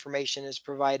contact information is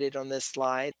provided on this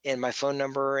slide, and my phone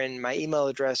number and my email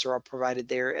address are all provided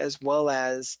there, as well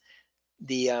as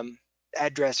the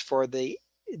address for the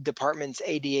department's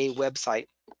ADA website,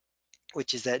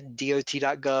 which is at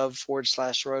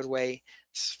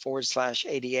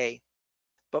dot.gov/roadway/ADA.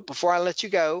 But before I let you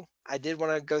go, I did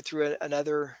want to go through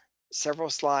another several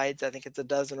slides, I think it's a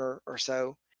dozen or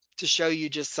so, to show you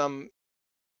just some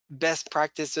best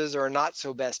practices or not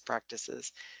so best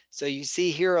practices. So you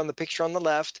see here on the picture on the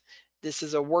left, this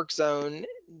is a work zone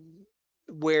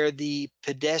where the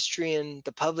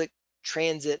public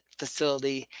transit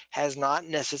facility has not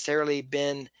necessarily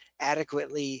been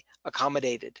adequately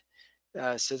accommodated.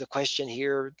 So the question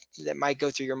here that might go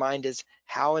through your mind is,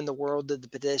 how in the world did the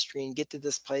pedestrian get to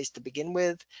this place to begin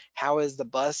with? How is the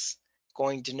bus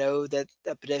going to know that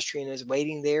the pedestrian is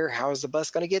waiting there? How is the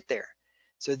bus going to get there?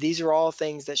 So these are all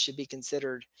things that should be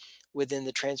considered within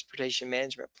the transportation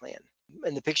management plan.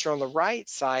 And the picture on the right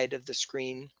side of the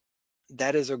screen,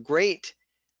 that is a great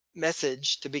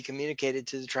message to be communicated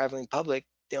to the traveling public.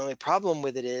 The only problem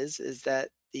with it is that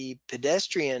the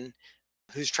pedestrian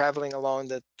who's traveling along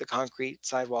the concrete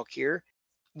sidewalk here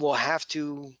will have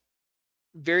to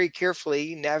very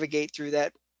carefully navigate through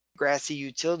that grassy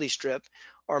utility strip,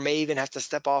 or may even have to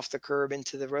step off the curb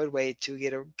into the roadway to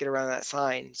get around that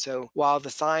sign. So while the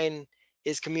sign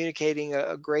is communicating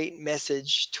a great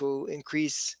message to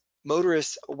increase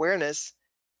motorist awareness,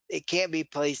 it can't be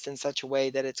placed in such a way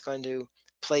that it's going to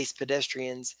place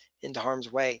pedestrians into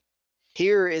harm's way.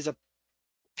 Here is a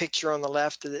picture on the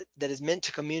left that is meant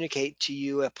to communicate to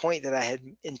you a point that I had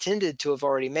intended to have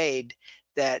already made,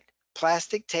 that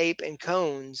plastic tape and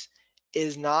cones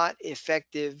is not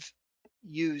effective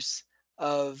use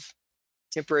of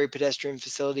temporary pedestrian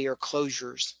facility or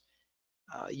closures.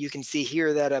 You can see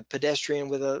here that a pedestrian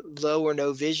with a low or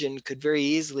no vision could very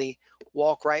easily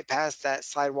walk right past that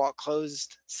sidewalk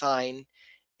closed sign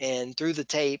and through the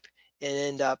tape and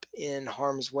end up in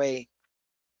harm's way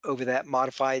over that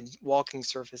modified walking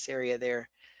surface area there.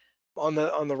 On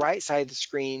the right side of the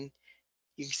screen,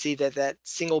 you can see that that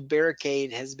single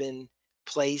barricade has been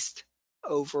placed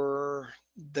over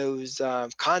those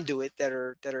conduit that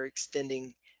are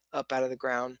extending up out of the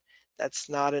ground. That's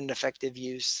not an effective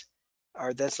use,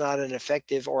 or that's not an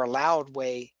effective or allowed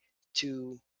way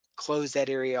to close that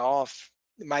area off.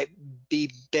 It might be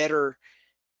better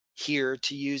here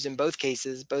to use in both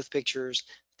cases, both pictures,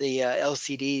 the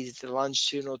LCDs, the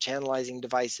longitudinal channelizing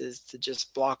devices, to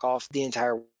just block off the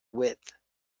entire width.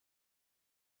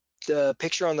 The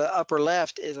picture on the upper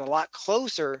left is a lot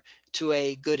closer to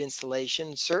a good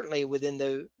installation, certainly within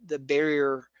the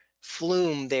barrier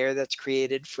flume there that's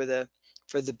created for the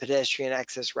pedestrian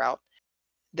access route,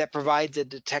 that provides a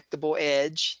detectable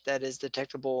edge that is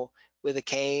detectable with a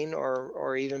cane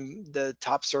or even the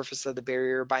top surface of the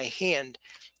barrier by hand.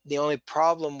 The only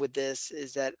problem with this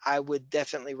is that I would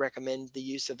definitely recommend the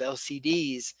use of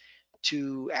LCDs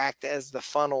to act as the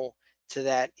funnel to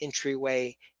that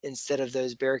entryway instead of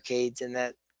those barricades in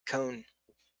that cone.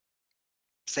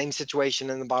 Same situation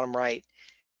in the bottom right.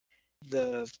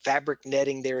 The fabric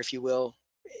netting there, if you will,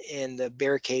 and the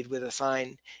barricade with a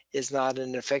sign is not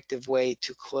an effective way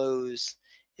to close,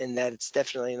 and that it's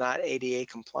definitely not ADA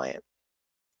compliant.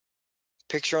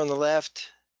 Picture on the left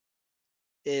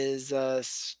is a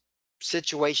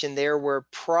situation there where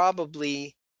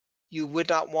probably you would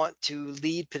not want to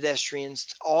lead pedestrians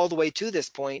all the way to this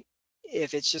point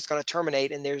if it's just going to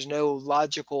terminate and there's no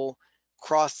logical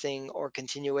crossing or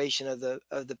continuation of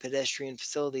the pedestrian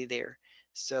facility there.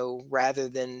 So rather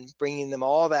than bringing them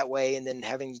all that way and then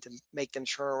having to make them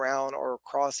turn around or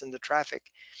cross into traffic,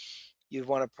 you'd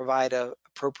want to provide a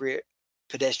appropriate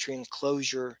pedestrian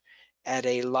closure at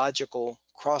a logical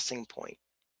crossing point.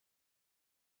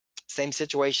 Same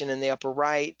situation in the upper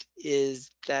right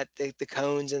is that the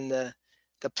cones and the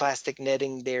plastic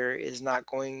netting there is not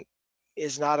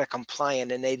a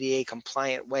compliant, an ADA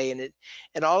compliant way.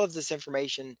 And all of this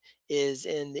information is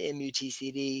in the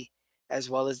MUTCD as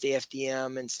well as the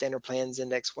FDM and Standard Plans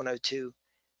Index 102.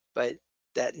 But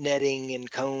that netting and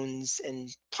cones and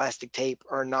plastic tape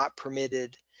are not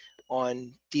permitted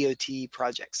on DOT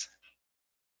projects.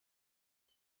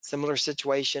 Similar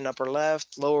situation, upper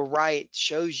left. Lower right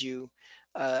shows you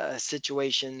a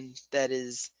situation that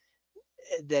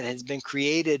has been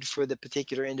created for the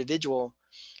particular individual,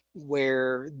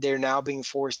 where they're now being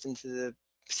forced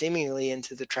seemingly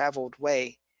into the traveled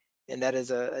way, and that is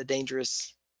a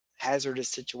dangerous, hazardous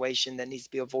situation that needs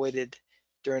to be avoided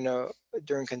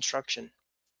during construction.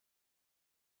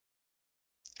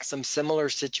 Some similar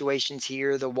situations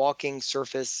here. The walking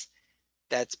surface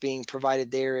that's being provided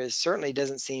there certainly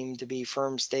doesn't seem to be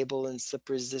firm, stable, and slip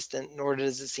resistant, nor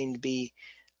does it seem to be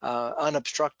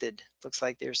unobstructed. Looks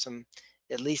like there's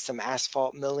at least some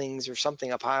asphalt millings or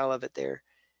something, a pile of it there.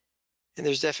 And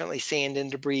there's definitely sand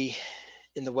and debris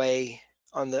in the way.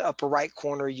 On the upper right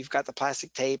corner, you've got the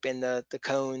plastic tape and the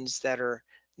cones that are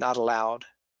not allowed.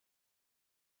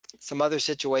 Some other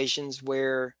situations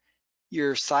where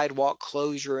your sidewalk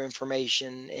closure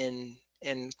information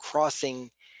and crossing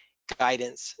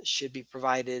guidance should be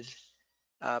provided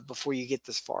before you get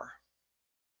this far.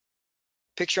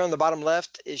 Picture on the bottom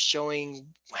left is showing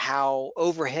how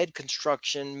overhead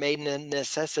construction may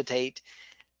necessitate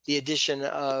the addition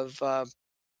of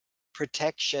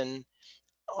protection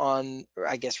on, or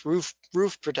I guess roof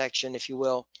protection, if you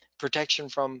will, protection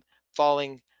from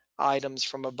falling items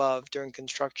from above during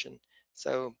construction.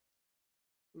 So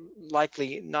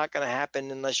likely not going to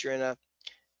happen unless you're in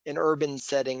an urban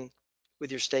setting with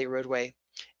your state roadway.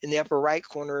 In the upper right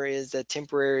corner is a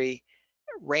temporary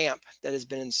ramp that has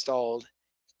been installed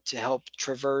to help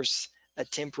traverse a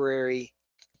temporary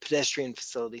pedestrian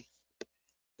facility.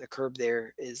 The curb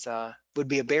there would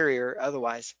be a barrier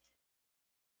otherwise.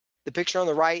 The picture on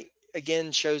the right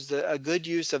again shows a good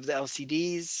use of the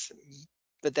LCDs,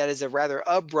 but that is a rather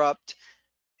abrupt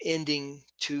ending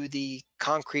to the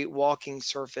concrete walking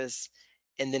surface,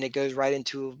 and then it goes right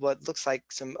into what looks like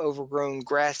some overgrown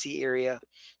grassy area,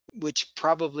 which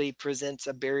probably presents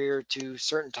a barrier to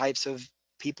certain types of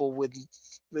people with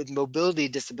mobility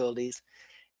disabilities.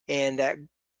 And that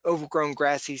overgrown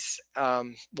grassy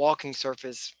walking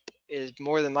surface is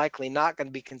more than likely not going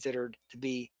to be considered to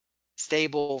be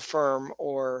stable, firm,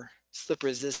 or slip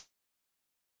resistant.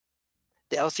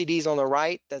 The LCDs on the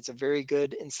right, that's a very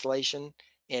good installation,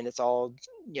 and it's all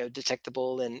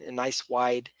detectable and a nice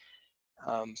wide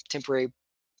temporary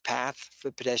path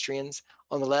for pedestrians.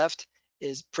 On the left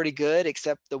is pretty good,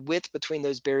 except the width between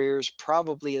those barriers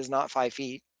probably is not 5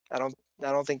 feet. I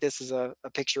don't think this is a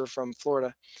picture from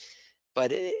Florida,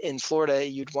 but in Florida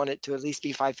you'd want it to at least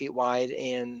be 5 feet wide.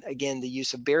 And again, the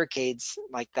use of barricades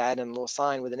like that and a little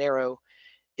sign with an arrow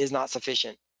is not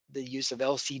sufficient. The use of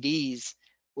LCDs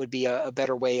would be a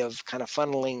better way of kind of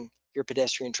funneling your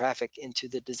pedestrian traffic into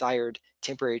the desired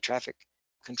temporary traffic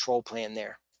control plan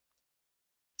there.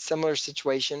 Similar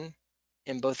situation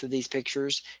in both of these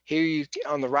pictures. Here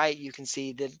on the right, you can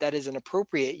see that that is an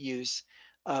appropriate use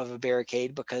of a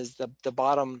barricade because the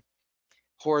bottom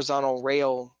horizontal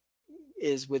rail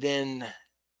is within,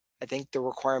 I think the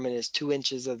requirement is 2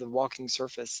 inches of the walking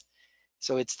surface.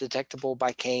 So it's detectable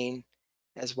by cane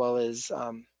as well as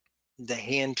the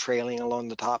hand trailing along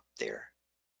the top there.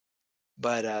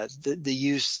 But the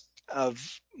use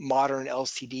of modern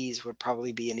LCDs would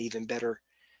probably be an even better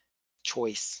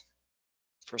choice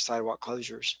for sidewalk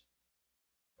closures.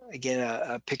 Again,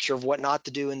 a picture of what not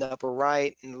to do in the upper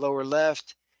right and lower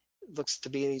left looks to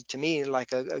be, to me,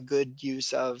 like a good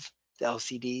use of the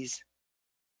LCDs.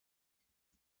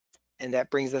 And that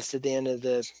brings us to the end of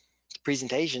the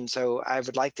presentation. So I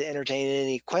would like to entertain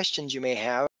any questions you may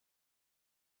have.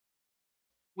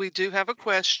 We do have a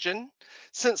question.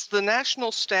 Since the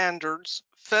national standards,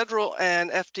 federal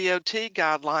and FDOT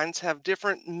guidelines have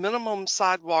different minimum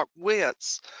sidewalk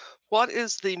widths, what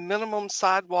is the minimum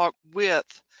sidewalk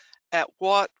width? At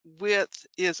what width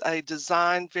is a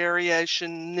design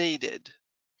variation needed?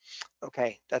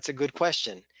 Okay, that's a good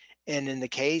question. And in the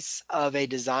case of a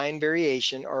design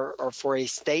variation or for a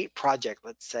state project,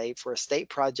 let's say for a state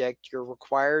project, you're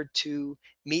required to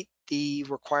meet the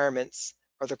requirements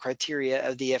or the criteria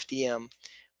of the FDM,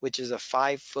 which is a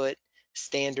 5-foot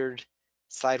standard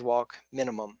sidewalk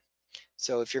minimum.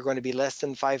 So if you're going to be less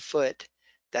than 5 foot,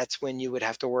 that's when you would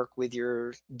have to work with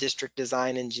your district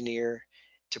design engineer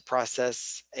to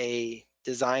process a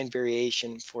design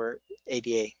variation for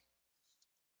ADA.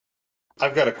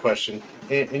 I've got a question.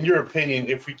 In your opinion,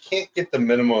 if we can't get the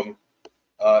minimum,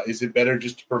 is it better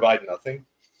just to provide nothing?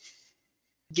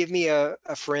 Give me a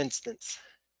for instance.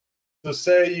 So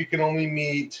say you can only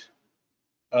meet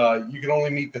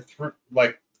the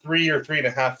like 3 or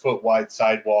 3.5 foot wide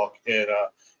sidewalk in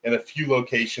a few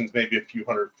locations, maybe a few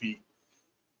 100 feet,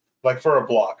 like for a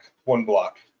block, one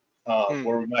block,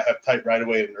 where we might have tight right of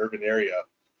way in an urban area.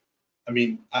 I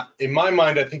mean, in my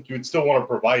mind, I think you would still want to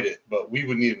provide it, but we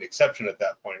would need an exception at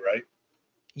that point, right?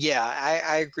 Yeah,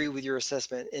 I agree with your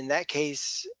assessment. In that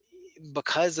case,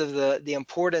 because of the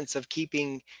importance of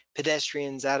keeping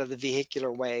pedestrians out of the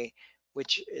vehicular way,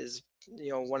 which is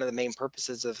one of the main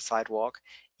purposes of a sidewalk,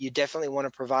 you definitely want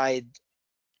to provide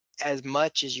as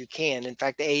much as you can. In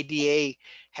fact, the ADA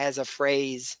has a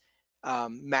phrase,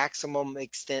 maximum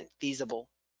extent feasible.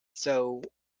 So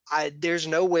there's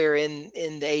nowhere in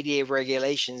the ADA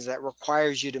regulations that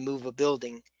requires you to move a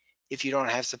building if you don't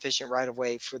have sufficient right of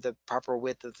way for the proper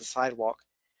width of the sidewalk.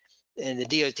 And the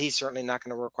DOT is certainly not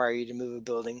going to require you to move a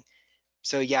building.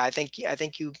 So yeah, I think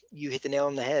you hit the nail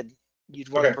on the head. You'd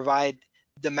want to Okay. provide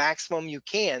the maximum you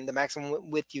can, the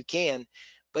maximum width you can,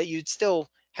 but you'd still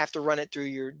have to run it through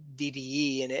your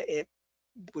DDE, and it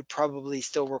would probably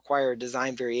still require a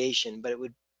design variation, but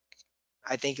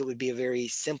I think it would be a very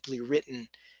simply written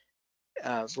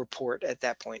report at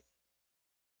that point.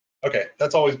 Okay,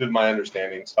 that's always been my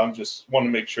understanding. So I'm just want to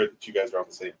make sure that you guys are on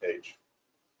the same page.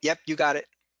 Yep, you got it.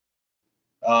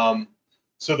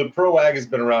 So the ProAg has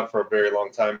been around for a very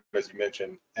long time, as you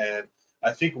mentioned, and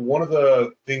I think one of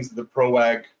the things that the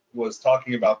ProAg was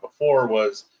talking about before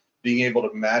was being able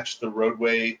to match the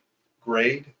roadway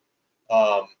grade.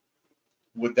 Um,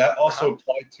 would that also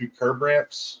apply to curb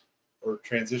ramps or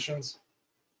transitions?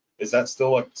 Is that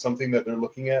still like something that they're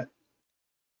looking at?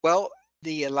 Well,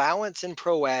 the allowance in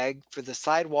ProAg for the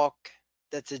sidewalk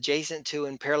that's adjacent to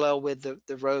and parallel with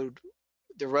the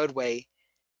roadway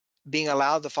being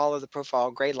allowed to follow the profile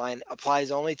grade line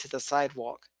applies only to the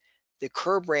sidewalk. The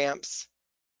curb ramps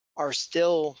are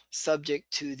still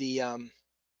subject to the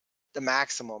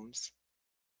maximums.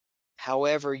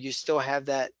 However, you still have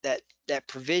that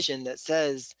provision that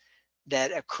says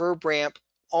that a curb ramp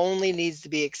only needs to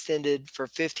be extended for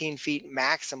 15 feet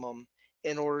maximum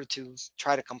in order to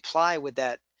try to comply with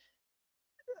that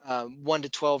 1 to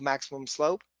 12 maximum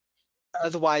slope.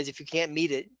 Otherwise, if you can't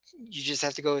meet it, you just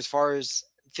have to go as far as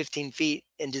 15 feet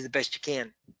and do the best you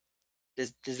can.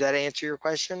 Does that answer your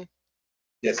question?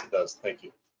 Yes, it does. Thank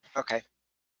you. Okay.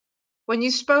 When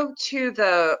you spoke to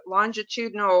the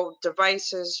longitudinal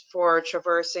devices for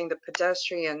traversing the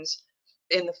pedestrians,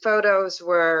 in the photos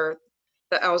where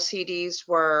the LCDs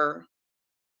were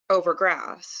over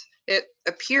grass, it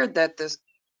appeared that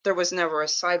there was never a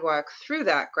sidewalk through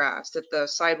that grass, that the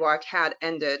sidewalk had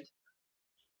ended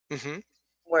Mm-hmm.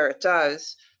 where it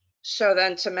does. So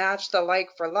then to match the like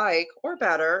for like, or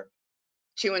better,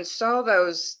 to install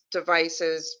those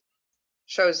devices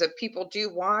shows that people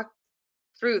do walk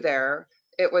through there.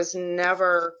 It was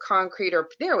never concrete or,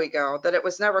 there we go, that it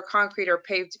was never concrete or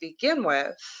paved to begin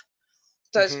with.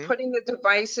 Does Mm-hmm. putting the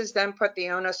devices then put the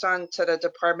onus on to the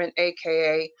department,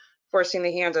 AKA forcing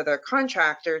the hand of the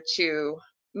contractor to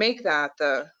make that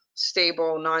the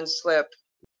stable, non-slip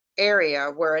area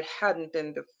where it hadn't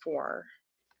been before?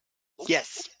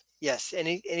 Yes. Yes.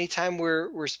 Anytime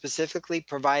we're specifically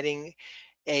providing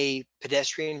a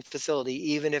pedestrian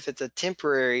facility, even if it's a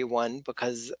temporary one,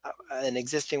 because an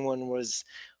existing one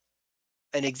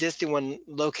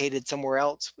located somewhere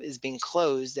else is being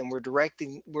closed, and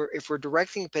if we're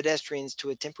directing pedestrians to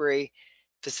a temporary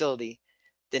facility,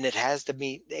 then it has to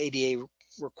meet the ADA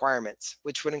requirements,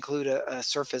 which would include a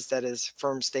surface that is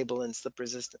firm, stable, and slip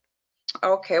resistant.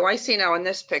 Okay, well, I see now in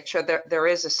this picture, there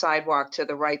is a sidewalk to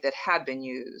the right that had been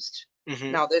used.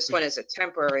 Mm-hmm. Now this one is a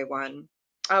temporary one.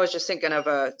 I was just thinking of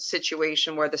a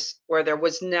situation where there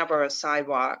was never a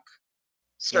sidewalk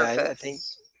Yeah, I think,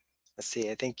 surface. let's see,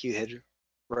 I think you had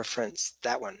referenced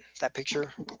that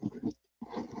picture.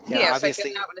 Yeah, Yes, I get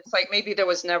obviously. that, but it's like maybe there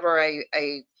was never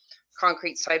a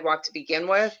concrete sidewalk to begin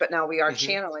with, but now we are Mm-hmm.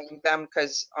 channeling them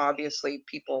because obviously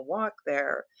people walk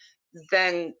there.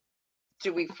 Then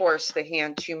do we force the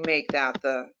hand to make that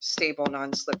the stable,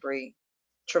 non-slippery,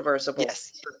 traversable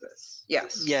Yes. surface?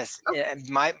 Yes. Yes, Okay. and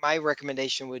my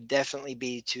recommendation would definitely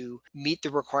be to meet the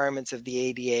requirements of the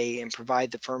ADA and provide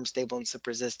the firm, stable, and slip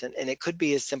resistant. And it could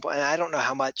be as simple, and I don't know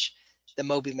how much the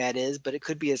Moby mat is, but it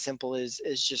could be as simple as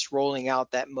just rolling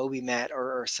out that Moby mat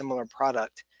or similar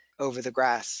product over the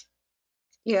grass.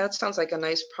 Yeah, it sounds like a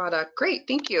nice product. Great,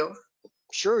 thank you.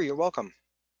 Sure, you're welcome.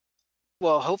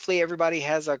 Well, hopefully everybody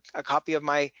has a copy of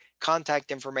my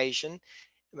contact information,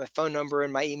 my phone number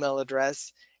and my email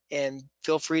address, and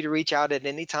feel free to reach out at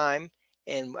any time.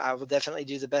 And I will definitely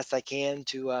do the best I can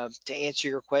to answer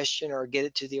your question or get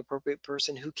it to the appropriate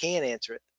person who can answer it.